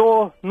grande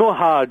no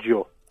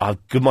rádio. I've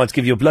good mind to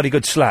give you a bloody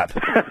good slap.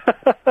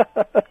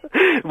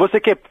 Você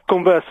quer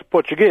conversar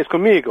português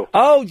comigo?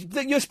 Oh,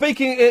 you're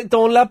speaking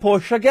dans la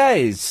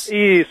português.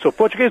 Isso,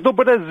 português do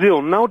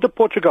Brasil, não de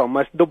Portugal,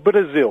 mas do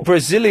Brasil.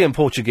 Brazilian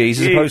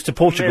Portuguese as opposed to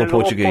Portugal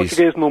Portuguese.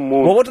 Português no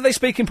mundo. Well, what do they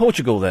speak in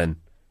Portugal then?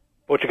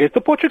 Português de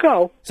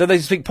Portugal. So they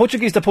speak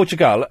Portuguese de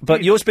Portugal,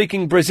 but you're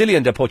speaking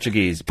Brazilian de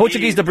Portuguese.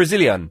 Portuguese de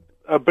Brazilian.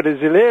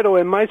 Brasileiro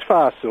é mais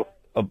fácil.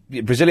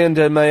 Brazilian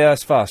de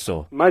mais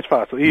fácil. Mais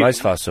fácil. Isso. Mais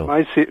fácil.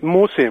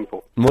 More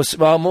simple.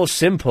 More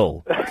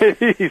simple.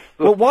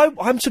 Well, why?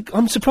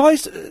 I'm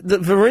surprised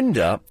that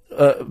Verinda,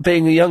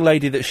 being a young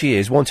lady that she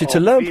is, wanted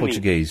to learn Vini.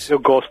 Portuguese. Eu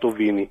gosto do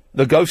Vini.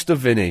 The ghost of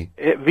Vinny.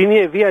 Vini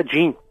é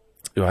viadinho.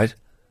 Right.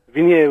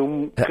 Vini é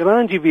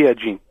grande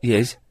viadinho.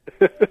 Yes.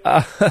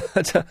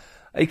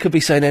 He could be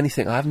saying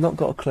anything. I have not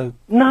got a clue.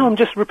 No, I'm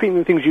just repeating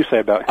the things you say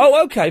about him.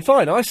 Oh, okay,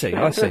 fine. I see.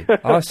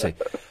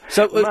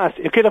 So, mas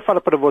eu quero falar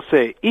para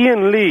você,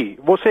 Ian Lee,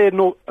 você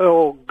é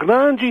o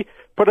grande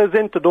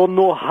apresentador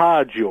no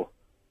rádio.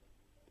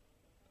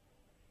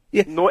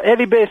 Yeah. No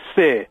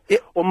LBC,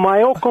 a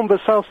maior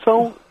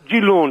conversação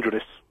de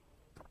Londres.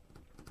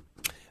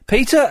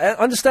 Peter,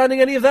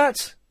 understanding any of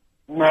that?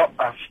 Not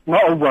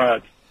a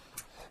word.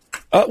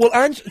 Well,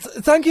 Ange,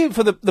 thank you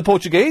for the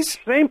Portuguese.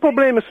 Sem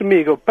problemas,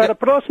 amigo. Para a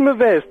próxima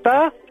vez,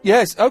 tá?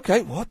 Yes,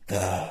 okay. What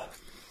the...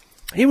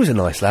 He was a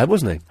nice lad,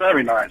 wasn't he?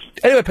 Very nice.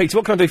 Anyway, Peter,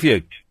 what can I do for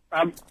you?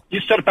 You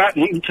said about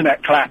the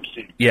internet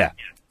collapsing. Yeah.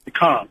 It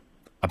can't.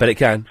 I bet it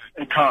can.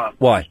 It can't.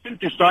 Why? It's been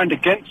designed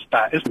against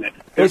that, isn't it?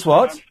 It's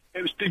what?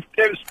 It was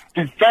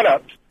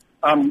developed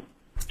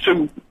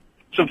to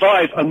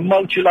survive a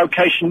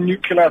multi-location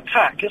nuclear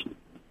attack, isn't it?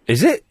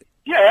 Is it?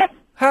 Yeah.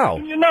 How?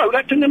 Didn't you know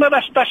that's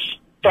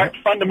like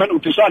fundamental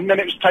design, and then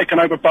it was taken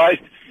over by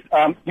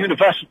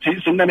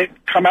universities, and then it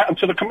come out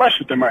into the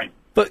commercial domain.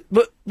 But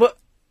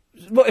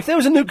if there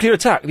was a nuclear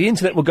attack, the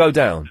internet will go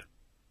down.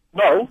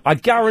 No. I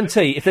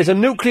guarantee, if there's a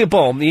nuclear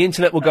bomb, the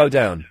internet will go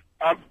down.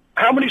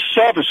 How many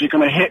servers are you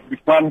going to hit with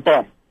one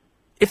bomb?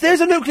 If there's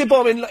a nuclear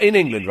bomb in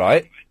England,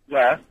 right?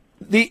 Yeah.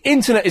 The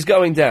internet is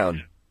going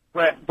down.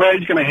 Where are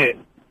you going to hit?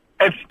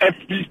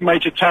 Every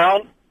major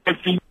town?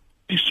 Every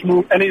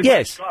small...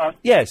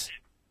 Yes.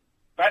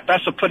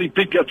 That's a pretty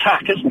big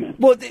attack, isn't it?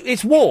 Well,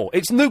 it's war.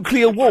 It's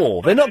nuclear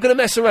war. They're not going to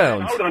mess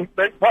around. Hold on.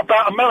 What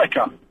about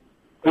America?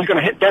 Are you going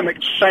to hit them at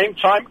the same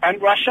time,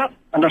 and Russia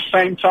at the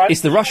same time?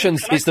 It's the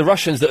Russians. It's the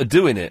Russians that are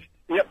doing it.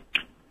 Yep.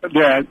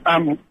 Yeah.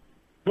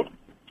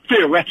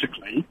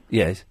 Theoretically.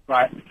 Yes.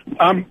 Right.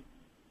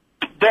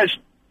 There's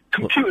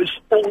computers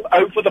all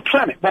over the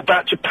planet. What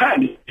about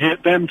Japan? You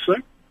hit them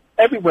too.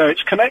 Everywhere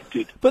it's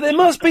connected. But there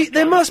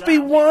must be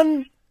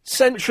one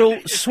central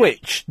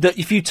switch that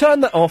if you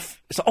turn that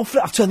off, it's off.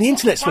 I've turned the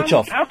internet switch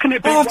off. How can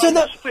it be I've turned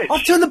switch?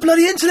 I've turned the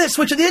bloody internet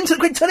switch at the internet.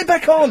 Quick, turn it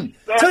back on.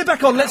 Turn it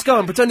back on. Let's go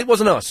and pretend it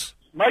wasn't us.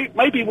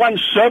 Maybe one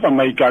server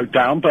may go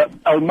down, but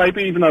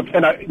maybe even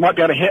you might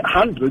be able to hit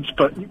hundreds,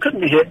 but you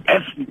couldn't hit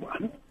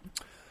everyone.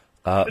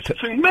 There's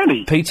too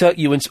many. Peter,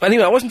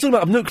 anyway, I wasn't talking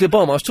about a nuclear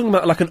bomb. I was talking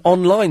about like an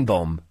online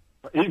bomb.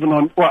 Even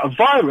on a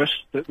virus?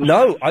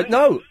 No,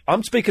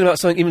 I'm speaking about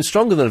something even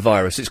stronger than a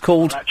virus. It's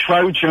called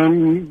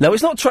Trojan. No,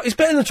 it's not. It's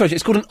better than Trojan.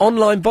 It's called an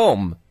online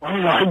bomb.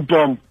 Online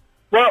bomb.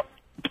 Well,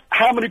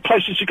 how many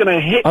places are you going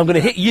to hit? I'm going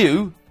to hit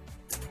you.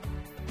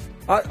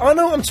 I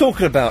know what I'm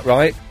talking about,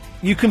 right?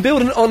 You can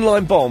build an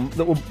online bomb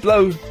that will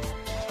blow.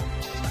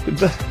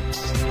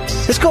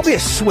 There's got to be a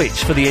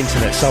switch for the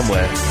internet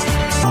somewhere.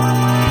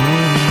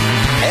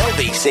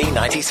 LBC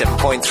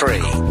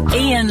 97.3.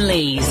 Ian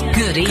Lee's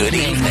Good Evening. Good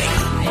evening.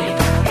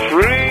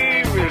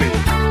 Free Willy.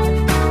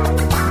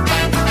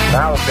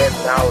 Now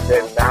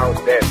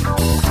then.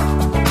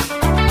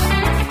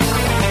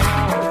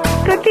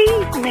 Good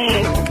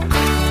evening.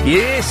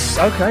 Yes,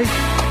 okay.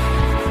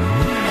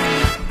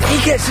 He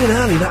gets in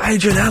early, that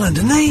Adrian Allen,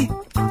 doesn't he?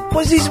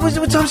 What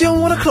time's he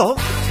on? 1 o'clock?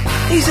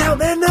 He's out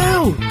there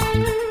now.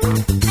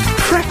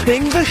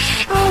 Prepping the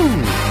show.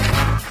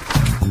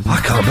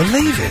 I can't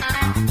believe it.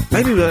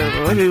 Maybe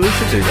we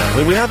should do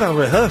that. We have our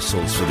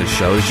rehearsals for this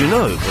show, as you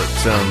know, but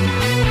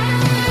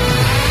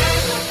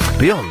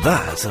beyond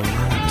that,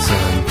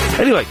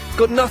 anyway,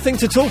 got nothing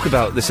to talk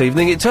about this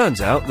evening. It turns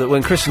out that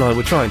when Chris and I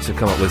were trying to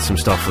come up with some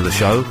stuff for the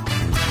show,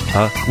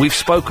 we've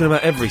spoken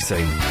about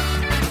everything.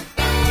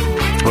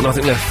 Got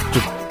nothing left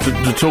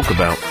to talk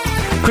about.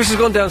 Chris has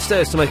gone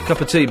downstairs to make a cup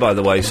of tea, by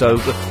the way, so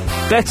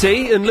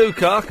Betty and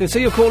Luca, I can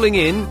see you're calling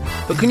in,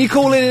 but can you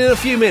call in a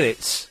few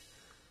minutes?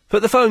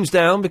 Put the phones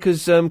down,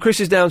 because Chris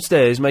is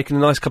downstairs making a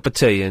nice cup of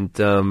tea,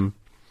 and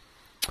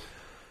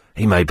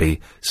he may be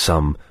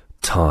some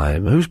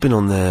time. Who's been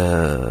on there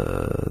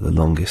the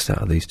longest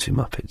out of these two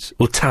Muppets?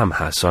 Well, Tam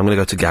has, so I'm going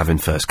to go to Gavin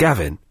first.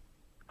 Gavin.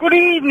 Good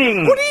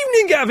evening. Good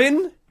evening,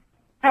 Gavin.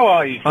 How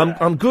are you, sir?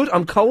 I'm good.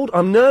 I'm cold.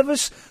 I'm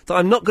nervous that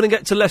I'm not going to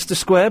get to Leicester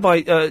Square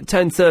by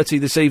 10:30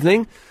 this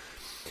evening.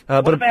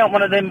 What about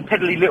one of them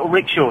piddly little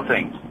rickshaw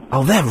things?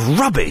 Oh, they're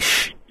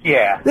rubbish.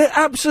 Yeah. They're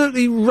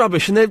absolutely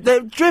rubbish, and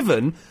they're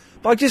driven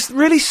by just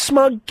really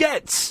smug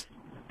gets.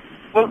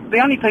 Well, the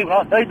only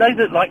people, they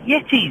look like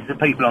Yetis, the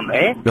people on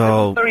there.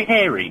 Oh. They're very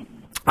hairy.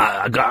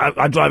 I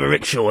drive a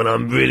rickshaw and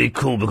I'm really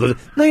cool because...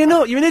 No, you're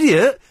not. You're an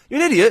idiot.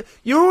 You're an idiot.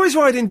 You're always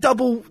riding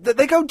double...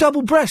 They go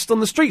double-breast on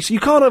the street, so you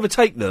can't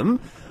overtake them.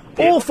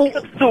 Awful...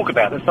 Let's talk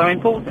about that's so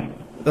important.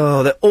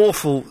 Oh, they're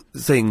awful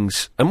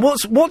things. And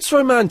what's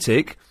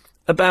romantic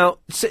about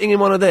sitting in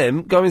one of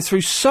them going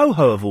through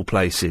Soho of all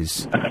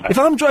places?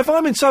 if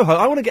I'm in Soho,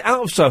 I want to get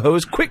out of Soho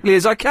as quickly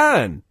as I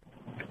can.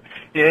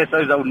 Yes,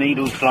 those old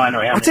needles flying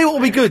around. I tell you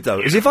what would be good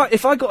though is if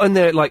I got in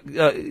there like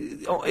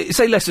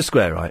say Leicester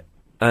Square, right,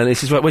 and it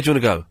says, right, where do you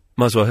want to go?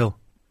 Muswell Hill.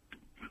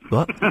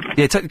 What?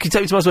 Yeah, can you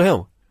take me to Muswell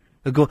Hill?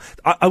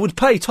 I would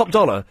pay top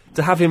dollar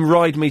to have him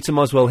ride me to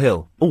Muswell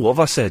Hill. Oh, what have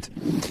I said?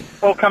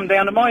 Or come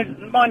down to my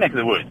neck of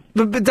the woods.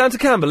 But down to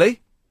Camberley?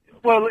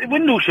 Well,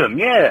 Windlesham,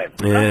 yeah.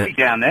 Yeah. Be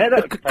down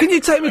there. Can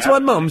you take me to my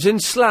mum's in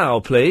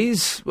Slough,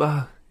 please?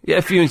 Yeah,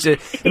 it'd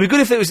be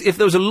good if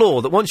there was a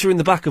law that once you're in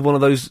the back of one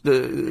of those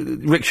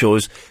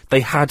rickshaws,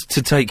 they had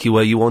to take you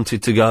where you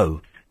wanted to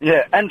go.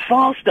 Yeah, and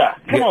faster.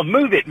 Come on,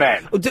 move it,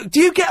 man. Do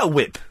you get a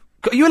whip?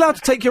 Are you allowed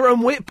to take your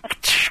own whip?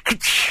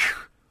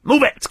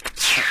 Move it!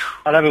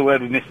 I'll have a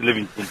word with Mr.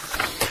 Livingston.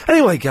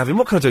 Anyway, Gavin,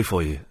 what can I do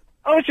for you?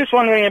 I was just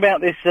wondering about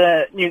this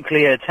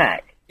nuclear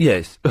attack.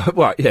 Yes,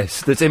 right,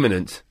 yes, that's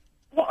imminent.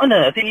 What on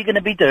earth are you going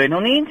to be doing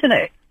on the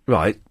internet?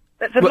 Right.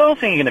 That's the last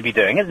thing you're going to be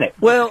doing, isn't it?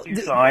 Well,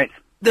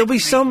 there'll be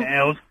some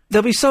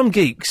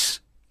geeks.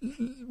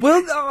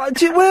 Well,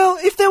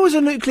 if there was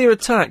a nuclear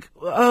attack,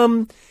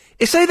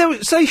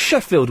 say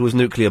Sheffield was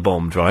nuclear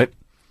bombed, right?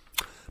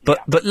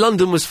 But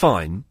London was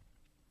fine.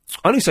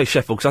 I only say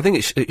Sheffield because I think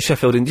it's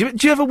Sheffield.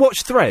 Do you ever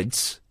watch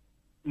Threads?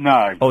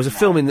 No. Oh, it was a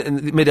film in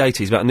the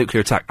mid-'80s about a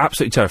nuclear attack.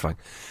 Absolutely terrifying.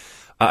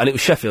 And it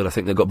was Sheffield, I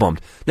think, that got bombed.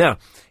 Now,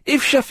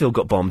 if Sheffield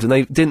got bombed and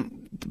they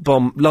didn't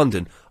bomb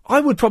London, I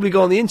would probably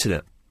go on the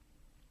internet.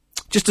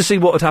 Just to see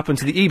what had happened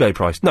to the eBay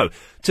price. No,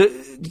 to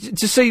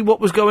see what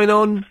was going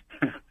on.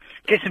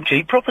 Get some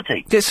cheap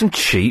property. Get some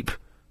cheap,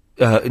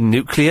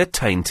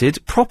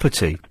 nuclear-tainted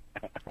property.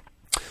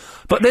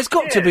 But there's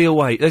got to be a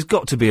way. There's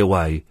got to be a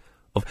way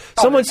of...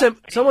 Someone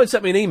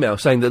sent me an email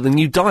saying that the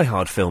new Die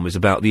Hard film is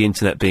about the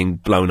internet being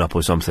blown up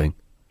or something.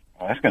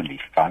 Well, that's going to be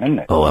fun, isn't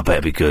it? Oh, I bet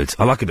it'd be good.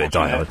 I like a bit of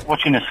Die Hard.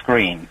 Watching a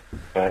screen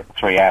for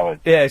 3 hours.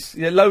 Yes,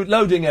 yeah,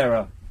 loading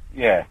error.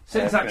 Yeah.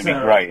 Syntax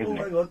error. Great, isn't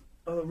it? Hang on.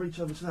 I'll reach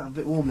over to that. I'm a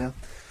bit warm now.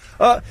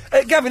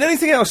 Gavin,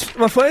 anything else,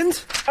 my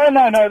friend? Oh,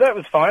 no, that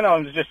was fine. I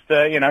was just,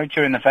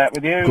 chewing the fat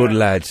with you. Good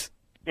lad.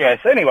 Yes,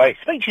 anyway,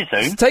 speak to you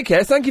soon. Take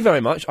care. Thank you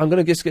very much. I'm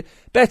going to just...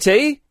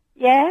 Betty?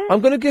 Yeah? I'm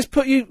going to just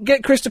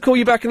get Chris to call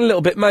you back in a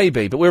little bit,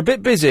 maybe, but we're a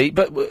bit busy,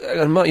 but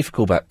I might need to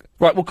call back.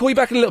 Right, we'll call you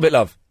back in a little bit,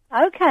 love.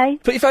 Okay.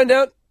 Put your phone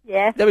down.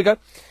 Yeah. There we go.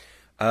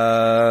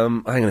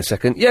 Hang on a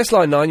second. Yes,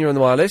 line 9, you're on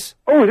the wireless.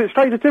 Oh, is it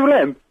straight to Triple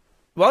M?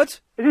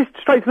 What? Is this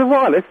straight to the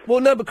wireless?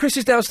 Well, no, but Chris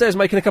is downstairs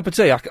making a cup of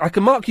tea. I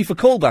can mark you for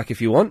callback if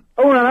you want.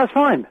 Oh, no, that's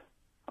fine.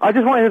 I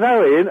just wanted to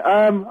know, Ian,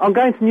 I'm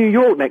going to New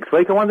York next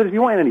week. I wondered if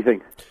you wanted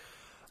anything.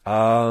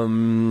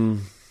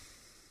 I'm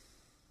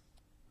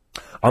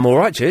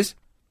alright, cheers.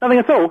 Nothing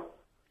at all?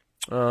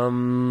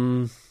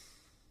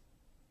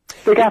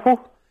 Big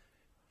Apple?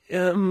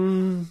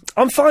 I'm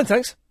fine,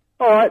 thanks.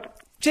 Alright.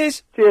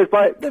 Cheers. Cheers,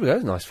 bye. There we go,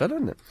 nice fella,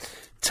 isn't it?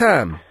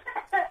 Tam.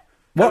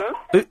 What?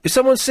 Is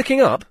someone sicking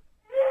up?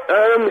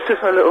 It's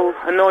just my little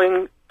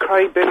annoying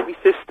crybaby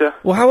sister.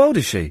 Well, how old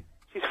is she?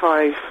 She's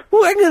 5.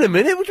 Well, hang on a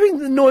minute, what do you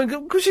mean annoying?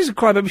 Because she's a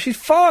crybaby, she's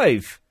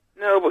 5.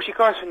 No, but she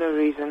cries for no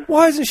reason.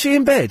 Why isn't she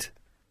in bed?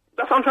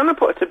 That's what I'm trying to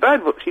put her to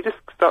bed, but she just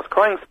starts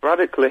crying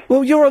sporadically.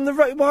 Well, you're on the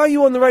why are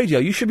you on the radio?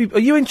 You should be... Are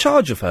you in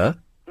charge of her?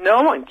 No,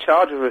 I'm not in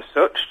charge of her as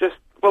such, just...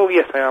 Well,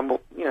 yes, I am,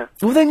 but, you know.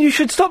 Well, then you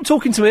should stop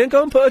talking to me and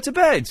go and put her to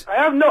bed.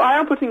 I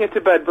am putting her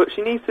to bed, but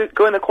she needs to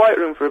go in the quiet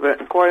room for a bit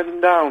and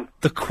quieten down.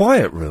 The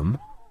quiet room?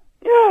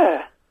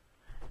 Yeah.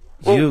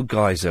 Well, you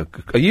guys are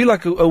you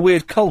like a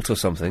weird cult or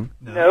something?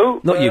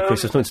 No. Not you,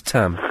 Chris, I was talking to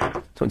Tam.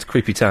 Talking to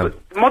Creepy Tam.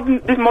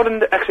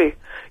 Actually,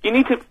 you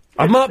need to...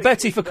 I've marked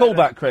Betty for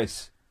callback,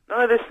 Chris.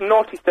 None of this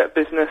naughty step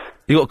business.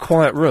 You got a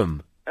quiet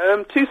room?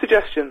 2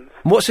 suggestions.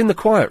 What's in the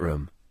quiet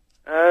room?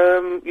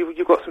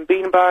 You've got some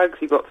bean bags,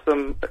 you've got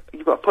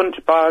a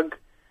punch bag.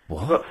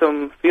 What? You've got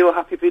some Feel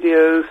Happy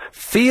videos.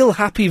 Feel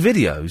Happy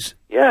videos?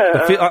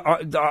 Yeah.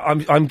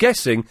 I'm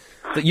guessing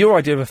that your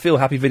idea of a Feel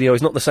Happy video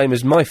is not the same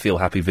as my Feel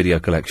Happy video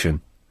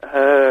collection.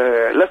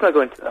 Let's not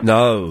go into that.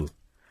 No.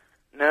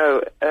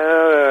 No,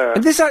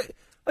 And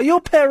are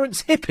your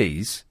parents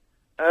hippies?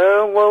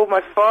 Well,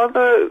 my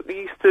father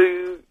used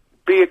to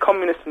be a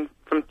communist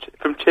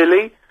from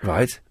Chile.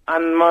 Right.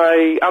 And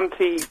my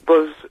auntie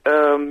was,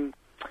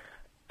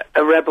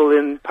 a rebel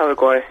in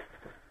Paraguay.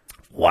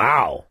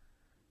 Wow.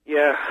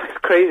 Yeah, it's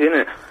crazy,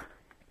 isn't it?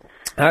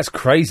 That's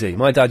crazy.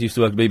 My dad used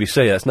to work at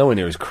BBC. That's nowhere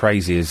near as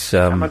crazy as...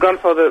 My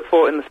grandfather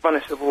fought in the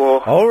Spanish Civil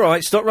War. All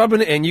right, stop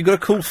rubbing it in. You've got a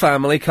cool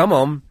family. Come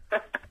on.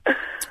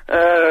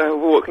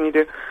 What can you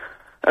do?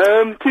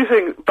 Two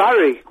things.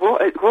 Barry,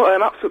 what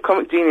an absolute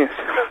comic genius.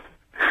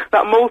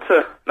 that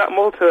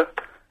Malta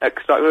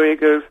extract where he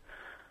goes,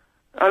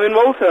 I'm in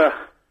Malta.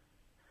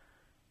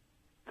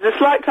 There's a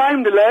slight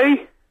time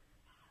delay.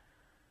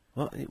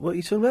 What are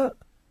you talking about?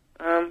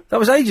 That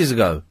was ages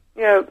ago.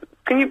 Yeah,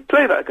 can you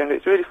play that again?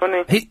 It's really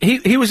funny.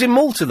 He was in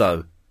Malta,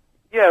 though.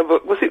 Yeah,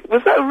 but was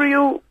that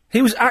real?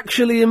 He was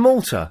actually in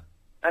Malta.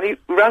 And he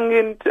rang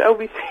into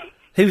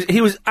LBC.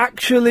 He was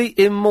actually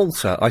in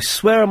Malta. I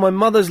swear on my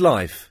mother's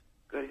life.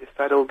 God, he's a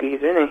fat old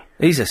geezer, isn't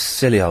he? He's a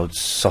silly old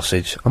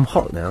sausage. I'm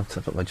hot now,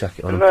 so I put my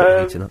jacket on and put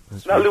the heating up.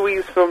 That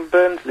Louise from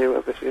Burnsley,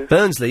 whatever she is.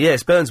 Burnsley,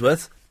 yes,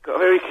 Burnsworth. Got a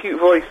very cute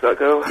voice, that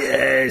girl.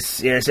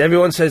 Yes,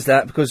 everyone says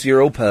that because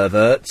you're all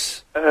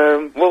perverts.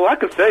 Well, I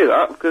could say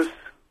that because...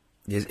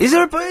 Yes. Is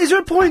there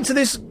a point to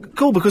this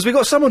call? Because we've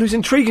got someone who's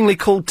intriguingly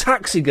called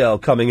Taxi Girl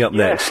coming up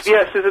next.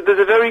 Yes, there's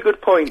a very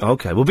good point.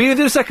 Okay, we'll be in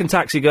a second,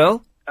 Taxi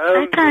Girl.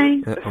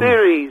 Okay. A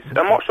series,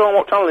 I'm not sure on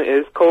what channel it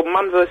is, called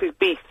Man vs.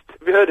 Beast.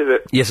 Have you heard of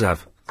it? Yes, I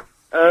have.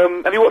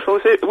 Have you watched all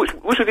the series? Which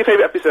was your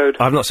favourite episode?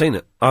 I've not seen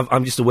it.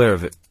 I'm just aware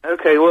of it.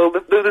 Okay, well,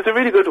 there's a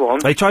really good one.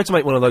 They tried to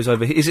make one of those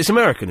over here. It's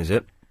American, is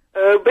it?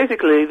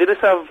 Basically, they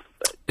just have...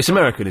 It's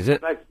American, is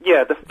it?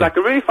 Like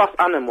a really fast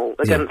animal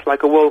against,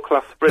 like, a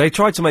world-class sprint. They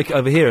tried to make it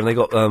over here and they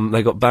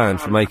got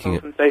banned for making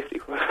it.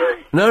 Safety.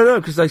 No,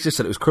 because they just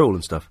said it was cruel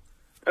and stuff.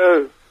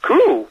 Oh,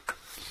 cruel?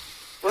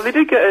 Well, they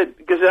did get a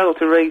gazelle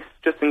to race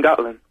Justin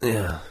Gatlin.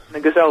 Yeah. And the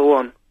gazelle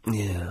won.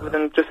 Yeah. But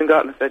then Justin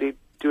Gatlin said he'd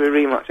do a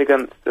rematch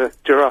against a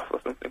giraffe or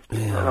something.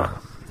 Yeah.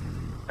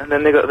 And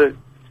then they got the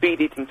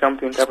speed eating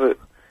champion to have a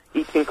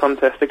eating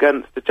contest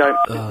against the giant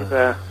grizzly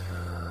bear.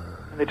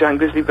 And the giant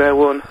grizzly bear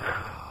won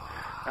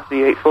after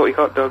he ate 40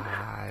 hot dogs.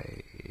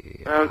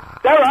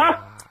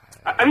 Sarah!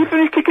 Have you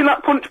finished kicking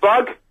that punch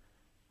bag?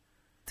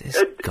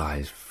 This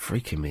guy's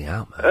freaking me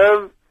out,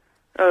 man.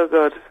 Oh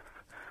god.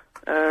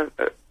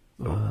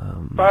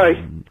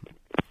 Bye.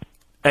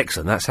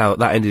 Excellent.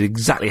 That ended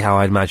exactly how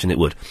I imagined it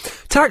would.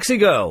 Taxi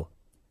Girl!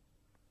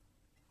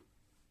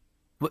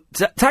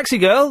 Taxi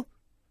Girl?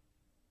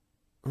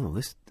 Oh,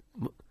 this...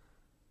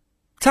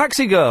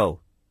 Taxi Girl!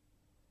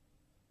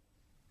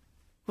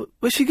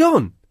 Where's she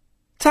gone?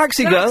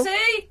 Taxi Girl?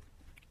 Taxi!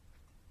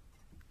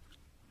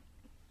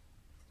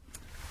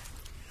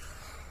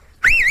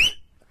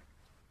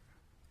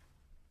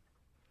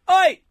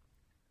 Oi!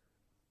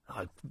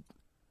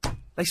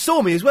 They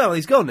saw me as well.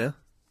 He's gone now.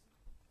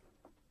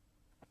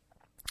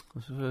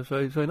 That's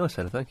very, very nice,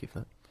 Helen. Thank you for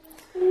that.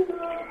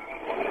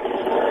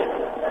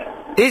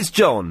 It's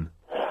John.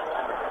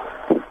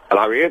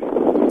 Hello, Ian.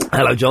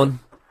 Hello, John.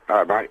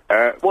 Hello, mate.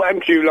 What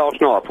happened to you last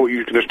night? I thought you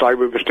were going to stay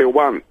with us till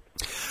 1.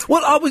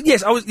 Well, I was.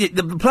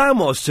 The plan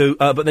was to,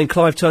 but then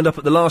Clive turned up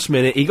at the last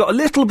minute. He got a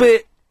little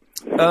bit,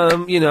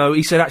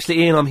 he said,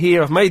 actually, Ian, I'm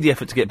here. I've made the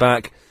effort to get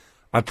back.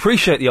 I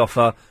appreciate the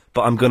offer,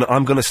 but I'm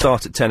gonna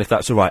start at 10 if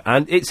that's all right.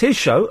 And it's his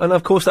show, and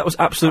of course that was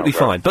absolutely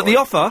fine. But the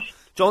offer,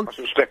 John...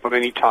 Mustn't step on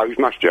any toes,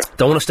 must you?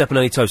 Don't want to step on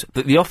any toes.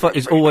 The offer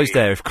is always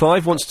there. If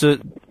Clive wants to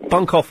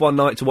bunk off one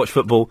night to watch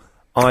football,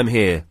 I'm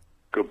here.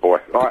 Good boy.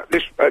 Right,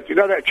 you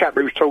know that chap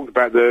who was talking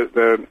about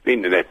the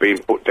internet being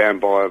put down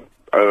by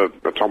an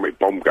atomic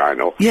bomb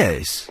going off?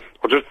 Yes.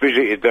 I just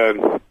visited,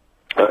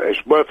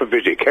 it's worth a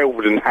visit,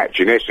 Kelvedon Hatch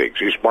in Essex.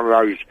 It's one of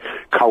those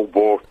Cold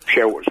War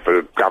shelters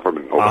for the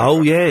government.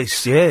 Oh,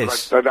 yes.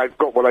 They've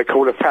got what they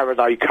call a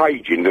Faraday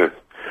cage in the...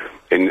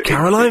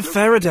 Caroline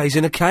Faraday's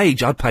in a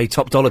cage. I'd pay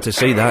top dollar to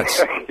see that.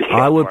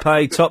 I would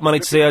pay top money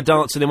to see her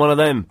dancing in one of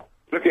them.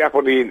 Look it up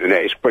on the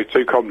internet. It's probably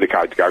too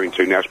complicated to go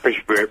into now,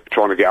 especially for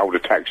trying to get hold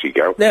of Taxi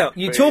Girl. Now,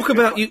 we've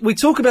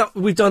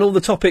done all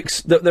the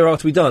topics that there are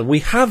to be done. We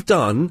have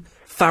done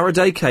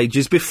Faraday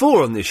cages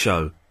before on this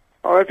show.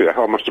 Oh, have you?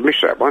 I must have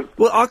missed that one.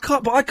 Well, I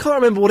can't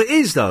remember what it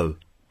is, though.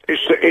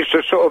 It's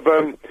a sort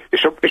of,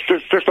 it's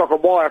just like a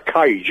wire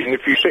cage, and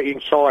if you sit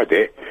inside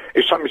it,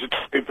 it's something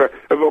to,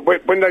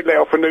 when they let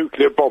off a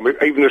nuclear bomb,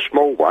 even a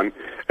small one,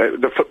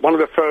 one of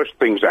the first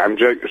things that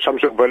happens is some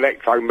sort of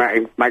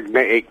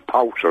electromagnetic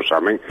pulse or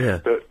something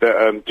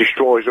that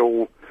destroys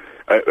all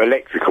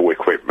electrical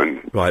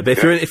equipment. Right, but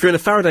if you're in a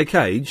Faraday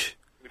cage...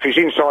 If it's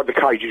inside the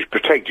cage, it's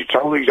protected. So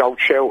all these old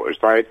shelters,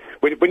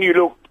 when you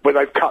look where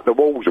they've cut the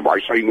walls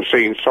away so you can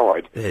see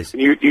inside, yes.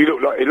 and you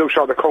look like, it looks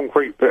like the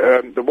concrete,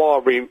 the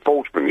wire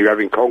reinforcement you have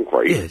in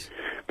concrete. Yes.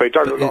 But it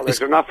don't look like there's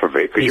enough of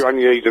it, because you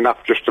only need enough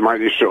just to make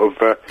this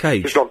sort of,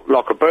 cage. It's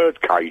like a bird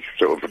cage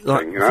sort of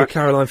thing, you know? For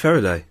Caroline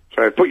Faraday.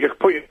 So I'll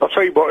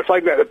tell you what, if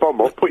they let the bomb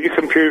off, put your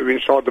computer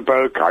inside the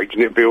bird cage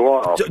and it'll be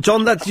alright.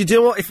 John, you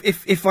do what?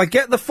 If I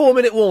get the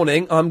 4-minute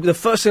warning, the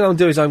first thing I'm going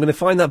to do is I'm going to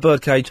find that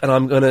bird cage and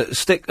I'm going to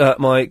stick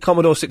my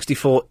Commodore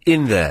 64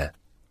 in there.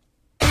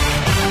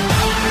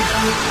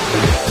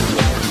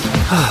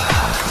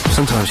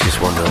 Sometimes you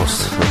just wonder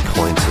what's the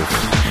point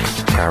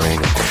of carrying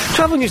it.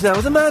 Travel news now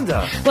with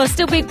Amanda. Well,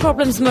 still big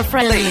problems, my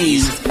friends.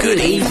 Please, good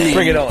evening.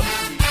 Bring it on.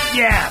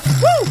 Yeah.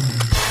 Woo!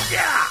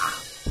 Yeah.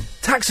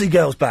 Taxi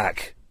Girl's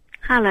back.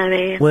 Hello,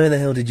 Ian. Where the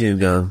hell did you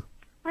go?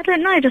 I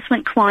don't know, just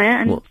went quiet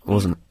and... What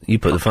wasn't... You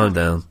put the phone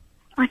down.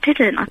 I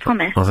didn't, I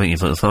promise. I think you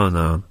put the phone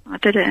down. I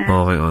didn't.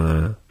 Oh, I think I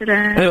know. Did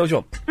I? Hey, what's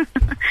your...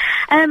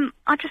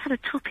 I just had a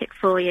topic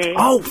for you.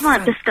 Oh, you might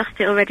have discussed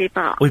it already,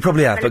 but... We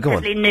probably have, but go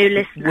on. Relatively new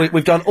listener.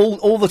 We've done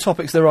all the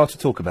topics there are to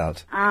talk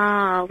about.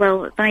 Ah,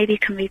 well, maybe you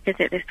can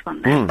revisit this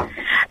one then.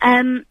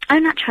 Own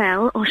That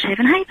Trail or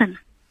Shaven Haven?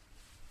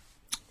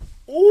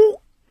 Oh,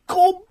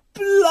 God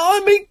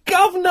blimey,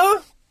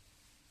 governor!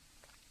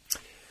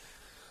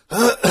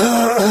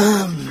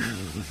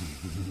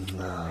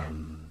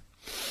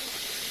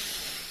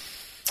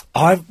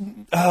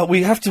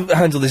 We have to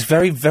handle this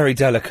very, very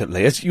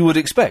delicately, as you would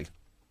expect.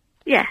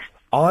 Yes.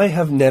 I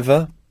have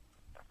never...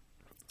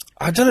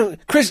 I don't know...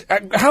 Chris,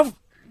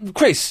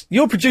 Chris,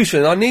 you're a producer,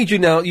 and I need you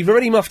now. You've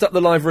already muffed up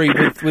the live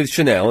read with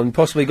Chanel and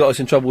possibly got us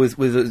in trouble with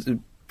a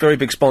very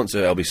big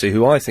sponsor, LBC,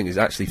 who I think is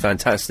actually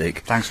fantastic.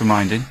 Thanks for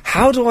minding.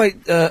 How do I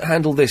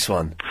handle this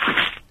one?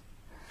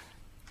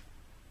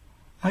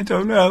 I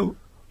don't know.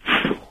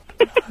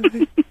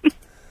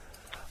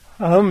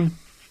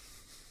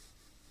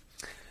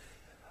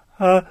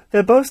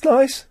 They're both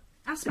nice.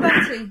 Ask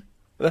Betty.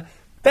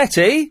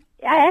 Betty?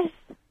 Yes.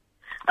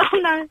 Oh,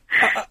 no.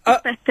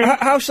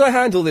 How should I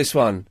handle this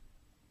one?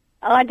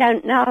 I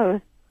don't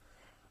know.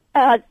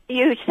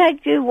 You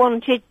said you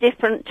wanted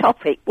different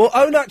topics. Well,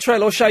 Own That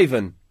Trail or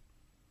Shaven?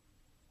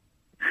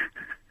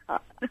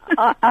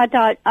 I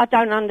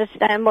don't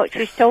understand what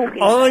she's talking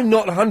about. I'm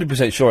not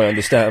 100% sure I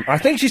understand. I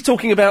think she's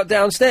talking about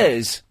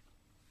downstairs.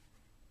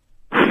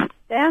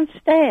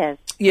 Downstairs?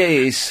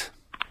 Yes.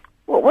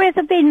 Well, where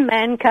the bin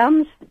man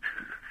comes?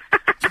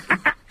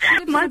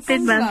 My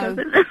bin man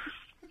doesn't.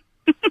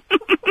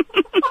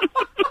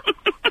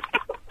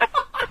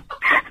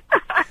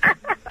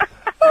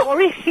 Or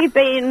is she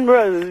being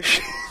rude?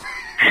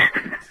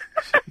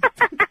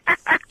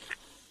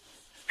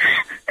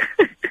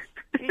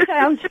 You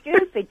sound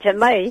stupid to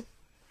me.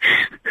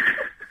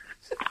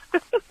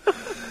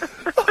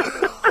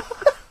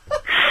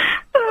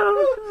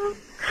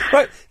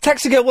 Right,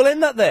 Taxi Girl, we'll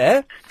end that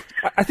there.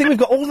 I think we've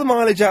got all the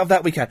mileage out of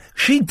that we can.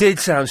 She did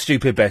sound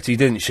stupid, Betty,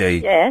 didn't she?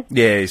 Yes.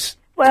 Yes.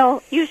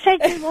 Well, you said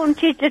you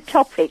wanted the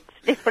topics,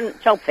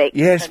 different topics.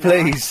 Yes,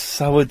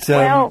 please. I would,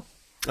 Well,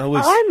 I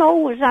was... I'm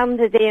always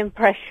under the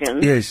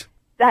impression Yes.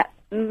 that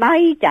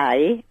May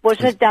Day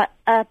was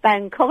a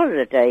bank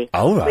holiday.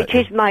 Oh, right, Which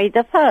is May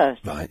the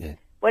 1st. Right, yeah.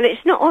 Well,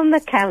 it's not on the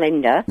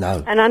calendar.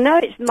 No. And I know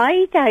it's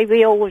May Day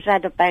we always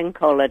had a bank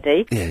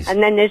holiday. Yes.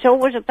 And then there's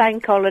always a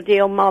bank holiday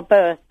on my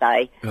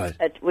birthday. Right.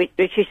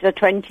 Which is the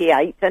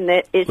 28th. And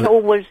it's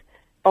always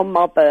on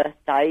my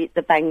birthday,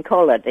 the bank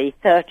holiday,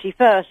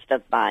 31st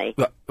of May.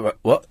 Right,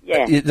 what?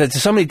 Yeah.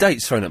 There's so many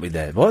dates thrown at me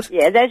there. What?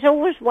 Yeah, there's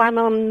always one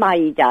on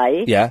May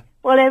Day. Yeah.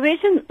 Well, there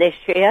isn't this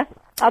year.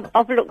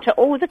 I've looked at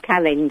all the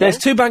calendars. There's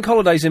 2 bank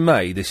holidays in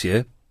May this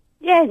year.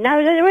 Yeah,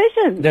 no, there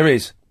isn't. There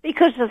is.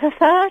 Because the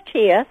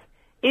 30th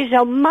is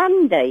on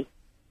Monday.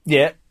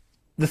 Yeah.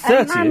 The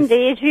And 30th.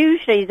 Monday is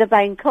usually the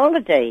bank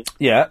holiday.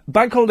 Yeah.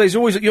 Bank holidays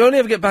always... You only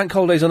ever get bank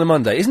holidays on a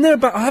Monday. Isn't there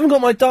I haven't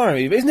got my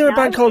diary, but isn't there a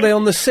bank holiday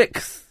on the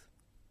 6th?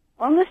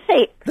 On the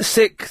 6th? The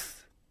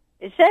 6th.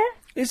 Is there?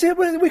 Is there?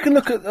 We can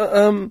look at...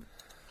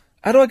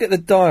 how do I get the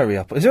diary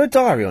up? Is there a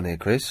diary on here,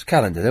 Chris?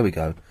 Calendar, there we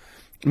go.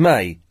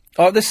 May.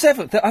 Oh, the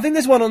 7th. I think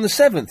there's one on the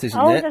 7th,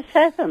 isn't there? Oh, the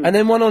 7th. And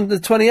then one on the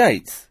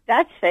 28th.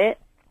 That's it.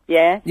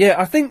 Yeah. Yeah,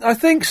 I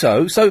think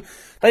so. So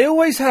they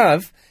always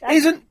have.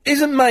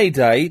 Isn't May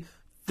Day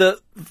the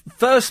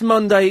first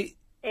Monday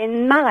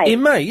in May?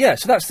 In May, yeah.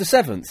 So that's the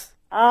 7th.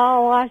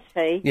 Oh, I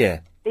see. Yeah.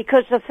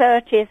 Because the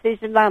 30th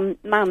is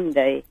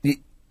Monday.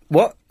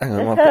 What? Hang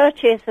on. The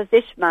 30th of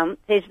this month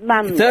is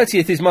Monday.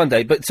 30th is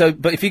Monday, but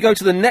if you go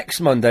to the next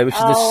Monday, which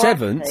is the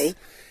 7th,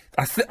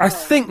 I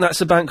think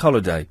that's a bank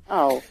holiday.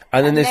 Oh.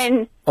 And then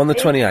there's on the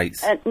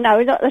 28th.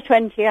 No, not the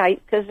 28th,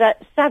 because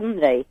that's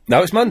Sunday.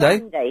 No, it's Monday.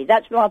 Monday.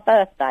 That's my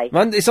birthday.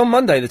 Monday. It's on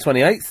Monday, the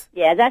 28th.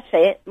 Yeah, that's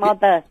it. My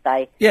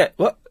birthday. Yeah.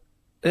 What?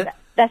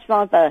 That's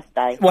my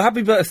birthday. Well,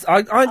 happy birthday.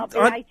 I'll be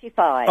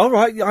 85. All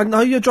right. I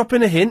know you're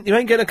dropping a hint. You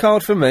ain't getting a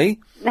card from me.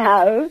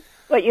 No.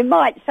 But you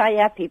might say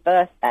happy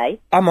birthday.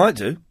 I might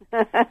do.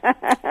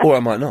 Or I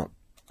might not.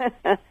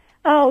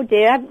 Oh,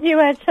 dear. Haven't you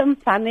had some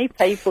funny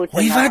people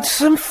tonight? We've had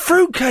some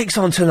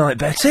fruitcakes on tonight,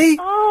 Betty.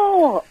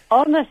 Oh,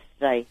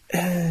 honestly.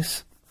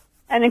 Yes.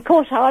 And, of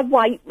course, I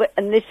wait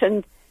and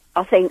listen.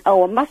 I think,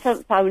 I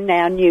mustn't phone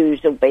now,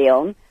 news will be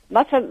on.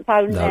 Mustn't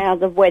phone now,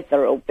 the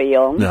weather will be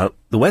on. No,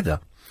 the weather.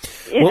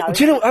 Do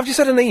you know, I've just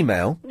had an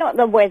email. Not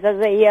the weather,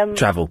 the...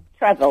 Travel.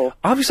 Travel.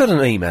 I've just had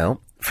an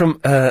email from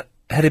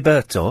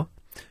Heriberto,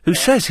 who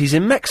says he's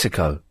in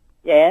Mexico.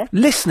 Yeah?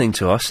 Listening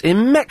to us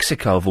in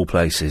Mexico, of all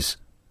places.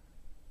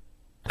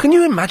 Can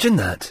you imagine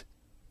that?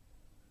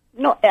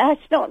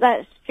 It's not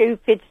that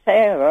stupid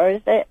Sarah,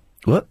 is it?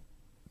 What?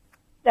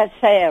 That's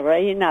Sarah,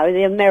 you know,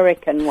 the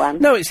American one.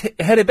 No, it's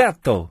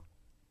Heriberto.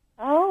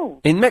 Oh.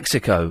 In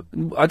Mexico.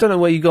 I don't know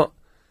where you got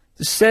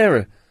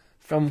Sarah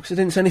from? Because I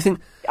didn't say anything.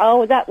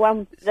 Oh, that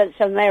one that's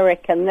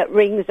American that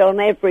rings on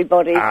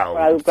everybody's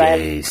programme.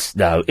 Yes.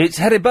 No, it's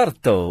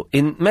Heriberto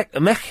in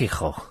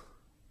Mexico.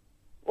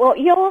 What,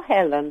 you're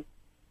Helen?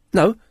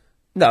 No.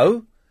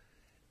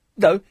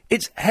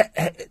 It's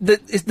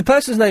the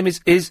person's name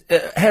is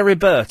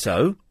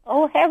Heriberto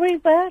Oh,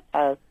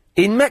 Heriberto.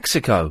 in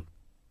Mexico.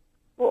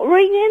 What,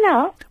 ringing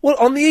up? Well,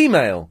 on the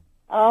email.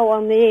 Oh,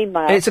 on the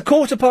email. It's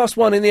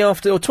 1:15 in the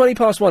afternoon, or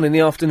 1:20 in the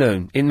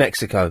afternoon in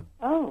Mexico.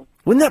 Oh.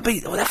 Wouldn't that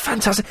be? Oh, that's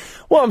fantastic.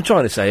 What I'm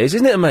trying to say is,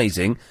 isn't it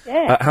amazing?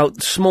 Yeah. How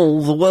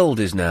small the world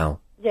is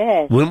now.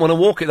 Yes. Wouldn't want to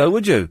walk it though,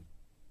 would you?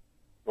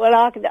 Well,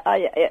 I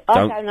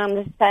don't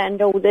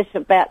understand all this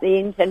about the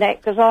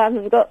internet because I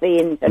haven't got the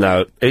internet.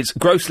 No, it's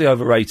grossly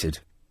overrated.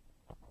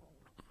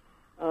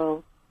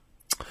 Oh.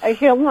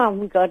 Has your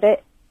mum got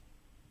it?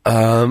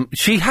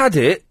 She had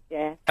it.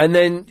 Yeah. And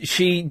then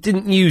she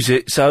didn't use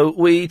it, so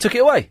we took it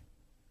away.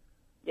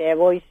 Yeah,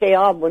 well, you see,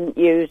 I wouldn't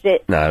use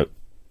it. No.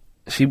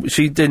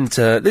 She didn't,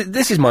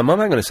 this is my mum,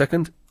 hang on a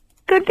second.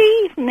 Good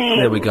evening.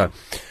 There we go.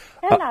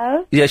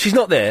 Hello. Yeah, she's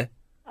not there,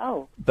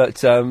 Oh. but,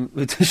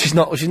 she's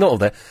not all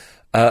there.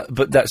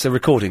 But that's a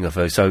recording of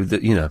her, so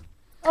that, you know.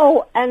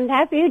 Oh, and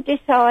have you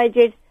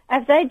decided,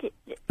 have they,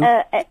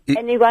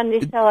 anyone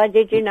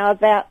decided,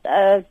 about,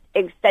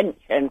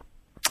 extension?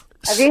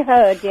 Have you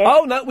heard yet?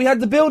 Oh, no, we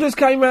had the builders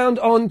came round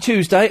on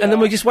Tuesday, and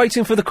then we're just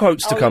waiting for the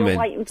quotes to come you're in.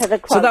 waiting for the So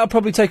quotes. that'll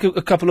probably take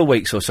a couple of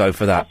weeks or so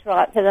for that. That's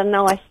right, for the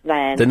nice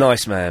man. The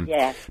nice man.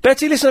 Yeah.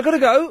 Betty, listen, I've got to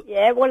go.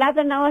 Yeah, well, have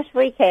a nice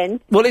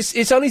weekend. Well,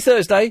 it's only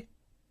Thursday.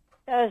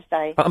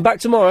 Thursday. I'm back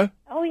tomorrow.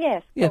 Oh,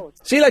 yes. Yeah.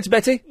 See you later,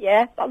 Betty.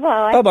 Yeah,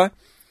 bye-bye. Bye-bye.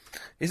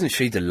 Isn't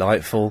she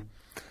delightful?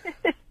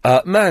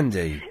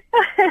 Mandy.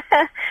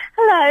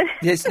 Hello.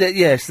 Yes,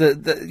 yes,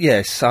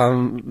 yes,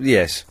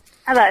 yes.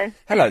 Hello.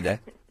 Hello there.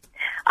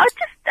 I was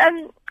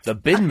just, The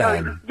bin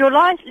man. your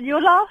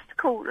last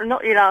caller,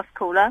 not your last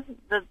caller,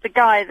 the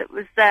guy that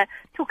was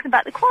talking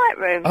about the quiet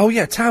room. Oh,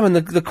 yeah, Tam in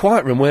the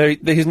quiet room where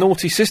his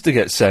naughty sister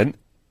gets sent.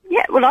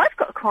 Yeah, well, I've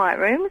got a quiet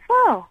room as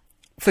well.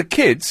 For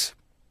kids?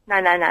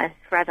 No, it's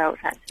for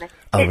adults, actually.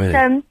 Oh, it's,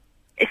 really?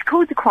 It's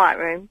called the quiet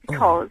room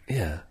because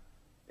yeah.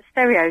 the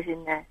stereo's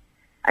in there.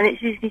 And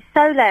it's usually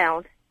so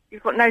loud,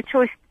 you've got no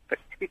choice but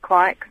to be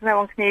quiet because no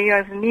one can hear you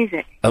over the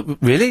music.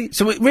 Really?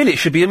 So it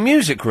should be a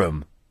music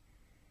room?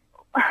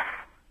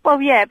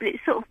 Well, yeah, but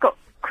it's sort of got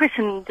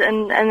christened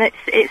and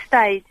it's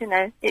staged, you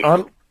know.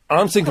 It's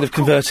I'm thinking of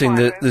converting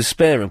the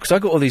spare room, because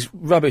I've got all these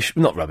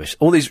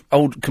all these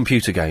old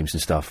computer games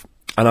and stuff.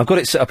 And I've got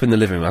it set up in the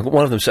living room. I've got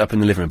one of them set up in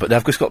the living room, but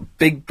they've just got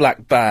big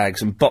black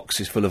bags and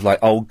boxes full of,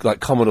 old,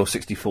 Commodore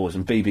 64s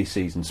and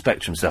BBCs and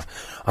Spectrum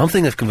stuff. I'm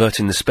thinking of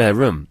converting the spare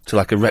room to,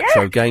 a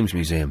retro games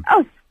museum.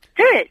 Oh,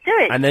 do it.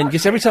 And then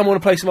just every time I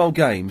want to play some old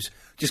games,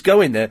 just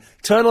go in there,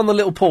 turn on the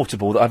little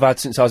portable that I've had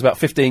since I was about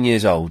 15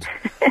 years old,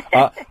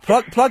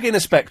 plug in a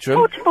Spectrum.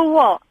 Portable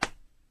what?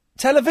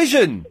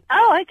 Television!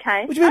 Oh,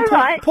 okay. What do you mean,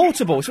 right.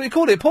 portable? That's what you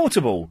call it,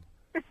 portable.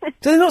 Do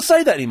they not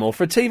say that anymore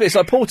for a TV? It's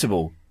like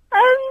portable.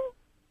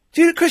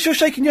 Chris, you're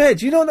shaking your head.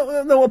 Do you not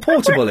know what a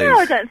portable is? No,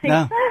 I don't think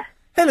so.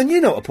 Helen, you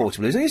know what a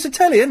portable is. It's a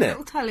telly, isn't it?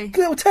 Little telly.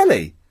 Little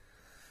telly.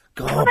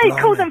 God, Well, they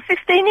call them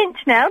 15-inch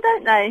now,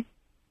 don't they?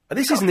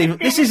 This isn't even.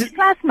 This is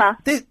plasma.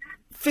 This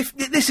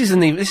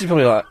isn't even. This is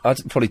probably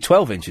probably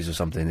 12 inches or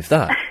something, if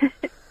that.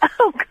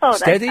 Oh God!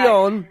 Steady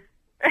on.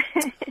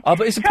 Oh,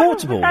 but it's a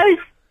portable.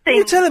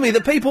 You're telling me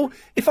that people.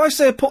 If I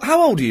say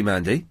how old are you,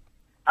 Mandy?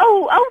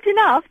 Oh, old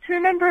enough to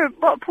remember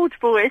what a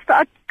portable is,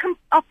 but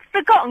I've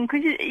forgotten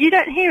because you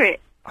don't hear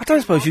it. I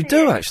don't suppose you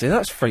do, actually.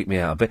 That's freaked me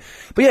out a bit.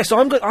 But yeah, so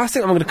I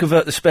think I'm going to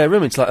convert the spare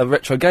room into a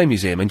retro game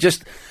museum and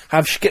just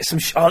get some.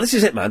 This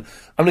is it, man.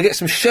 I'm going to get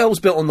some shelves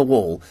built on the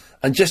wall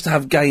and just to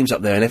have games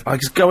up there. And if I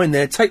just go in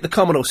there, take the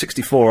Commodore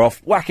 64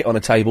 off, whack it on a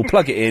table,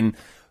 plug it in,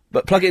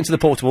 but plug it into the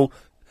portable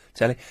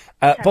telly.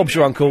 Bob's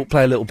your uncle.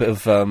 Play a little bit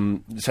of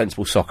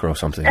sensible soccer or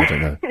something. I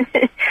don't know.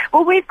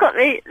 Well, we've got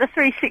the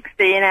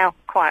 360 in our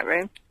quiet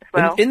room as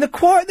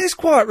well. This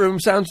quiet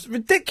room sounds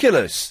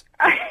ridiculous.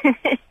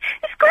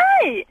 It's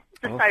great.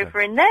 The sofa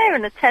in there,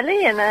 and the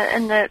telly, and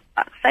the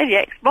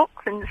Xbox,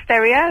 and the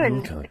stereo,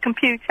 and the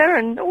computer,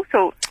 and all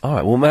sorts. All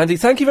right, well, Mandy,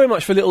 thank you very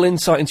much for a little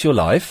insight into your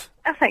life.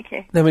 Oh, thank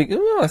you. There we go.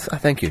 Oh,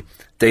 thank you.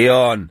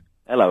 Dion.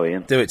 Hello,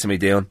 Ian. Do it to me,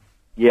 Dion.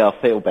 Yeah,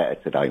 I feel better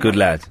today. Good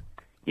lad.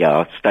 Yeah,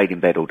 I stayed in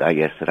bed all day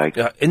yesterday.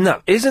 I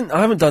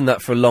haven't done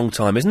that for a long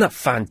time. Isn't that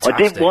fantastic? I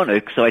didn't want to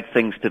because I had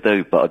things to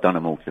do, but I've done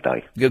them all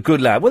today.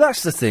 Good lad. Well,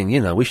 that's the thing,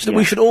 we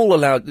should all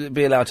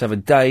be allowed to have a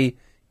day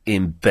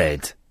in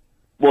bed.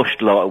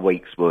 Washed a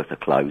week's worth of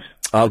clothes.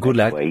 Oh, good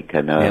lad. Week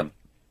and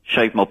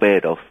shaved my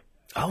beard off.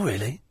 Oh,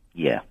 really?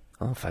 Yeah.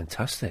 Oh,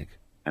 fantastic.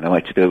 And I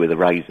had to do it with a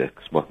razor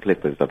because my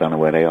clippers, I don't know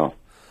where they are.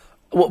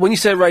 When you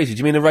say a razor, do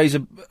you mean a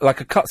razor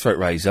like a cutthroat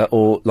razor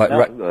or like...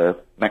 No,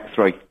 Mac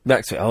 3.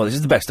 Mac 3. Oh, this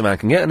is the best a man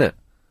can get, isn't it?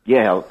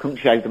 Yeah, I couldn't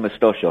shave the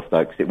moustache off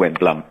though because it went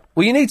blump.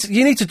 Well, you need to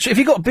if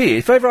you've got a beard,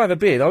 if ever I have a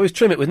beard, I always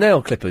trim it with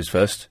nail clippers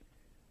first.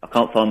 I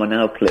can't find my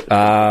nail clippers.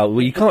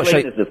 Well, you can't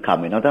shave... The cleaners have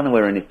come in, I don't know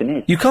where anything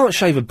is. You can't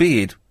shave a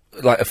beard,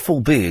 like a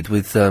full beard,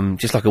 with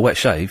just like a wet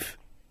shave.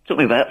 Took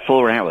me about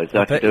 4 hours. I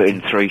had to do it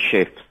in 3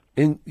 shifts.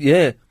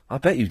 Yeah, I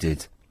bet you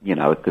did. You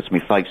know, because my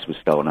face was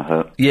starting to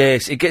hurt.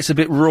 Yes, it gets a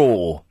bit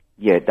raw.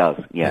 Yeah, it does,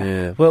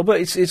 yeah. Well,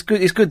 but it's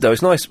good. It's good though.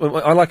 It's nice.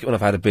 I like it when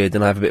I've had a beard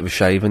and I have a bit of a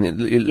shave, and it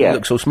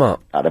looks all smart.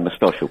 The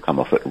moustache will come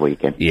off at the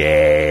weekend.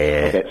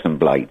 Yeah. I'll get some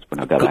blades when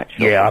I go back.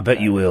 Yeah, I bet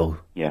you will.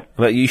 Yeah.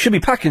 But you should be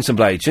packing some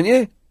blades, shouldn't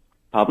you?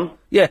 Pardon?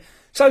 Yeah.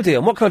 So,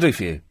 Dion, what can I do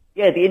for you?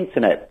 Yeah, the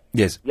internet.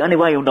 Yes. The only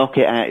way you'll knock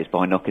it out is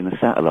by knocking the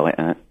satellite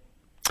out.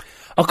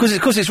 Oh,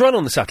 because it's run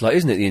on the satellite,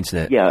 isn't it? The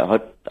internet. Yeah,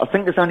 I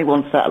think there's only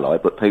one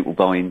satellite, but people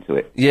buy into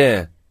it.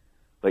 Yeah.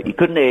 But you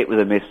couldn't hit it with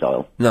a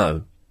missile.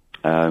 No.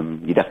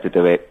 You'd have to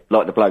do it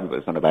like the bloke that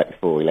was on about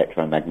before,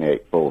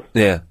 electromagnetic force.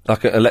 Yeah,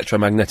 like an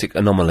electromagnetic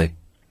anomaly.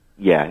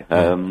 Yeah.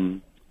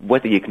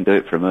 Whether you can do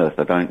it from Earth,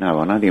 I don't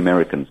know. I know the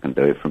Americans can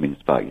do it from in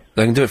space.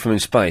 They can do it from in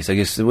space, I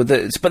guess.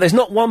 But there's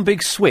not one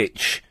big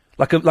switch,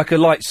 like a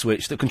light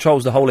switch that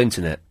controls the whole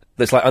internet.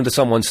 That's like under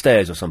someone's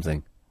stairs or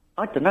something.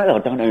 I don't know. I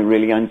don't know who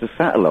really owns a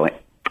satellite.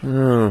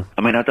 Oh.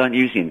 I mean, I don't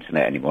use the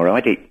internet anymore.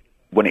 I did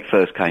when it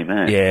first came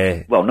out.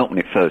 Yeah. Well, not when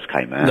it first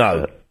came out.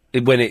 No.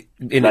 In late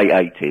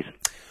 80s.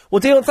 Well,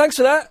 Dion, thanks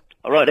for that.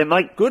 All right then,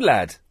 mate. Good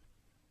lad.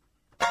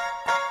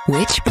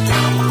 Which?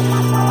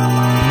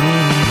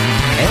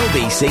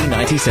 LBC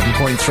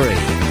 97.3.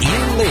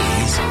 Ian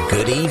Lee's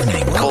Good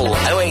Evening. Call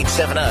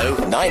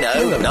 0870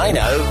 90 90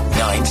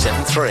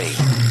 973.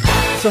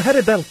 So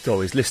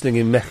Heriberto is listening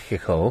in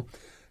Mexico.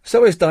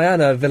 So is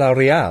Diana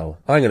Villarreal.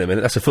 Hang on a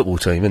minute, that's a football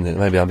team, isn't it?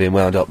 Maybe I'm being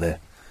wound up there.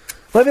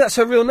 Maybe that's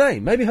her real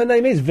name. Maybe her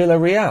name is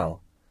Villarreal.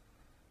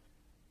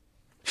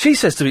 She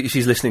says to me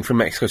she's listening from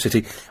Mexico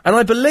City, and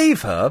I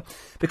believe her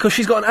because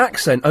she's got an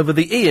accent over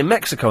the E in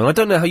Mexico, and I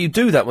don't know how you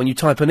do that when you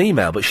type an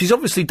email, but she's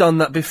obviously done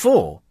that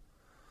before.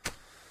 So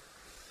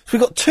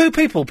we've got 2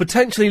 people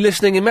potentially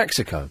listening in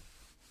Mexico.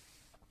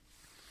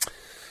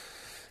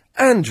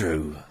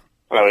 Andrew.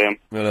 Hello, Ian.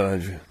 Hello,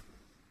 Andrew.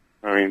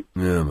 How are you?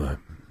 Yeah, mate.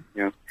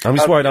 Yeah. I'm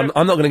just worried I'm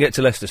not going to get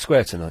to Leicester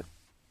Square tonight.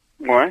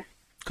 Why?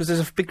 Because there's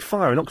a big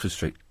fire in Oxford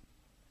Street.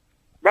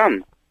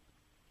 Run.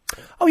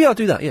 Oh, yeah, I'll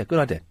do that. Yeah, good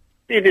idea.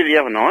 You did the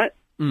other night.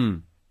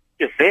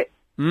 You're fit.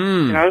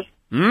 You know?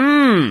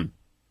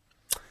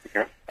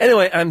 Okay.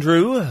 Anyway,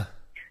 Andrew.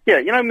 Yeah,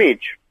 you know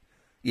Midge?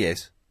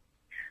 Yes.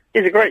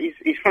 He's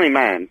a funny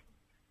man.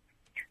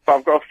 But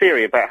I've got a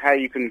theory about how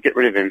you can get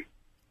rid of him.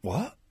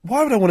 What?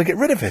 Why would I want to get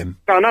rid of him?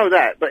 No, I know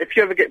that, but if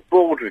you ever get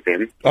bored with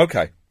him...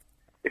 Okay.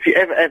 If you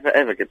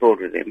ever get bored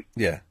with him...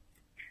 Yeah.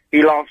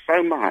 He laughs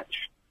so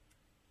much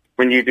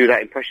when you do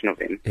that impression of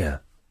him. Yeah.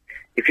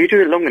 If you do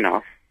it long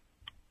enough...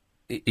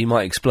 He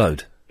might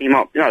explode. He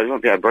might be able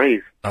to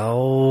breathe.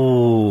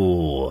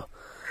 Oh.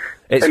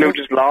 And he'll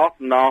just laugh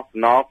and laugh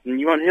and laugh, and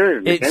you won't hear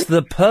him again. It's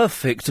the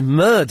perfect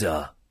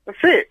murder. That's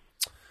it.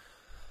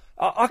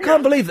 I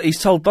can't believe that he's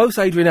told both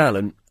Adrian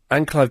Allen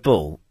and Clive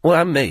Bull,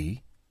 and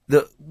me,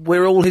 that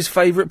we're all his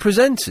favourite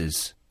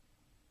presenters.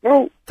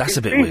 Well... That's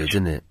a bit Midge. weird,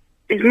 isn't it?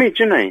 He's Midge,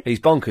 isn't he? He's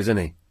bonkers, isn't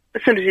he?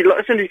 As soon as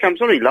he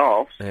comes on, he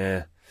laughs.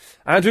 Yeah.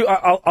 Andrew,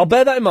 I'll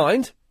bear that in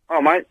mind.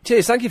 Oh, mate.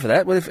 Cheers, thank you for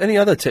that. Well, if any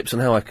other tips on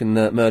how I can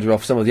murder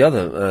off some of the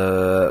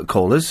other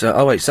callers,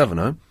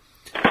 0870.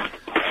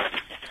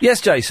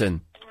 Yes,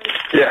 Jason.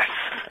 Yes.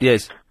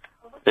 Yes.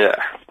 Yeah.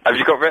 Have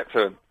you got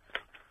Repton?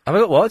 Have I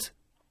got what?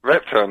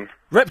 Repton.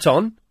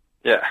 Repton?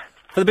 Yeah.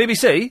 For the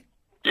BBC?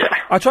 Yeah.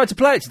 I tried to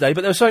play it today,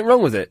 but there was something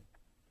wrong with it.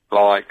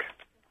 Like?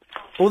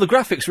 All the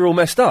graphics were all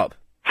messed up.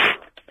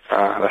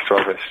 That's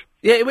rubbish.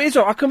 Yeah, it was.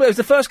 It was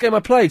the first game I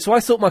played, so I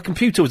thought my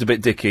computer was a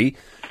bit dicky.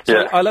 So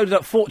Yeah. I loaded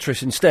up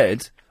Fortress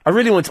instead. I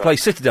really wanted to play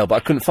Citadel, but I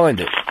couldn't find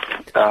it.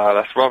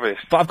 That's rubbish.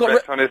 But I've got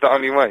Repton is the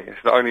only way.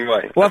 It's the only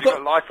way. Well, Have you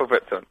got Life of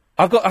Repton?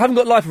 I haven't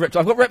got Life of Repton.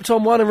 I've got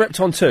Repton 1 and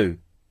Repton 2.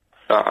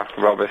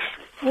 Rubbish.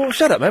 Well,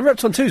 shut up, man.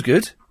 Repton 2's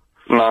good.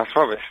 No, it's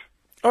rubbish.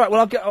 All right,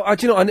 well, I'll get...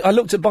 do you know, I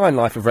looked at buying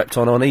Life of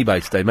Repton on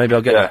eBay today. Maybe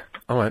I'll get that.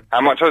 All right.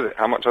 How much was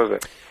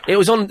it? It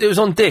was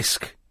on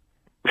disc.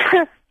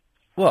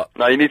 What?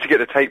 No, you need to get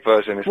the tape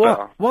version. It's What?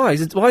 better. Why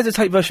is the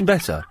tape version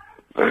better?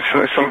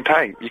 It's on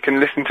tape. You can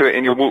listen to it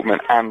in your Walkman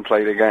and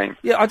play the game.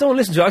 Yeah, I don't want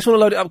to listen to it. I just want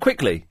to load it up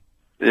quickly.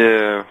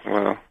 Yeah,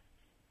 well...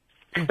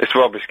 It's a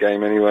rubbish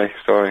game anyway,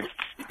 sorry.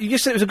 You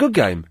just said it was a good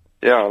game.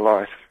 Yeah, I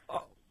lied.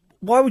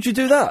 Why would you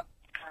do that?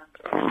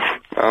 I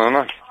don't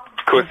know.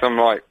 Cause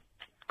some,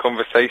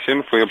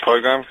 conversation for your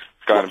programme.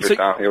 It's going a bit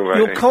downhill,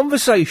 really. Your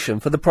conversation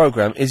for the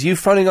programme is you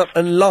phoning up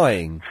and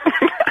lying.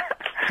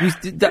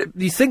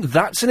 You think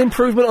that's an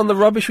improvement on the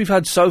rubbish we've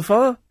had so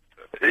far?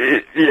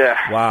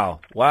 Yeah. Wow.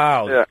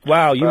 Yeah.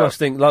 Wow, you must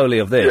think lowly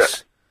of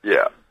this.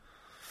 Yeah.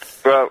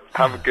 Well,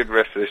 have a good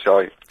rest of the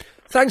show.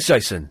 Thanks,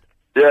 Jason.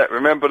 Yeah,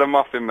 remember the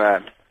Muffin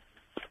Man.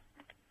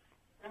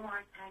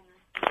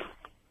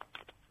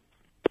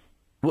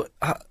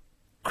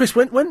 Chris,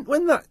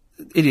 when that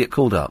idiot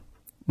called up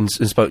and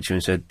spoke to you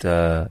and said,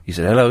 he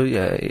said, hello,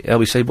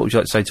 LBC, what would you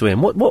like to say to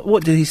him?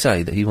 What did he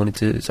say that he wanted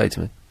to say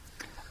to me?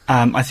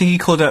 I think he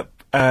called up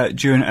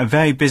during a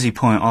very busy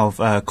point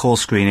of call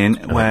screening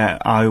where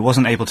I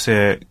wasn't able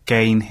to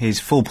gain his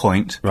full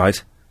point.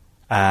 Right.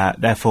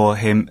 Therefore,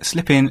 him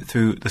slipping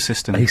through the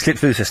system. He slipped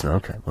through the system,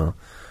 okay, well,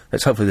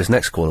 Let's hopefully this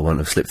next caller won't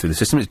have slipped through the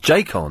system. It's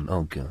Jaycon.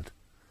 Oh, God.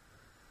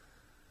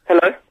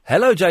 Hello?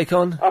 Hello,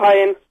 Jaycon. Oh, hi,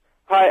 Ian.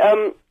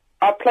 Hi,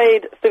 I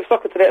played Super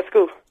Soccer today at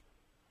school.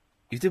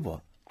 You did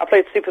what? I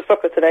played Super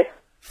Soccer today.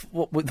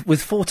 What,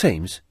 with 4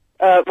 teams?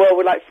 Well,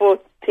 with like 4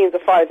 teams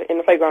of 5 in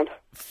the playground.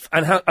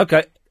 And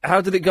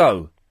how did it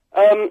go?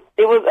 It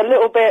was a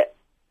little bit,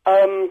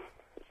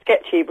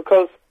 sketchy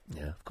because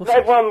not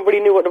everyone really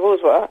knew what the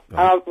rules were.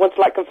 I want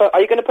to, like, confirm,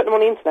 are you going to put them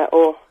on the internet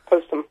or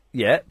post them?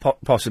 Yeah,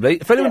 possibly.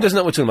 If anyone doesn't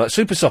know what we're talking about,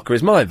 Super Soccer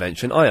is my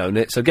invention. I own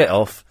it, so get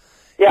off.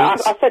 Yeah,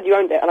 I said you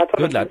owned it, and I told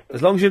Good lad.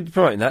 As long as you're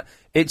promoting that.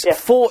 It's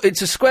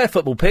it's a square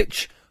football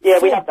pitch. Yeah,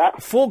 we have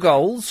that. 4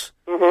 goals.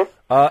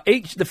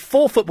 Mm-hmm. The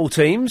 4 football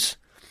teams.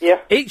 Yeah.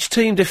 Each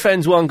team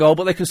defends 1 goal,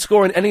 but they can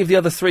score in any of the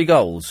other 3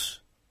 goals.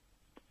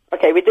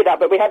 Okay, we did that,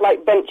 but we had,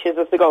 like, benches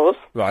as the goals.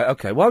 Right,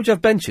 okay. Why would you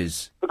have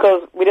benches?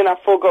 Because we didn't have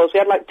 4 goals. We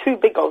had, like, 2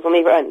 big goals on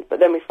either end, but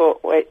then we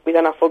thought, wait, we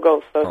don't have 4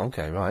 goals, so... Oh,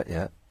 okay, right,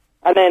 yeah.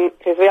 And then,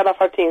 so we had our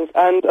 5 teams,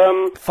 and,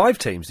 5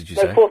 teams, did you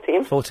no, say? 4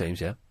 teams. 4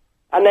 teams, yeah.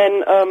 And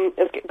then,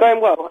 it was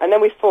going well, and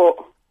then we thought,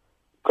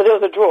 because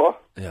it was a draw...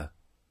 Yeah.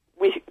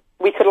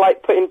 We could,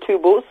 like, put in 2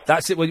 balls.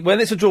 That's it. When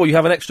it's a draw, you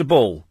have an extra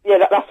ball. Yeah,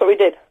 that's what we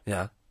did.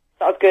 Yeah.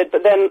 That was good,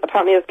 but then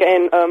apparently it was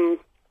getting,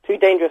 too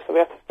dangerous, so we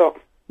had to stop.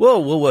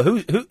 Whoa.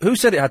 Who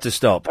said it had to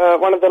stop?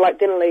 One of the, like,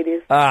 dinner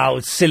ladies. Oh,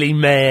 silly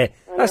mare.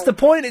 That's the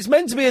point. It's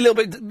meant to be a little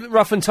bit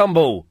rough and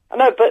tumble. I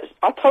know, but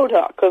I told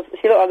her, because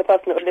she looked like the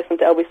person that would listen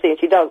to LBC, and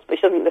she does, but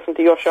she doesn't listen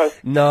to your show.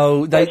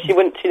 No, She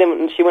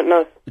wouldn't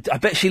know. I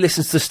bet she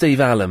listens to Steve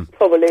Allen.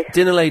 Probably.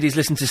 Dinner ladies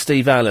listen to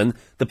Steve Allen.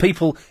 The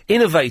people,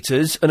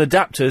 innovators and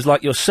adapters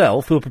like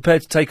yourself, who are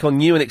prepared to take on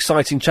new and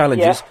exciting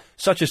challenges,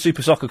 such as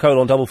Super Soccer :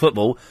 Double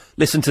Football,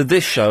 listen to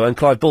this show and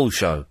Clive Bull's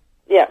show.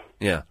 Yeah.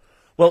 Yeah.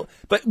 Well,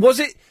 but was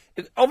it...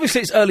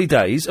 Obviously, it's early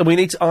days, and we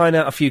need to iron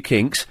out a few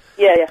kinks.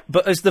 Yeah.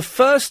 But as the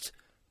first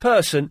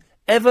person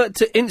ever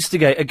to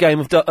instigate a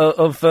game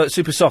of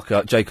Super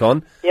Soccer,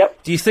 Jaycon,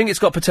 Yep. do you think it's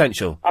got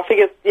potential? I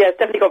think it's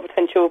definitely got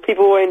potential.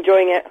 People were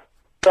enjoying it,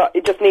 but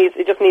it just needs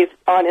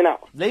ironing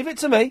out. Leave it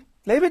to me.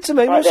 We'll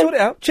then. sort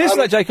it out. Cheers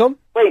for that, Jaycon.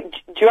 Wait,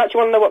 do you actually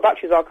want to know what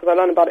batteries are? Because I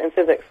learned about it in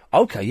physics.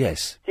 Okay,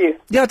 yes. Do you?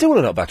 Yeah, I do want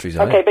to know what batteries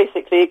are. Okay,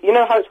 basically, you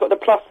know how it's got the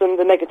plus and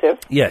the negative?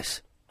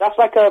 Yes. That's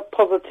like a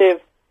positive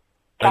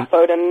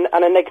cathode and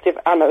a negative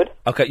anode.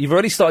 Okay, you've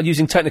already started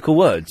using technical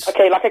words.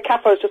 Okay, like a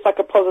cathode is just like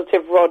a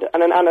positive rod,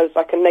 and an anode is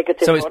like a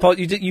negative So rod.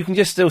 it's you can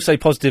just still say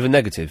positive and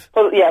negative.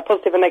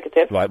 Positive and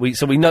negative. Right.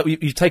 We know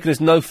you've taken us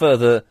no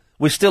further.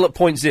 We're still at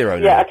 0.0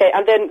 now. Yeah. Okay,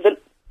 and then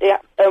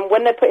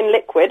when they're put in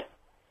liquid,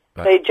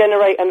 they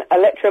generate an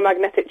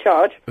electromagnetic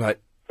charge Right.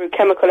 through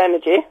chemical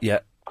energy. Yeah.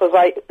 Because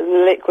like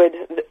liquid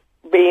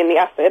being the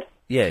acid,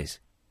 Yes.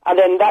 and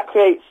then that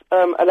creates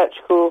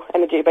electrical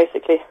energy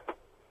basically,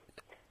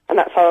 and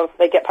that's how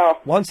they get power.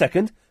 1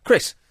 second,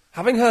 Chris.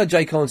 Having heard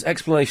Jaycon's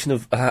explanation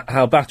of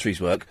how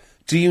batteries work,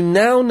 do you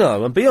now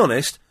know, and be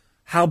honest,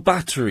 how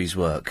batteries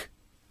work?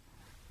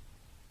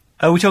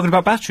 Are we talking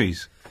about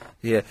batteries?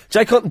 Yeah.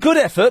 Jaycon, good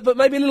effort, but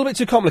maybe a little bit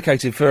too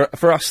complicated for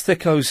us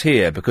thickos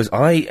here, because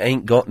I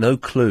ain't got no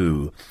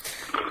clue.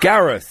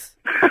 Gareth.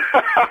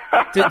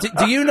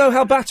 do you know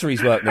how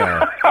batteries work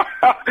now?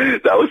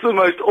 That was the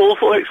most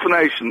awful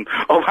explanation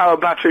of how a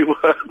battery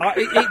works.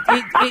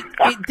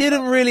 It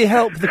didn't really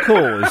help the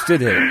cause,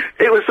 did it?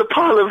 It was a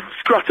pile of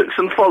scruttocks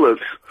and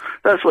follards.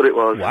 That's what it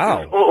was.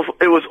 Wow.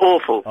 It was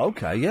awful.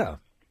 Okay, yeah.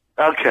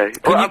 Okay.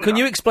 Can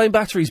you explain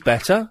batteries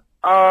better?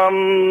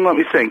 Let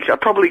me think. I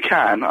probably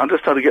can. I'm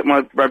just trying to get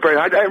my brain.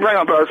 I rang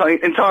up about something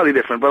entirely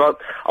different, but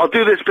I'll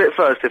do this bit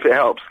first if it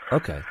helps.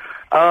 Okay.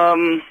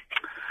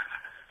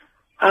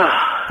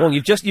 Well,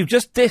 you've just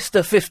dissed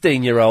a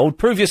 15-year-old.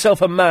 Prove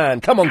yourself a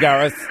man. Come on,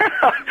 Gareth.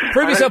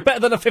 Prove yourself better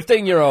than a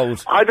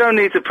 15-year-old. I don't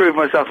need to prove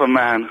myself a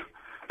man.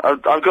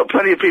 I've got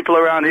plenty of people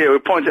around here who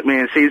point at me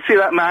and see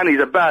that man, he's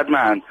a bad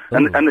man.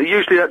 And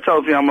usually that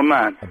tells me I'm a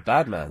man. A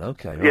bad man,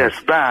 okay. Right. Yes,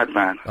 bad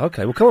man.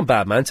 Okay, well, come on,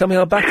 bad man, tell me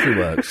how a battery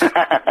works.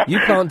 You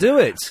can't do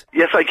it.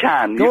 Yes, I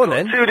can. Go on,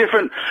 then. Two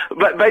different...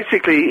 But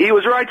basically, he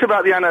was right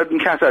about the anode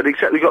and cathode,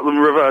 except we got them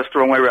reversed the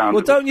wrong way round.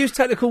 Well, don't use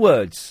technical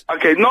words.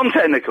 Okay,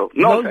 non-technical.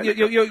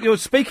 You're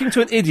speaking to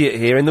an idiot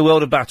here in the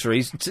world of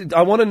batteries.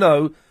 I want to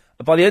know...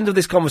 by the end of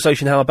this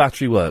conversation, how a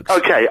battery works.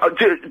 Okay,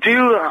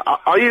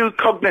 are you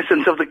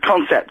cognizant of the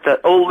concept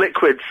that all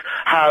liquids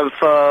have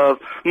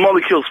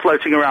molecules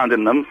floating around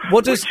in them?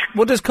 What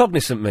does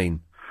cognizant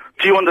mean?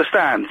 Do you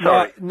understand?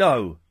 Sorry.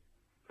 No.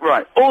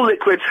 Right, all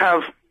liquids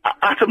have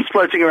atoms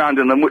floating around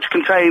in them which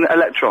contain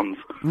electrons.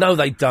 No,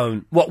 they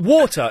don't. What,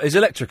 water is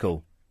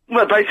electrical?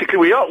 Well, basically,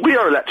 we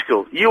are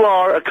electrical. You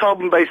are a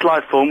carbon-based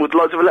life form with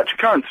lots of electric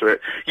current through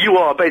it. You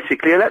are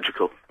basically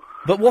electrical.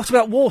 But what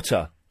about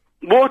water?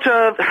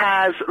 Water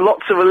has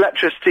lots of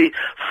electricity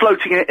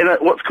floating in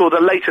what's called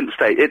a latent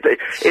state.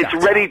 It's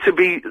ready to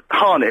be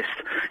harnessed.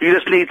 You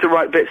just need the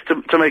right bits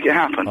to make it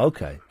happen.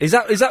 Okay. Is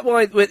that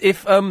why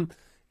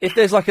if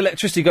there's like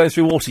electricity going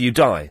through water, you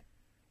die?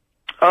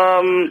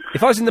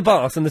 If I was in the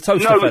bath and the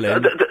toaster fell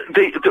in...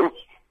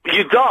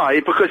 You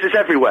die because it's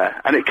everywhere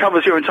and it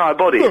covers your entire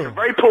body. It's a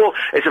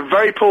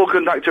very poor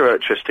conductor of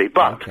electricity.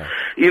 But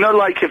you know,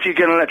 like if you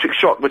get an electric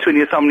shock between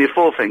your thumb and your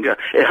forefinger,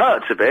 it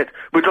hurts a bit,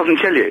 but it doesn't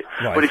kill you.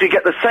 Right. But if you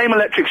get the same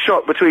electric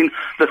shock between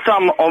the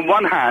thumb on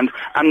one hand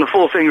and the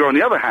forefinger on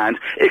the other hand,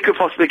 it could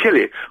possibly kill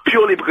you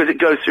purely because it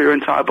goes through your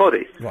entire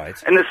body.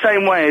 Right. In the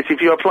same way as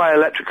if you apply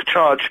electric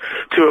charge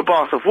to a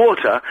bath of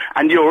water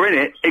and you're in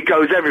it, it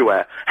goes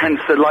everywhere. Hence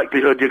the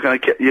likelihood you're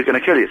going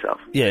to kill yourself.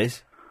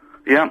 Yes.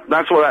 Yeah,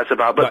 that's what that's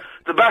about. But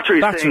the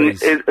battery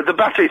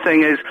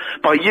thing is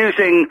by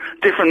using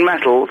different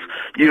metals,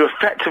 you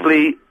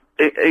effectively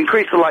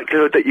increase the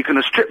likelihood that you're going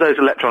to strip those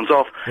electrons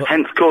off,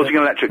 hence causing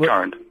an electric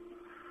current.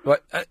 Right,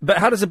 but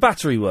how does a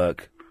battery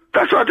work?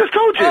 That's what I just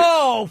told you.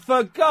 Oh,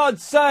 for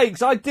God's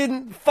sakes, I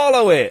didn't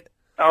follow it.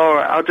 All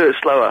right, I'll do it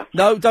slower.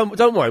 No,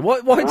 don't worry. Why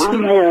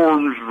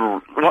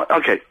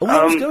Okay.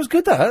 Oh, that was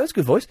good. That was a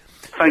good voice.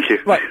 Thank you.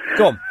 Right,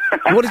 go on.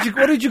 What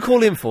did you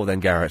call in for then,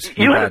 Garrett?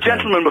 You had a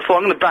gentleman before.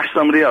 I'm going to bash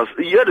somebody else.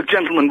 You had a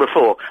gentleman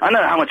before. I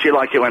know how much you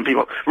like it when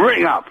people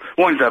ring up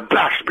wanting to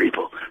bash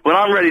people. When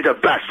I'm ready to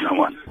bash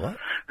someone. What?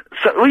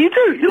 So, well, you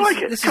do. You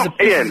like it. This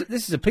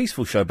is a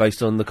peaceful show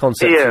based on the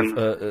concept of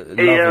love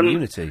and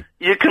unity.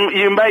 You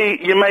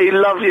may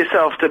love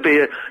yourself to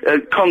be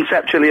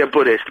conceptually a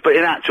Buddhist, but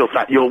in actual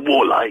fact, you're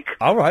warlike.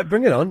 All right,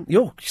 bring it on.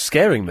 You're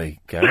scaring me,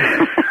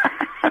 Gareth.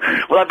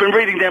 Well, I've been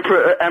reading the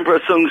Emperor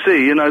Sun Tzu.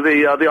 You know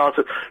the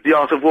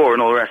art of war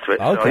and all the rest of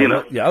it. Okay. So, you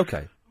know. Yeah.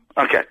 Okay.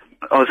 Okay.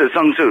 Oh, is it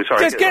Sun Tzu?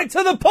 Sorry. Just get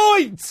to the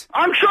point.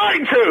 I'm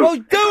trying to. Well,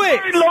 do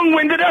it. Very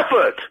long-winded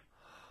effort.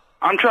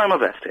 I'm trying my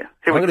best here.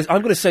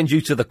 I'm going to send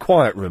you to the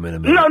quiet room in a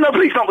minute. No,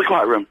 please, not the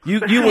quiet room.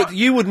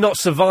 You would not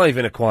survive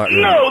in a quiet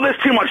room. No, there's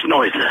too much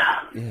noise there.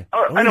 Yeah.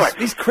 Anyway,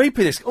 he's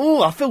creepiness.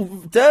 Oh, I feel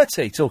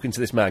dirty talking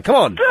to this man. Come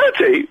on.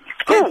 Dirty.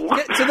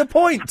 Get to the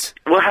point.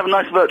 We'll have a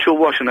nice virtual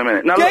wash in a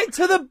minute. Now, get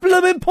to the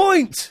blooming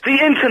point. The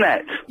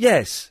internet.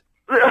 Yes.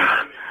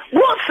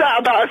 What's that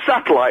about a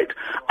satellite?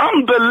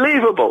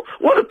 Unbelievable.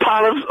 What a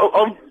pile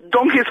of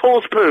donkey's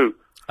horse poo.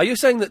 Are you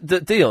saying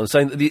that Dion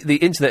saying that the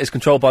internet is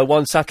controlled by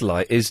one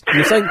satellite is...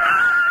 You're saying...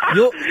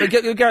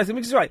 Gareth, let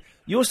me just right.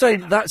 You're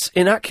saying that's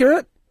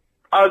inaccurate?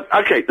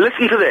 Okay,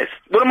 listen to this.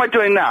 What am I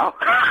doing now?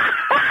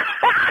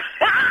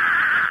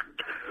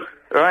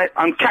 Right?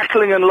 I'm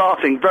cackling and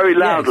laughing very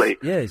loudly.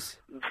 Yes.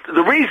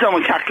 The reason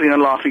I'm cackling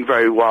and laughing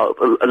very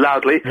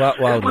loudly is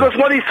because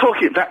what he's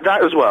talking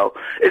that as well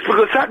is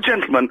because that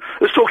gentleman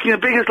is talking the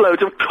biggest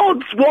loads of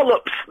cods,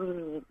 wallops,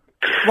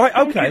 right?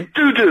 Okay,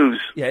 doo-doos.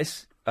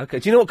 Yes. Okay.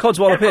 Do you know what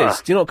codswallop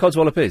is? Do you know what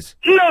codswallop is?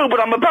 No, but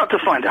I'm about to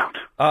find out.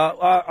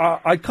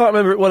 I can't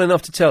remember it well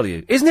enough to tell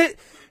you. Isn't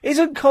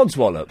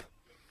codswallop?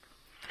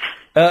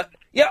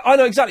 Yeah, I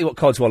know exactly what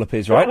codswallop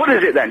is, right? Well, what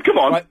is it then? Come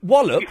on. Right,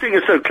 wallop. You think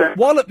it's so clever?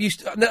 Wallop used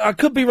to... No, I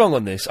could be wrong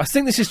on this. I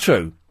think this is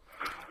true.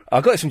 I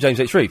got this from James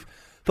H. Reeve.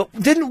 But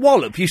didn't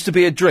wallop used to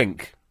be a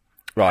drink,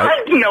 right? I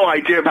have no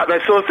idea about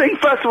that sort of thing.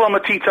 First of all, I'm a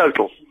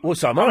teetotal. Well,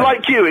 so am I'm I.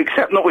 like you,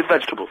 except not with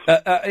vegetables.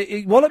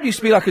 Wallop used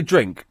to be like a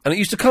drink, and it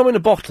used to come in a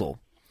bottle.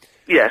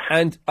 Yes.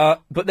 And,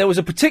 but there was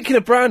a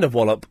particular brand of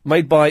wallop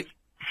made by...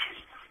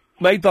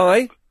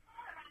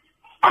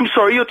 I'm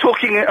sorry, you're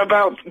talking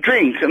about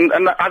drink,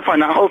 and I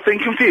find that whole thing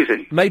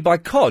confusing. Made by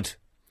Cod.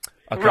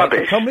 Okay,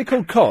 rubbish. A company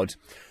called Cod.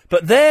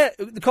 But the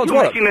Cod's You're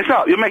wallop... making this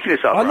up. You're making this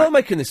up. I'm not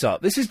making this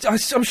up.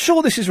 I'm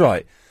sure this is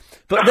right.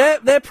 But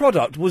their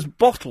product was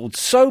bottled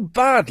so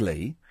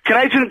badly... Can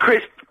Agent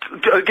Chris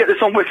get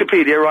this on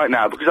Wikipedia right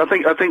now? Because I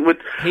think with...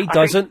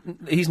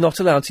 He's not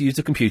allowed to use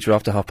the computer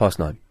after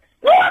 9:30.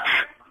 What?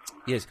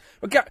 Yes.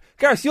 Well,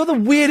 Gareth, you're the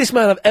weirdest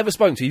man I've ever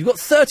spoken to. You've got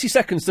 30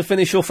 seconds to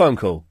finish your phone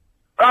call.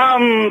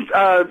 Once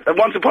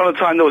upon a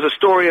time there was a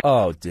story...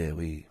 Oh dear,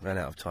 we ran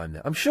out of time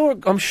there. I'm sure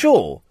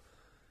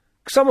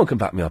someone can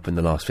back me up in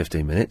the last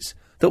 15 minutes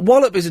that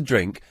wallop is a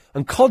drink,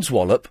 and Cod's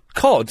wallop,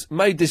 Cod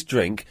made this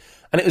drink,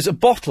 and it was a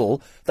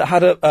bottle that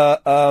had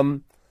what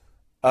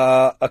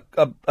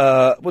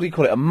do you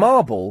call it? A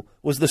marble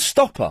was the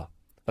stopper,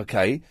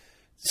 okay?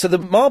 So the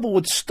marble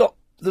would stop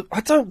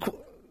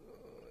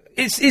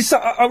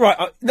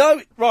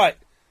right.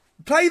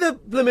 Play the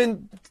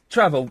blooming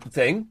travel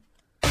thing.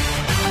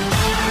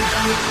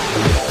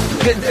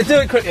 Do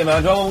it quickly,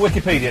 Amanda. I'm on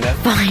Wikipedia now.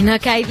 Fine,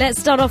 okay, let's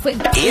start off with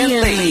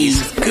Ian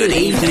Lee's Good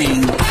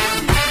Evening.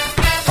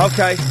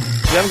 Okay,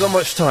 we haven't got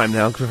much time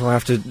now because I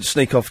have to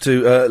sneak off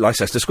to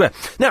Leicester Square.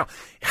 Now,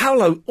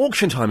 Howlow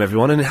auction time,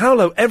 everyone, and in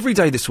Howlow every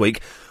day this week,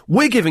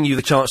 we're giving you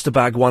the chance to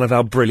bag one of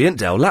our brilliant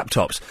Dell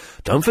laptops.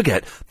 Don't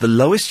forget, the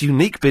lowest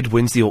unique bid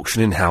wins the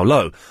auction in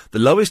Howlow. The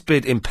lowest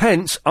bid in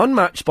pence,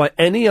 unmatched by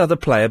any other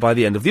player by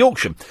the end of the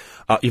auction.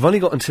 You've only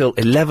got until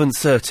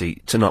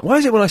 11:30 tonight. Why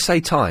is it when I say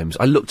times,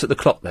 I looked at the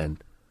clock then?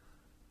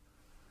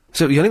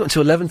 So you only got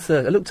until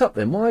 11:30. I looked up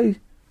then. Why?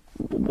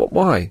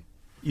 Why?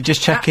 You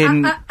just check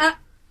in...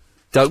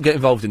 Don't get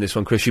involved in this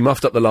one, Chris. You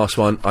muffed up the last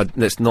one.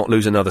 Let's not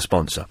lose another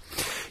sponsor.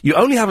 You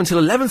only have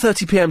until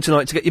 11:30pm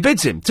tonight to get your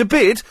bids in. To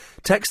bid,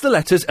 text the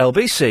letters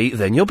LBC,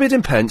 then your bid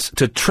in pence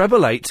to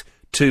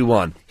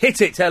 88821. Hit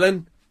it,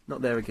 Helen.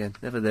 Not there again.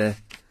 Never there.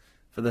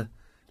 For the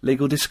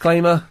legal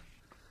disclaimer.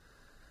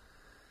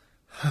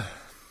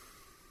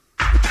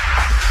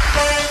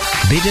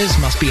 Bidders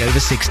must be over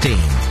 16.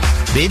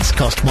 Bids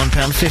cost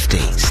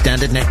 £1.50.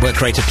 Standard network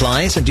rate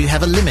applies and you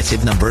have a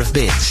limited number of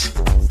bids.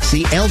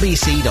 See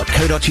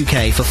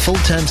lbc.co.uk for full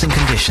terms and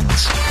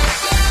conditions.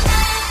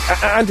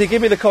 Andy,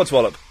 give me the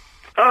codswallop.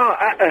 Oh,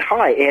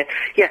 hi, Ian.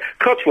 Yeah,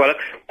 codswallop.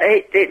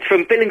 It's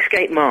from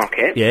Billingsgate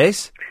Market.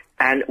 Yes?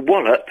 And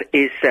wallop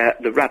is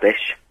the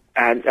rubbish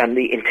and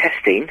the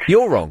intestines.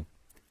 You're wrong.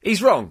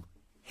 He's wrong.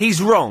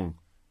 He's wrong.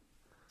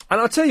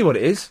 And I'll tell you what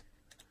it is.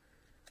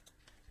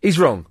 He's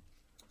wrong.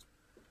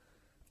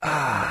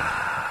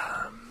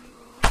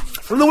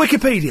 From the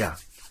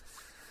Wikipedia.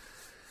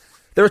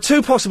 There are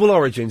two possible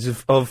origins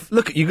of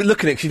look, you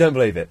look at it 'cause you don't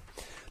believe it.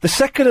 The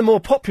second and more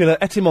popular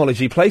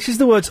etymology places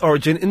the word's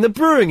origin in the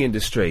brewing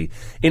industry.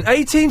 In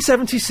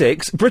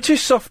 1876,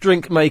 British soft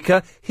drink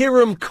maker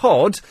Hiram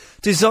Codd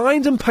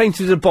designed and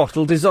painted a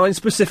bottle designed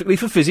specifically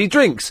for fizzy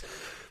drinks.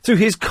 Though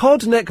his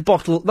cod neck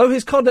bottle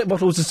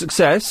was a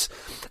success,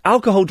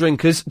 alcohol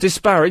drinkers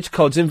disparaged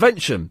Codd's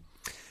invention.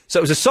 So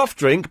it was a soft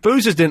drink,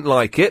 boozers didn't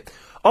like it,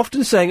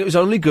 often saying it was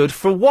only good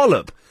for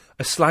wallop,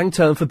 a slang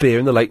term for beer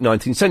in the late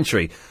 19th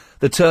century.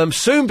 The term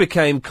soon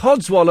became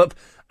codswallop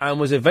and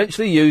was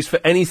eventually used for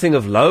anything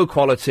of low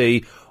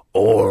quality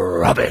or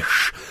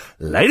rubbish.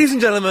 Ladies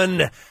and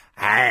gentlemen,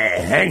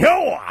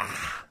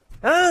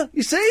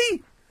 you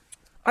see?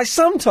 I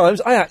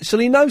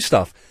actually know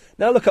stuff.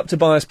 Now look up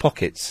Tobias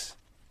Pockets.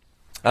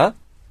 Huh?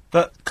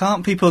 But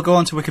can't people go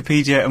onto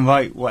Wikipedia and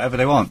write whatever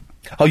they want?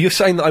 Oh, you're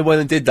saying that I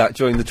went and did that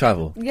during the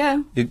travel?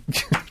 Yeah.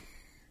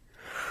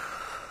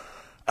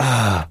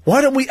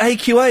 Why don't we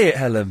AQA it,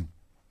 Helen?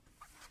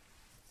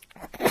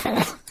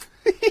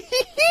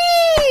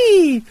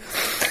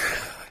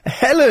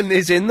 Helen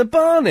is in the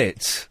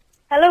Barnet.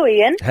 Hello,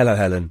 Ian. Hello,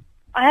 Helen.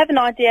 I have an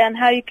idea on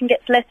how you can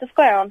get to Leicester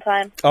Square on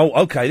time. Oh,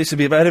 okay, this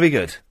would better be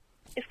good.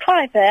 Is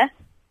Clive there?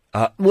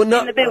 Well, no.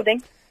 In the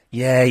building?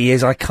 Yeah, he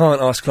is. I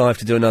can't ask Clive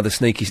to do another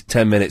sneaky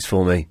 10 minutes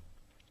for me.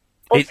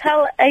 Or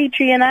tell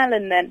Adrian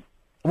Allen, then.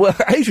 Well,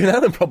 Adrian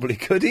Allen probably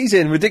could. He's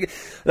in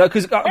ridiculous. No,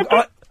 because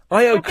I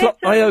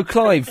owe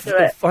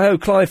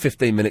Clive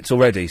 15 minutes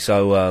already,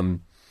 so,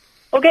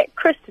 Or get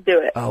Chris to do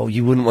it. Oh,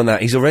 you wouldn't want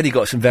that. He's already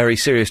got some very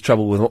serious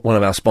trouble with one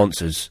of our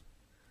sponsors.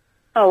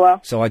 Oh,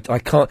 well. So I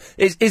can't...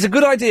 It's a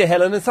good idea,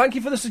 Helen, and thank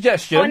you for the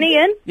suggestion. Oh, and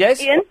Ian? Yes?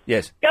 Ian?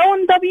 Yes. Go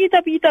on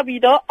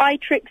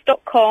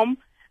www.itrix.com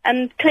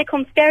and click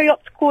on Scary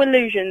Optical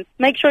Illusions.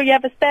 Make sure you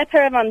have a spare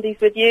pair of undies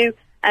with you,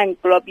 and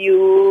glob you.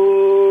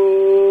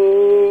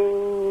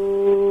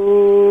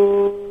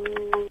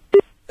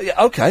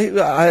 Yeah, okay.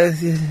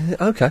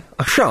 Okay.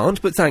 I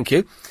shan't, but thank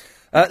you.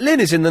 Lynn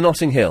is in the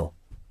Notting Hill.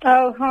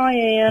 Oh, hi,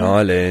 Ian.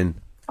 Hi,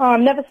 Lynn. Oh, I've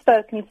never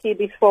spoken to you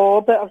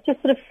before, but I was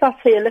just sort of sat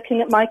here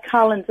looking at my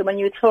calendar when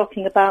you were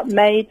talking about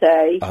May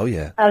Day. Oh,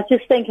 yeah. I was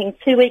just thinking,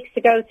 2 weeks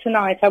ago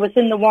tonight, I was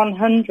in the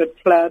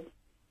 100 Club,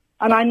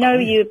 and I know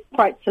you're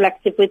quite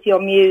selective with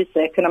your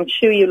music, and I'm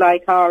sure you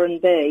like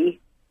R&B.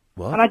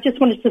 What? And I just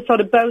wanted to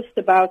sort of boast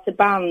about a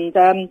band,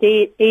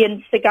 the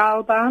Ian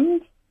Segal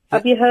Band.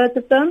 Have you heard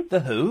of them? The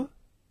who?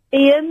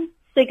 Ian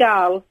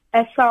Segal,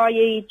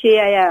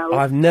 Siegal.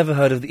 I've never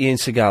heard of the Ian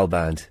Segal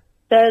Band.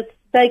 They're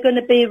going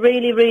to be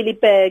really, really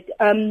big.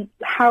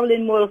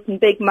 Howlin' Wolf and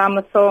Big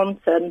Mama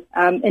Thornton,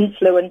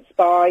 influenced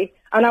by.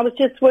 And I was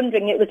just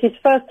wondering, it was his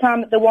first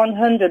time at the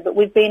 100, but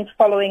we've been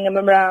following him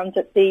around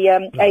at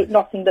the 8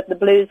 Nothing But the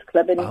Blues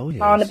Club in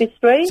Carnaby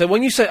Street. So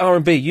when you say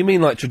R&B, you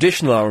mean like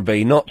traditional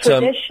R&B, not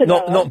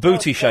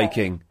booty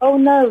shaking? Oh,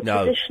 no,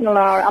 traditional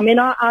R. I mean,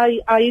 I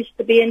used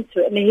to be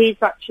into it, and he's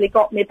actually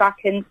got me back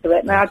into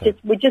it. And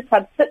we just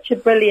had such a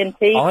brilliant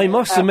evening. I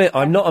must admit,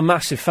 I'm not a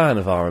massive fan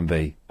of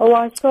R&B. Oh,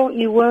 I thought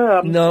you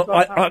were. No,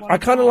 I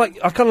kind of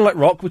like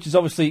rock, which is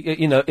obviously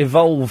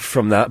evolved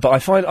from that. But I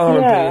find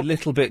R&B a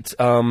little bit.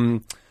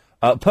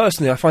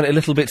 Personally, I find it a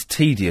little bit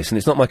tedious, and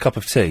it's not my cup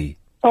of tea.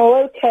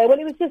 Oh, okay. Well,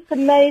 it was just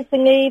an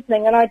amazing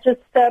evening, and I just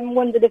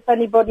wondered if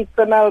anybody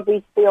from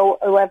LBC or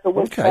whoever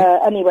was there.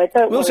 Anyway,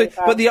 don't worry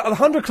about But the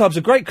 100 Club's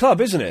a great club,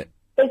 isn't it?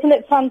 Isn't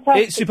it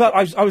fantastic? It's superb.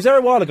 I was there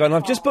a while ago, and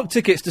I've just booked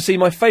tickets to see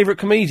my favourite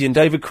comedian,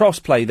 David Cross,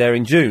 play there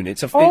in June.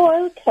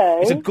 Okay.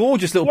 It's a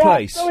gorgeous little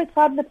place. Yeah, I saw it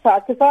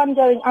advertised, because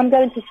I'm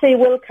going to see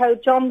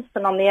Wilco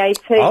Johnson on the 18th.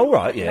 Oh,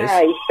 right, yes.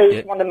 May,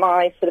 who's one of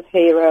my sort of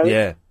heroes.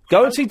 Yeah.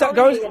 Go and see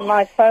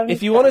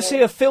if you want to see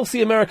a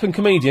filthy American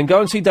comedian, go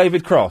and see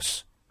David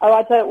Cross. Oh,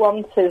 I don't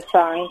want to,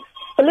 thanks.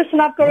 But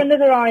listen, I've got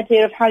another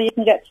idea of how you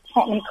can get to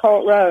Tottenham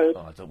Court Road.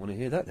 Oh, I don't want to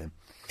hear that then.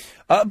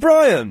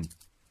 Brian.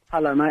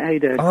 Hello, mate. How you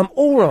doing? I'm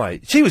all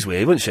right. She was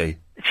weird, wasn't she?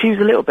 She was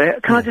a little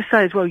bit. Can I just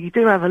say as well, you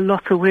do have a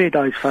lot of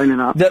weirdos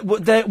phoning up.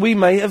 We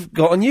may have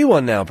got a new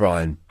one now,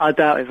 Brian. I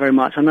doubt it very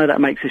much. I know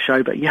that makes a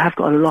show, but you have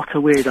got a lot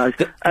of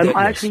weirdos.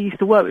 I actually used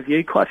to work with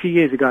you quite a few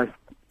years ago.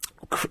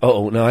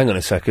 Oh, no, hang on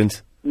a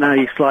second. No,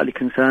 you're slightly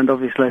concerned,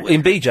 obviously.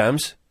 In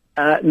B-Jams?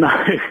 No.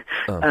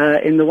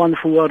 In The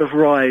Wonderful World of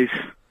Rise.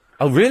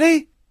 Oh,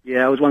 really?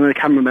 Yeah, I was one of the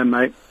cameramen,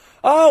 mate.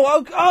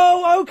 Oh,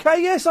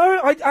 okay, yes.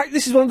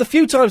 This is one of the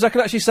few times I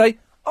can actually say,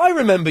 I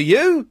remember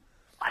you.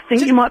 I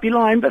think you might be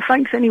lying, but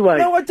thanks anyway.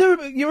 No, I do.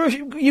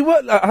 You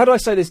weren't. How do I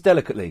say this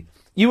delicately?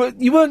 Are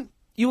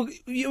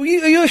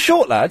you a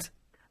short lad?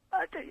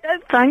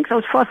 Thanks. I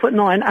was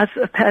 5'9".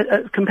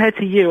 As compared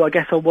to you, I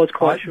guess I was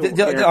quite short.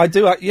 I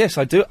do. Yes,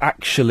 I do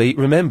actually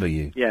remember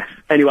you. Yes.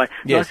 Anyway,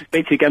 nice to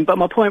speak to you again. But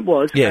my point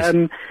was,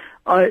 I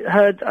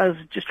was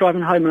just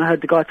driving home and I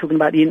heard the guy talking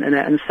about the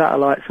internet and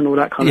satellites and all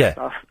that kind of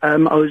stuff. I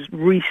was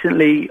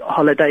recently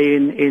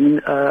holidaying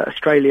in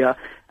Australia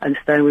and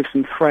staying with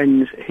some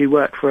friends who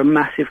work for a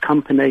massive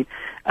company.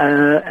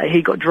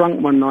 He got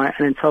drunk one night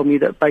and then told me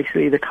that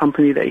basically the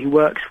company that he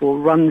works for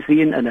runs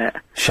the internet.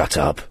 Shut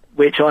up.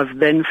 Which I've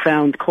then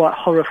found quite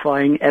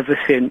horrifying ever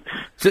since.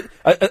 So,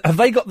 have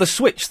they got the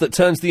switch that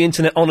turns the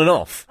internet on and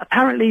off?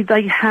 Apparently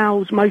they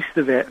house most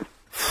of it.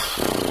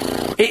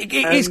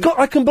 It's got.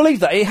 I can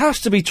believe that. It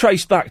has to be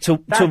traced back to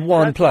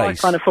one place.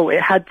 I kind of thought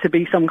it had to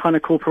be some kind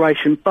of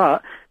corporation,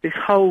 but this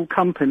whole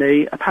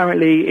company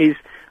apparently is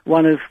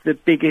one of the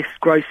biggest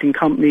grossing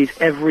companies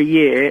every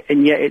year,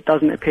 and yet it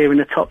doesn't appear in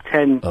the top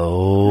 10.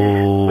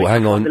 Oh,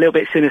 hang on. A little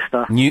bit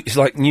sinister. It's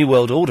like New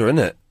World Order, isn't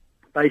it?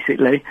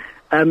 Basically.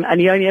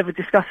 And he only ever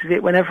discusses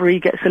it whenever he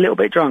gets a little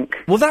bit drunk.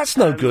 Well, that's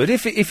no good.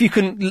 If you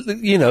can,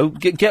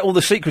 get all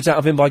the secrets out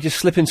of him by just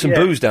slipping some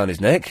booze down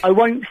his neck. I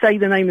won't say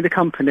the name of the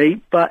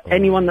company, but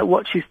anyone that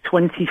watches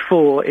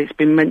 24, it's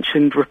been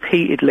mentioned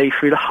repeatedly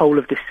through the whole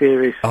of this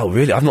series. Oh,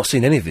 really? I've not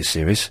seen any of this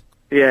series.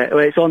 Yeah,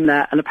 well, it's on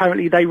that, and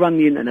apparently they run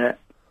the internet.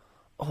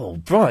 Oh,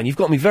 Brian, you've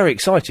got me very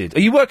excited.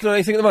 Are you working on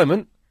anything at the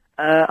moment?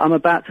 I'm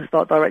about to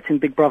start directing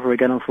Big Brother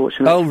again,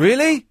 unfortunately. Oh,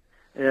 really?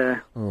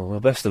 Yeah. Oh,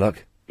 well, best of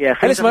luck. Yeah,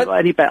 things haven't got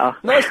any better.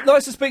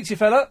 Nice to speak to you,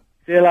 fella.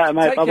 See you later,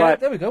 mate. Bye-bye.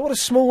 There we go. What a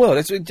small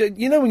world.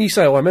 You know when you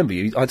say, "Oh, I remember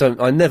you,"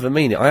 I never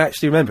mean it. I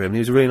actually remember him. He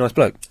was a really nice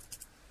bloke.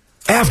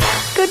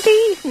 Good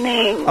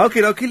evening.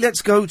 Okay,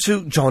 let's go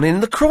to John in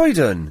the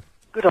Croydon.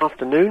 Good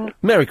afternoon.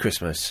 Merry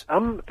Christmas.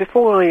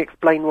 Before I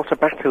explain what a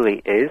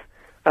battery is,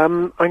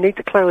 I need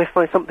to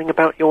clarify something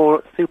about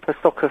your Super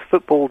Soccer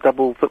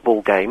double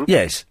football game.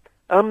 Yes.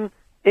 In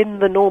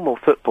the normal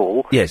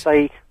football,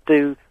 they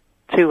do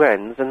 2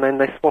 ends and then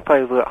they swap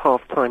over at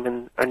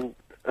half-time and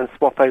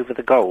swap over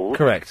the goals.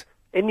 Correct.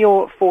 In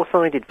your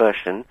 4-sided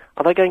version,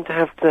 are they going to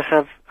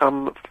have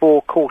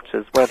 4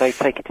 quarters where they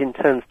take it in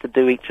turns to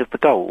do each of the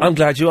goals? I'm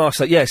glad you asked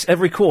that. Yes,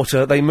 every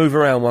quarter they move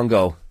around one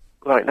goal.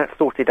 Right, that's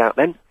sorted out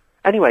then.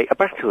 Anyway, a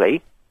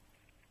battery.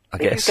 I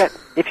guess.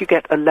 If you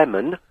get a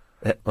lemon.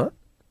 What?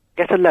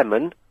 Get a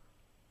lemon.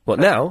 What,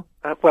 now?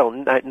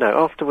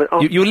 No, afterwards.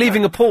 You're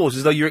leaving a pause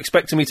as though you're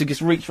expecting me to just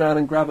reach round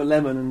and grab a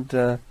lemon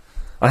and,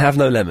 I have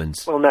no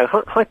lemons. Well, no,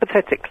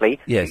 hypothetically,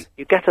 yes.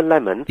 You get a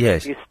lemon,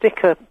 yes. You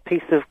stick a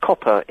piece of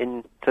copper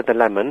into the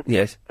lemon,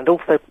 yes. And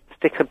also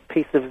stick a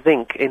piece of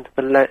zinc into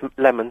the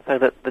lemon so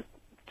that the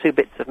 2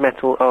 bits of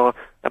metal are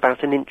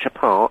about 1 inch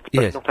apart,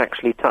 but yes. not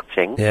actually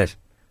touching. Yes.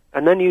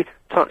 And then you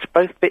touch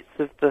both bits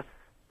of the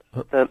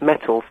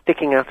metal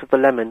sticking out of the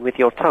lemon with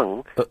your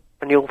tongue,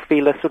 and you'll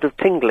feel a sort of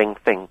tingling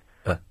thing.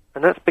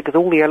 And that's because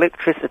all the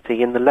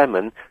electricity in the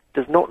lemon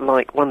does not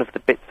like one of the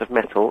bits of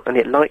metal, and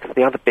it likes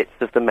the other bits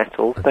of the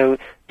metal, so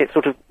it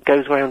sort of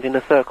goes round in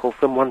a circle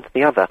from one to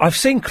the other. I've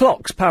seen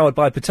clocks powered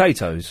by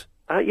potatoes.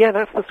 Yeah,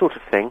 that's the sort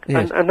of thing.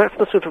 Yes. And that's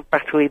the sort of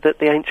battery that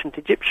the ancient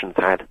Egyptians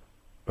had.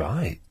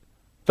 Right.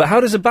 But how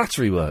does a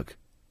battery work?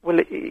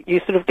 Well, you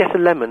sort of get a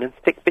lemon and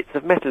stick bits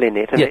of metal in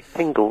it, and it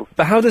tingles.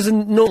 But how does a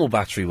normal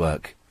battery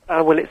work?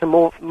 Well, it's a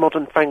more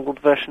modern, fangled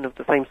version of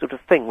the same sort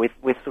of thing, with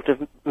sort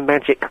of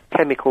magic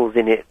chemicals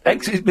in it.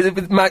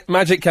 With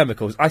magic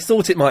chemicals. I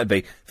thought it might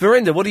be.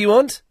 Verinda, what do you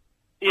want?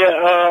 Yeah,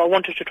 I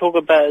wanted to talk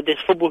about this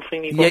football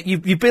thing you got. Yeah,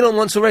 you've been on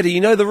once already.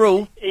 You know the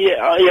rule. Yeah,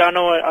 I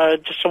know.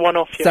 Just a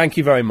one-off. Yeah. Thank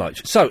you very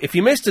much. So, if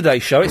you missed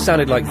today's show, it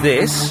sounded like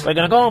this. We're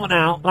going to go over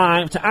now,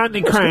 live to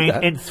Andy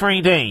Crane in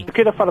 3D. Eu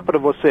queria falar para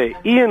você,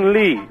 Ian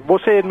Lee,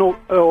 você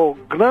é o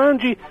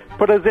grande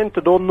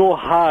apresentador no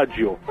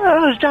rádio.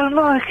 I just don't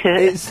like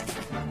it.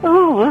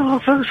 Oh, well,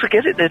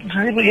 forget it then.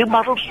 You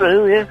muddled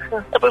through, yeah.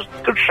 It was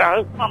a good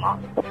show.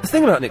 The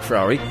thing about Nick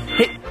Ferrari,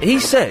 he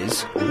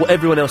says what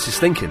everyone else is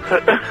thinking.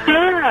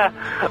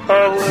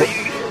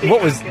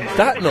 What was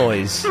that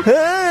noise?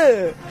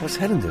 What's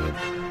Helen doing?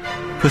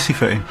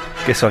 Pussyfooting.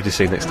 Guess I've just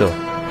seen next door.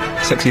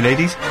 Sexy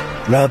ladies?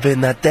 Rubbing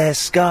that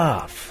desk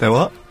off. They're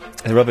what?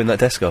 They're rubbing that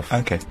desk off.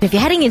 Okay. If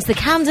you're heading into the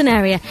Camden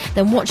area,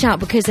 then watch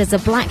out because there's a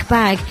black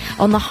bag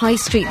on the high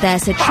street there,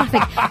 so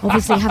traffic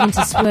obviously having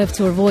to swerve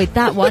to avoid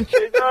that one.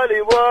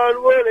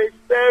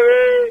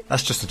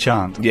 That's just a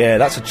chant. Yeah,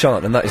 that's a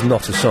chant, and that is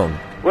not a song.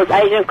 Was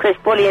Agent Chris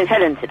bullying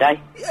Helen today?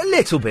 A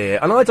little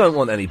bit, and I don't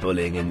want any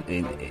bullying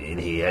in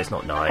here. It's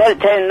not nice.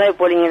 Tell him no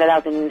bullying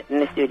allowed in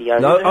the studio.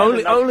 No,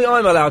 only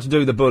I'm allowed to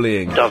do the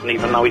bullying. Doesn't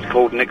even know he's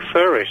called Nick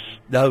Ferris.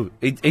 No,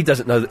 he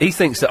doesn't know. He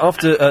thinks that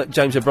after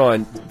James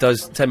O'Brien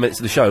does 10 minutes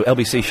of the show,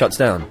 LBC shuts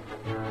down.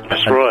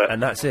 That's right.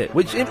 And that's it.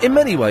 Which, in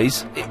many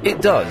ways,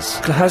 it does.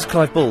 Has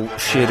Clive Bull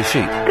sheared a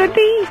sheep? Good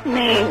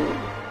evening.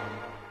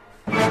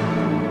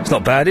 It's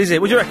not bad, is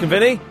it? What do you reckon,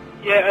 Vinny?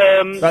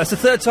 Yeah, Right, it's the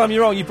 3rd time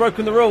you're on. You've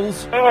broken the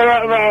rules.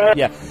 Right.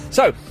 Yeah.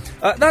 So,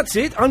 That's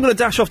it. I'm going to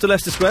dash off to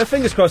Leicester Square.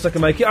 Fingers crossed I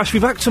can make it. I shall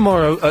be back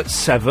tomorrow at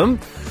 7.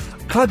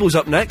 Clyde's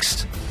up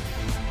next.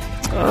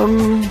 I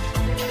don't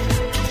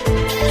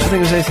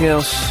think there's anything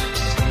else.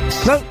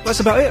 No, that's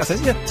about it, I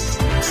think,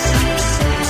 yeah.